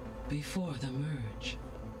code before the merge.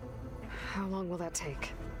 How long will that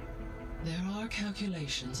take? There are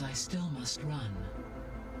calculations I still must run,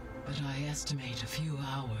 but I estimate a few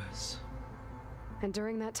hours. And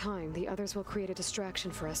during that time, the others will create a distraction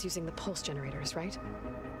for us using the pulse generators, right?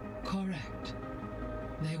 Correct.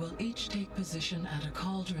 They will each take position at a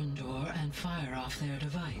cauldron door and fire off their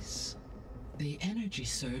device. The energy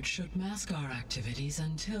surge should mask our activities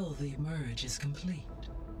until the merge is complete.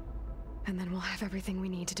 And then we'll have everything we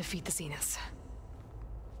need to defeat the Zeniths.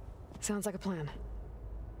 Sounds like a plan.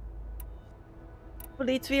 Will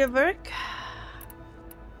it will work?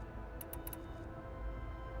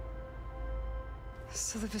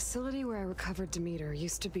 So the facility where I recovered Demeter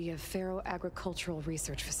used to be a Faro agricultural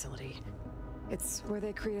research facility. It's where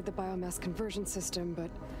they created the biomass conversion system, but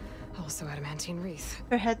also adamantine wreath.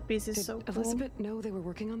 Her headpiece is Did so cool. Elizabeth know they were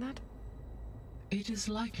working on that? It is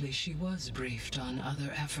likely she was briefed on other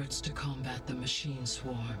efforts to combat the machine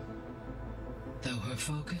swarm, though her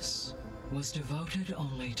focus was devoted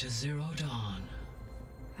only to Zero Dawn.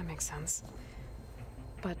 That makes sense.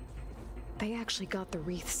 But they actually got the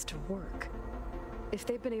wreaths to work. If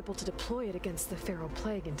they've been able to deploy it against the Faro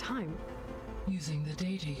plague in time... Using the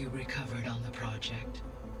data you recovered on the project,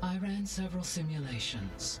 I ran several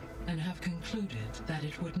simulations and have concluded that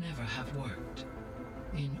it would never have worked.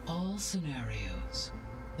 In all scenarios,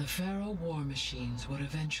 the Faro war machines would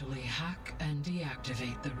eventually hack and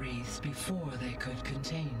deactivate the wreaths before they could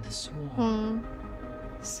contain the swarm.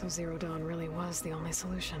 So Zero Dawn really was the only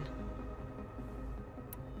solution.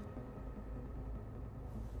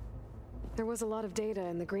 There was a lot of data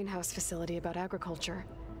in the greenhouse facility about agriculture.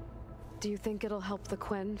 Do you think it'll help the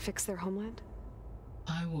Quen fix their homeland?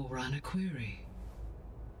 I will run a query.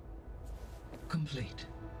 Complete.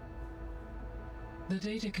 The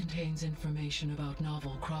data contains information about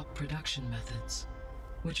novel crop production methods,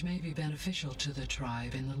 which may be beneficial to the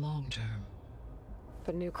tribe in the long term.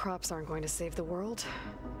 But new crops aren't going to save the world,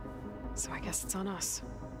 so I guess it's on us.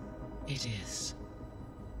 It is.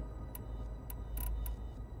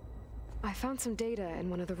 I found some data in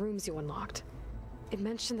one of the rooms you unlocked. It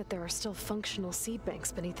mentioned that there are still functional seed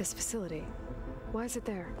banks beneath this facility. Why is it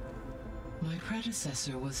there? My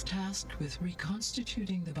predecessor was tasked with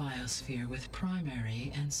reconstituting the biosphere with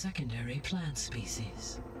primary and secondary plant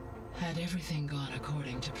species. Had everything gone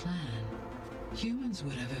according to plan, humans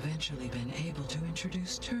would have eventually been able to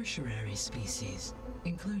introduce tertiary species,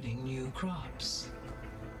 including new crops.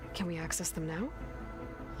 Can we access them now?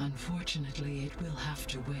 Unfortunately, it will have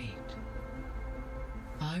to wait.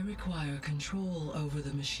 I require control over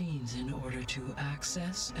the machines in order to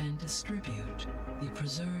access and distribute the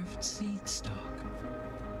preserved seed stock.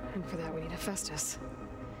 And for that we need Hephaestus.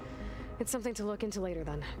 It's something to look into later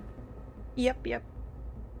then. Yep.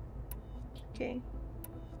 Okay.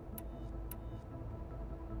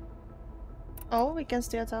 Oh, we can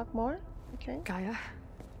still talk more? Okay. Gaia,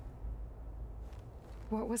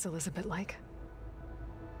 what was Elizabeth like?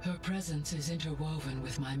 Her presence is interwoven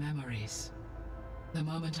with my memories. The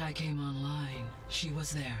moment I came online, she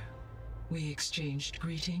was there. We exchanged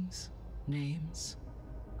greetings, names,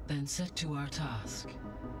 then set to our task.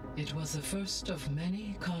 It was the first of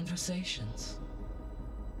many conversations.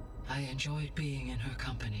 I enjoyed being in her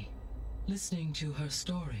company, listening to her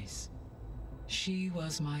stories. She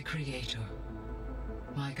was my creator,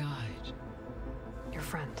 my guide. Your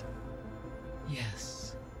friend?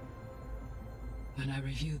 Yes. When I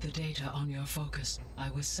reviewed the data on your focus,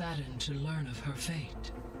 I was saddened to learn of her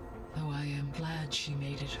fate, though I am glad she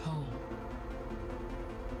made it home.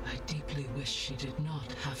 I deeply wish she did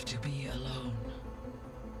not have to be alone.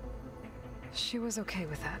 She was okay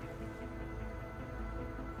with that.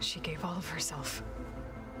 She gave all of herself.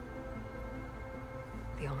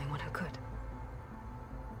 The only one who could.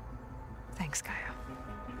 Thanks, Gaia.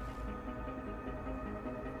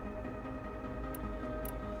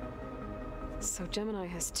 So Gemini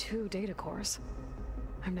has 2 data cores.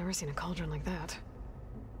 I've never seen a cauldron like that.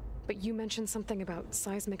 But you mentioned something about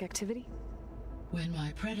seismic activity? When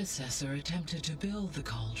my predecessor attempted to build the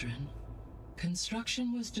cauldron,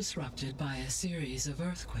 construction was disrupted by a series of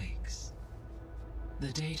earthquakes.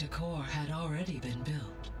 The data core had already been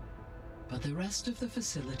built, but the rest of the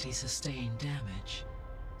facility sustained damage.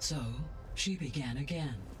 So, she began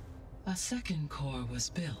again. A second core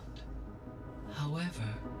was built. However,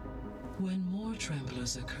 when more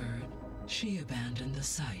tremblers occurred, she abandoned the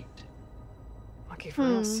site. Lucky for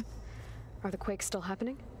us. Are the quakes still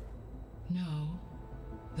happening? No,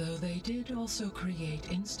 though they did also create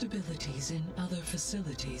instabilities in other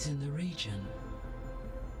facilities in the region.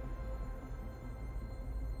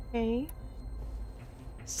 Okay.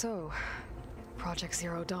 So, Project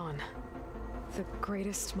Zero Dawn. The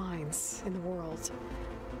greatest minds in the world,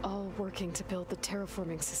 all working to build the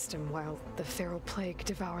terraforming system while the feral plague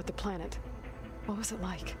devoured the planet. What was it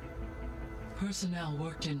like? Personnel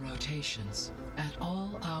worked in rotations at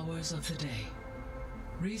all hours of the day.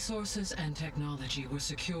 Resources and technology were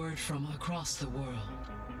secured from across the world.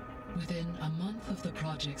 Within a month of the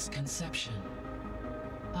project's conception,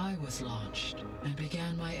 I was launched and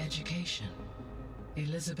began my education.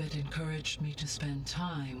 Elizabeth encouraged me to spend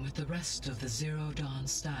time with the rest of the Zero Dawn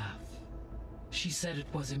staff. She said it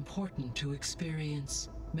was important to experience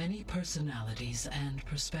many personalities and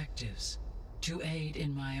perspectives to aid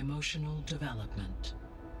in my emotional development.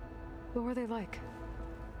 What were they like?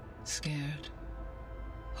 Scared,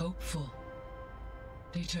 hopeful,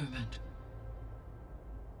 determined.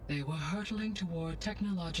 They were hurtling toward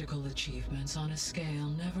technological achievements on a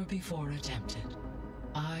scale never before attempted.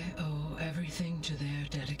 I owe everything to their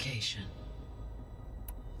dedication.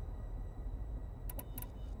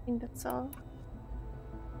 I think that's all.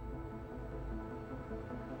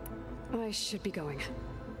 I should be going.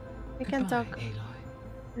 We can talk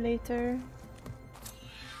later.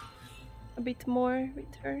 A bit more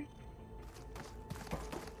with her.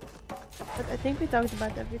 But I think we talked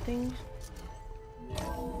about everything.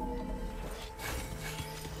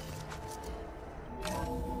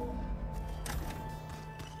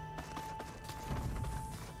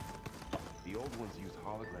 The old ones used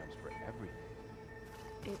holograms for everything.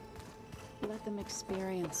 It let them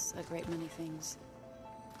experience a great many things.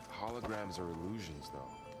 Holograms are illusions,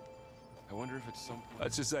 though. I wonder if at some point...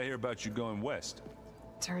 Let's just say I hear about you going west.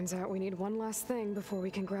 Turns out we need one last thing before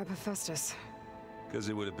we can grab Hephaestus. Because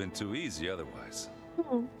it would have been too easy otherwise.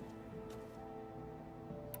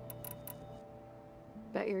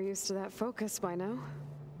 Bet you're used to that focus by now.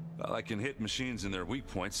 Well, I can hit machines in their weak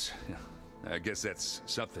points. I guess that's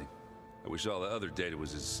something. I wish all the other data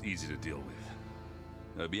was as easy to deal with.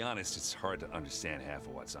 Now, to be honest, it's hard to understand half of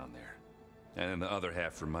what's on there. And then the other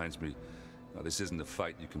half reminds me, this isn't a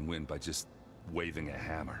fight you can win by just waving a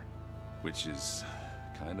hammer. Which is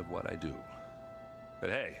kind of what I do. But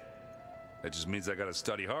hey, that just means I gotta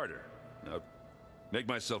study harder. Make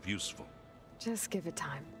myself useful. Just give it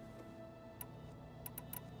time.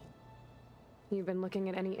 You've been looking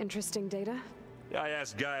at any interesting data? Yeah, I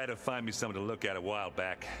asked Gaia to find me something to look at a while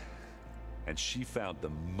back, and she found the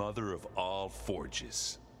mother of all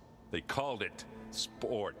forges. They called it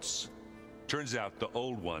sports. Turns out the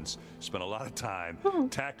old ones spent a lot of time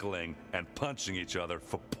tackling and punching each other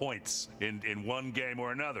for points in one game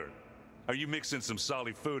or another. Are you mixing some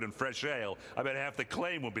solid food and fresh ale? I bet half the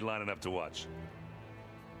claim will be lining up to watch.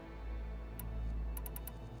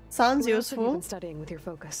 Sounds What else have you useful. been studying with your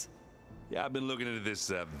focus? Yeah, I've been looking into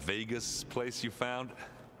this Vegas place you found.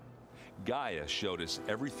 Gaia showed us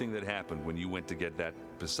everything that happened when you went to get that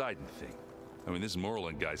Poseidon thing. I mean, this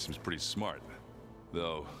Merlin guy seems pretty smart.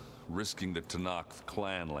 Though, risking the Tanakh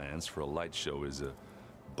clan lands for a light show is a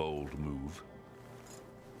bold move.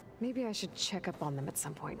 Maybe I should check up on them at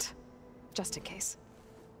some point. Just in case.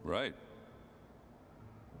 Right.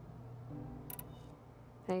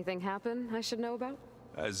 Anything happen I should know about?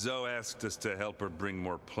 Zoe asked us to help her bring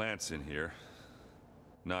more plants in here.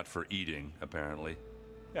 Not for eating, apparently.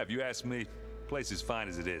 Yeah, if you ask me, the place is fine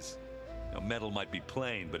as it is. You know, metal might be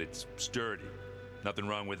plain, but it's sturdy. Nothing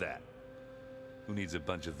wrong with that. Who needs a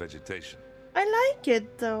bunch of vegetation? I like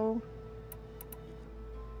it though.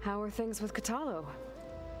 How are things with Katalo?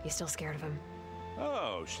 You still scared of him?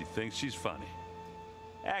 Oh, she thinks she's funny.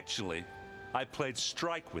 Actually, I played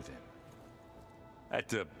strike with him. I had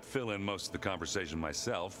to fill in most of the conversation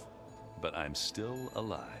myself, but I'm still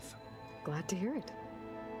alive. Glad to hear it.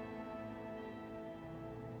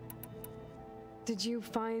 Did you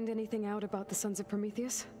find anything out about the Sons of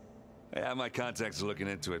Prometheus? Yeah, my contacts are looking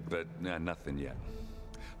into it, but nothing yet.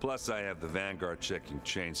 Plus, I have the Vanguard checking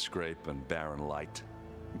Chain Scrape and Barren Light,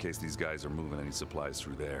 in case these guys are moving any supplies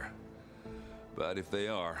through there. But if they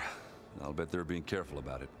are, I'll bet they're being careful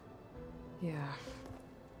about it. Yeah.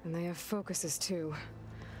 And they have focuses too.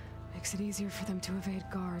 Makes it easier for them to evade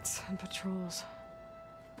guards and patrols.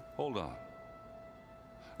 Hold on.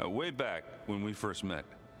 Way back when we first met,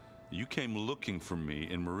 you came looking for me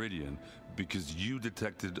in Meridian because you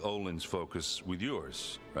detected Olin's focus with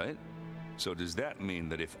yours, right? So does that mean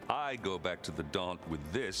that if I go back to the Daunt with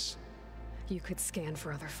this... You could scan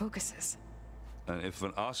for other focuses. And if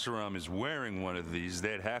an Oseram is wearing one of these,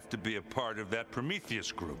 they'd have to be a part of that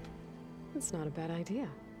Prometheus group. That's not a bad idea.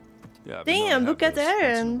 Yeah, damn, look at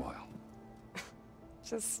Aaron.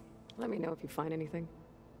 Just let me know if you find anything.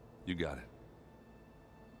 You got it.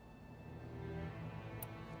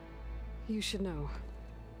 You should know.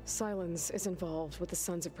 Silence is involved with the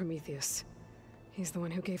Sons of Prometheus. He's the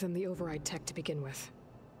one who gave them the override tech to begin with.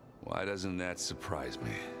 Why doesn't that surprise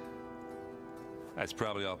me? That's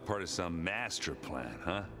probably all part of some master plan,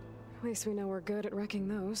 huh? At least we know we're good at wrecking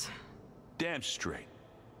those. Damn straight.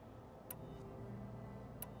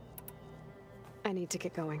 I need to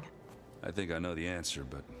get going. I think I know the answer,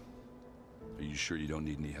 but are you sure you don't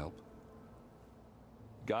need any help?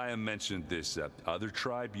 Gaia mentioned this other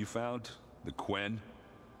tribe you found, the Quen.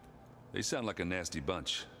 They sound like a nasty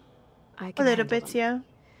bunch. I A can little handle bit, them. yeah.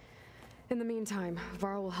 In the meantime,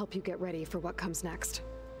 Varl will help you get ready for what comes next.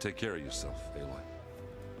 Take care of yourself, Aloy.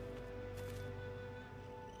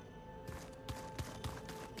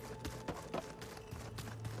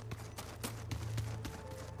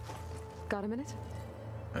 Got a minute?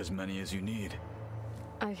 As many as you need.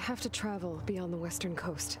 I have to travel beyond the western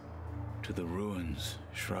coast. To the ruins,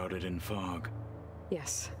 shrouded in fog.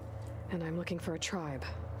 Yes, and I'm looking for a tribe,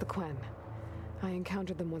 the Quen. I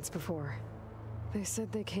encountered them once before. They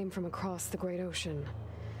said they came from across the Great Ocean.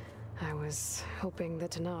 I was hoping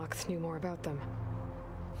that Tanakh knew more about them.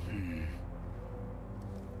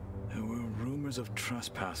 There were rumors of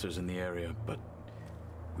trespassers in the area, but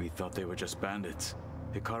we thought they were just bandits.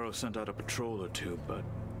 Hikaru sent out a patrol or two, but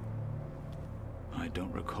I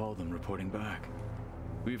don't recall them reporting back.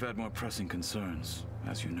 We've had more pressing concerns,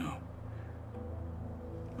 as you know.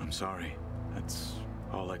 I'm sorry. That's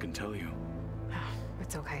all I can tell you.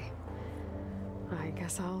 It's okay. I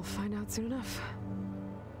guess I'll find out soon enough.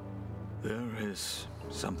 There is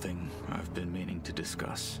something I've been meaning to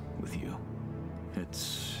discuss with you.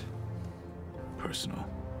 It's personal.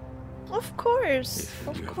 Of course, If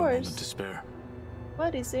of you have a course. moment to spare.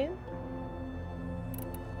 What is it?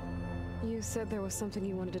 You said there was something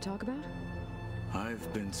you wanted to talk about?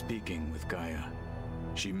 I've been speaking with Gaia.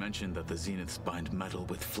 She mentioned that the Zeniths bind metal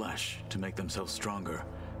with flesh to make themselves stronger.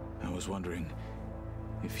 I was wondering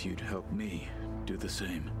if you'd help me do the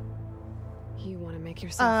same. You want to make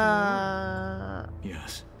yourself immortal?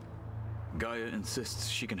 Yes. Gaia insists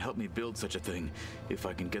she can help me build such a thing if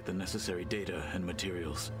I can get the necessary data and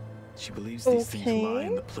materials. She believes these things lie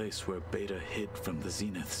in the place where Beta hid from the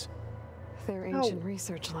Zeniths. Their ancient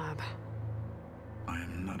research lab. I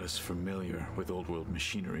am not as familiar with old world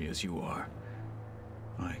machinery as you are.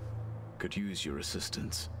 I could use your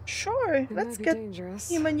assistance. Sure, let's get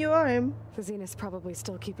him a new arm. The Zeniths probably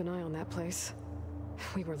still keep an eye on that place.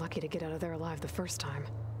 We were lucky to get out of there alive the first time.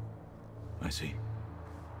 I see.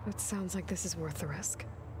 It sounds like this is worth the risk.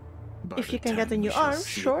 If you can get a new arm,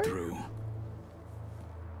 sure.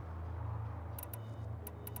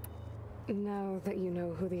 Now that you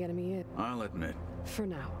know who the enemy is. I'll admit. For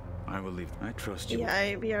now. I will leave. I trust you.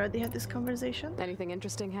 Yeah, we already had this conversation. Anything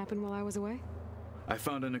interesting happen while I was away? I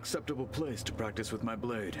found an acceptable place to practice with my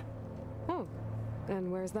blade. Oh, and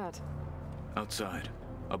where's that? Outside,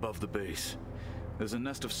 above the base. There's a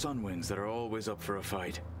nest of sunwings that are always up for a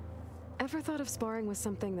fight. Ever thought of sparring with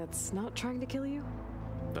something that's not trying to kill you?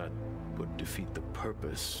 That would defeat the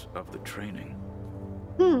purpose of the training.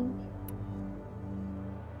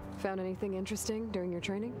 Found anything interesting during your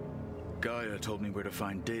training? Gaia told me where to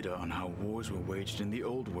find data on how wars were waged in the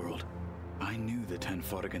old world. I knew the 10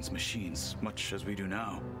 fought against machines, much as we do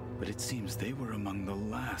now, but it seems they were among the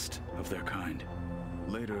last of their kind.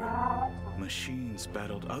 Later, machines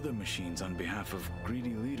battled other machines on behalf of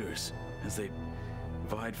greedy leaders, as they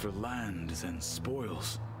vied for lands and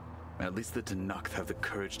spoils. At least the Tenakth have the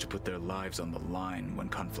courage to put their lives on the line when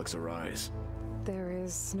conflicts arise. There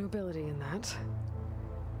is nobility in that.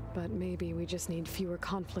 But maybe we just need fewer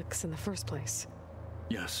conflicts in the first place.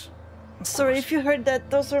 Yes. Sorry if you heard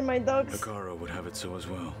that, those are my dogs. Hikaru would have it so as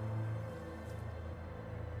well.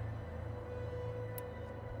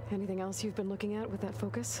 Anything else you've been looking at with that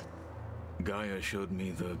focus? Gaia showed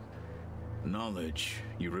me the knowledge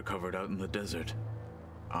you recovered out in the desert.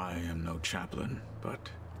 I am no chaplain, but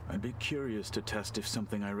I'd be curious to test if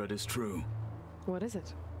something I read is true. What is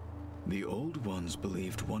it? The old ones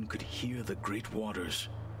believed one could hear the great waters,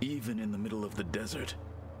 even in the middle of the desert,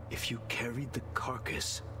 if you carried the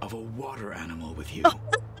carcass of a water animal with you.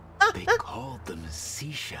 They called them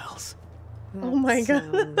seashells. Oh my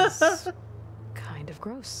god. Sounds kind of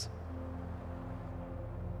gross.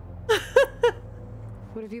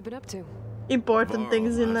 What have you been up to? Important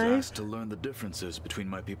things in life. Asked to learn the differences between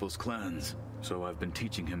my people's clans, so I've been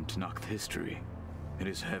teaching him Tenakth history. It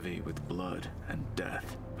is heavy with blood and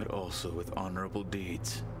death, but also with honorable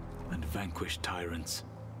deeds and vanquished tyrants.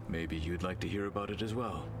 Maybe you'd like to hear about it as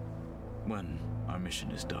well, when our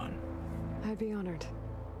mission is done. I'd be honored.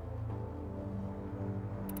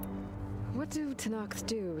 What do Tenakth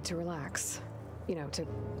do to relax? You know, to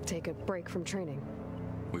take a break from training?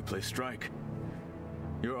 We play strike.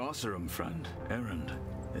 Your Oseram friend, Erend,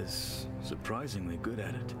 is surprisingly good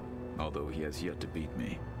at it, although he has yet to beat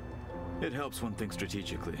me. It helps one think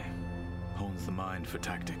strategically, hones the mind for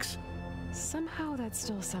tactics. Somehow that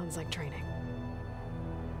still sounds like training.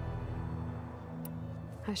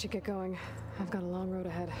 I should get going. I've got a long road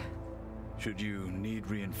ahead. Should you need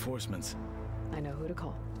reinforcements? I know who to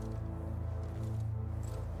call.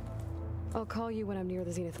 I'll call you when I'm near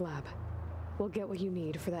the Zenith lab. We'll get what you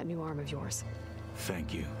need for that new arm of yours.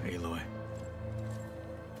 Thank you, Aloy.